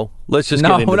tomorrow. Let's just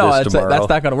get into this tomorrow. That's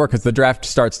not going to work because the draft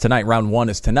starts tonight. Round 1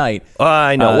 is tonight.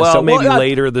 I know. Maybe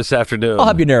later this afternoon. I'll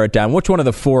have you narrow it down. Which one of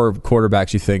the 4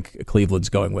 quarterbacks you think Cleveland's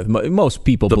going with? Most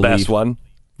people believe the best one.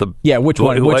 Which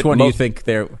one? Which one do you think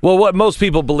they're? Well, what most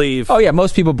people believe. Oh yeah,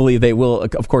 most people believe they will,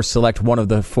 of course, select one of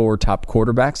the 4 top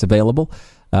quarterbacks available.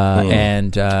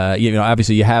 And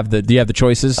obviously you have the. Do you have the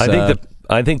choices?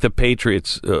 I think the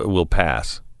Patriots will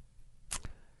pass.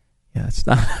 Yeah, it's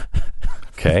not.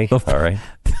 Okay, all right,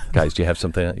 guys. Do you have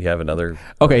something? You have another?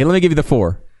 Okay, let me give you the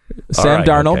 4. Sam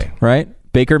Darnold, right?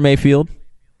 Baker Mayfield,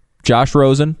 Josh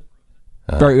Rosen,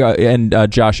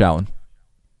 and Josh Allen.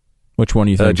 Which one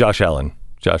do you think? Josh Allen.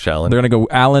 They're going to go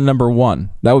Allen number 1.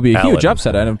 That would be a huge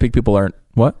upset. I don't think people aren't.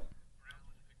 What?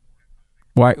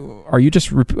 Why are you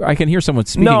just? I can hear someone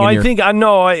speaking. No, I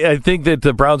think that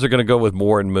the Browns are going to go with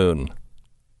Warren Moon,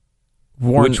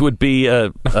 which would be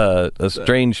a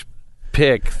strange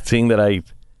pick, seeing that I'm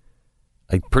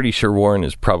pretty sure Warren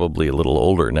is probably a little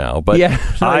older now. But yeah,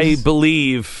 I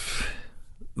believe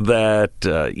that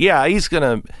he's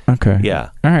going to. Okay.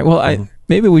 Yeah. All right. Well,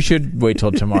 maybe we should wait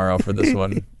till tomorrow for this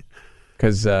one.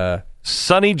 Because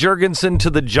Sonny Jurgensen to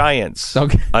the Giants.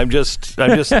 Okay. I'm just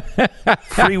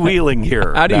freewheeling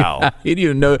here now. How do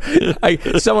you know?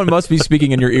 Someone must be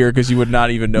speaking in your ear because you would not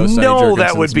even know Sonny Jurgensen's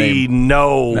that would be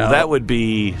name. that would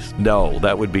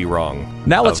be wrong.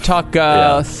 Now let's talk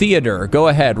theater. Go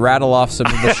ahead, rattle off some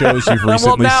of the shows you've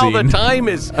recently seen. Well, now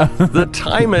the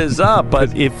time is up. But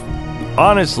if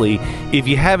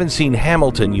you haven't seen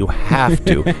Hamilton, you have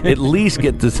to at least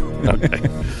get this. Okay.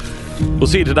 We'll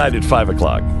see you tonight at 5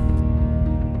 o'clock.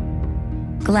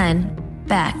 Glenn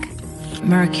Beck,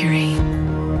 Mercury.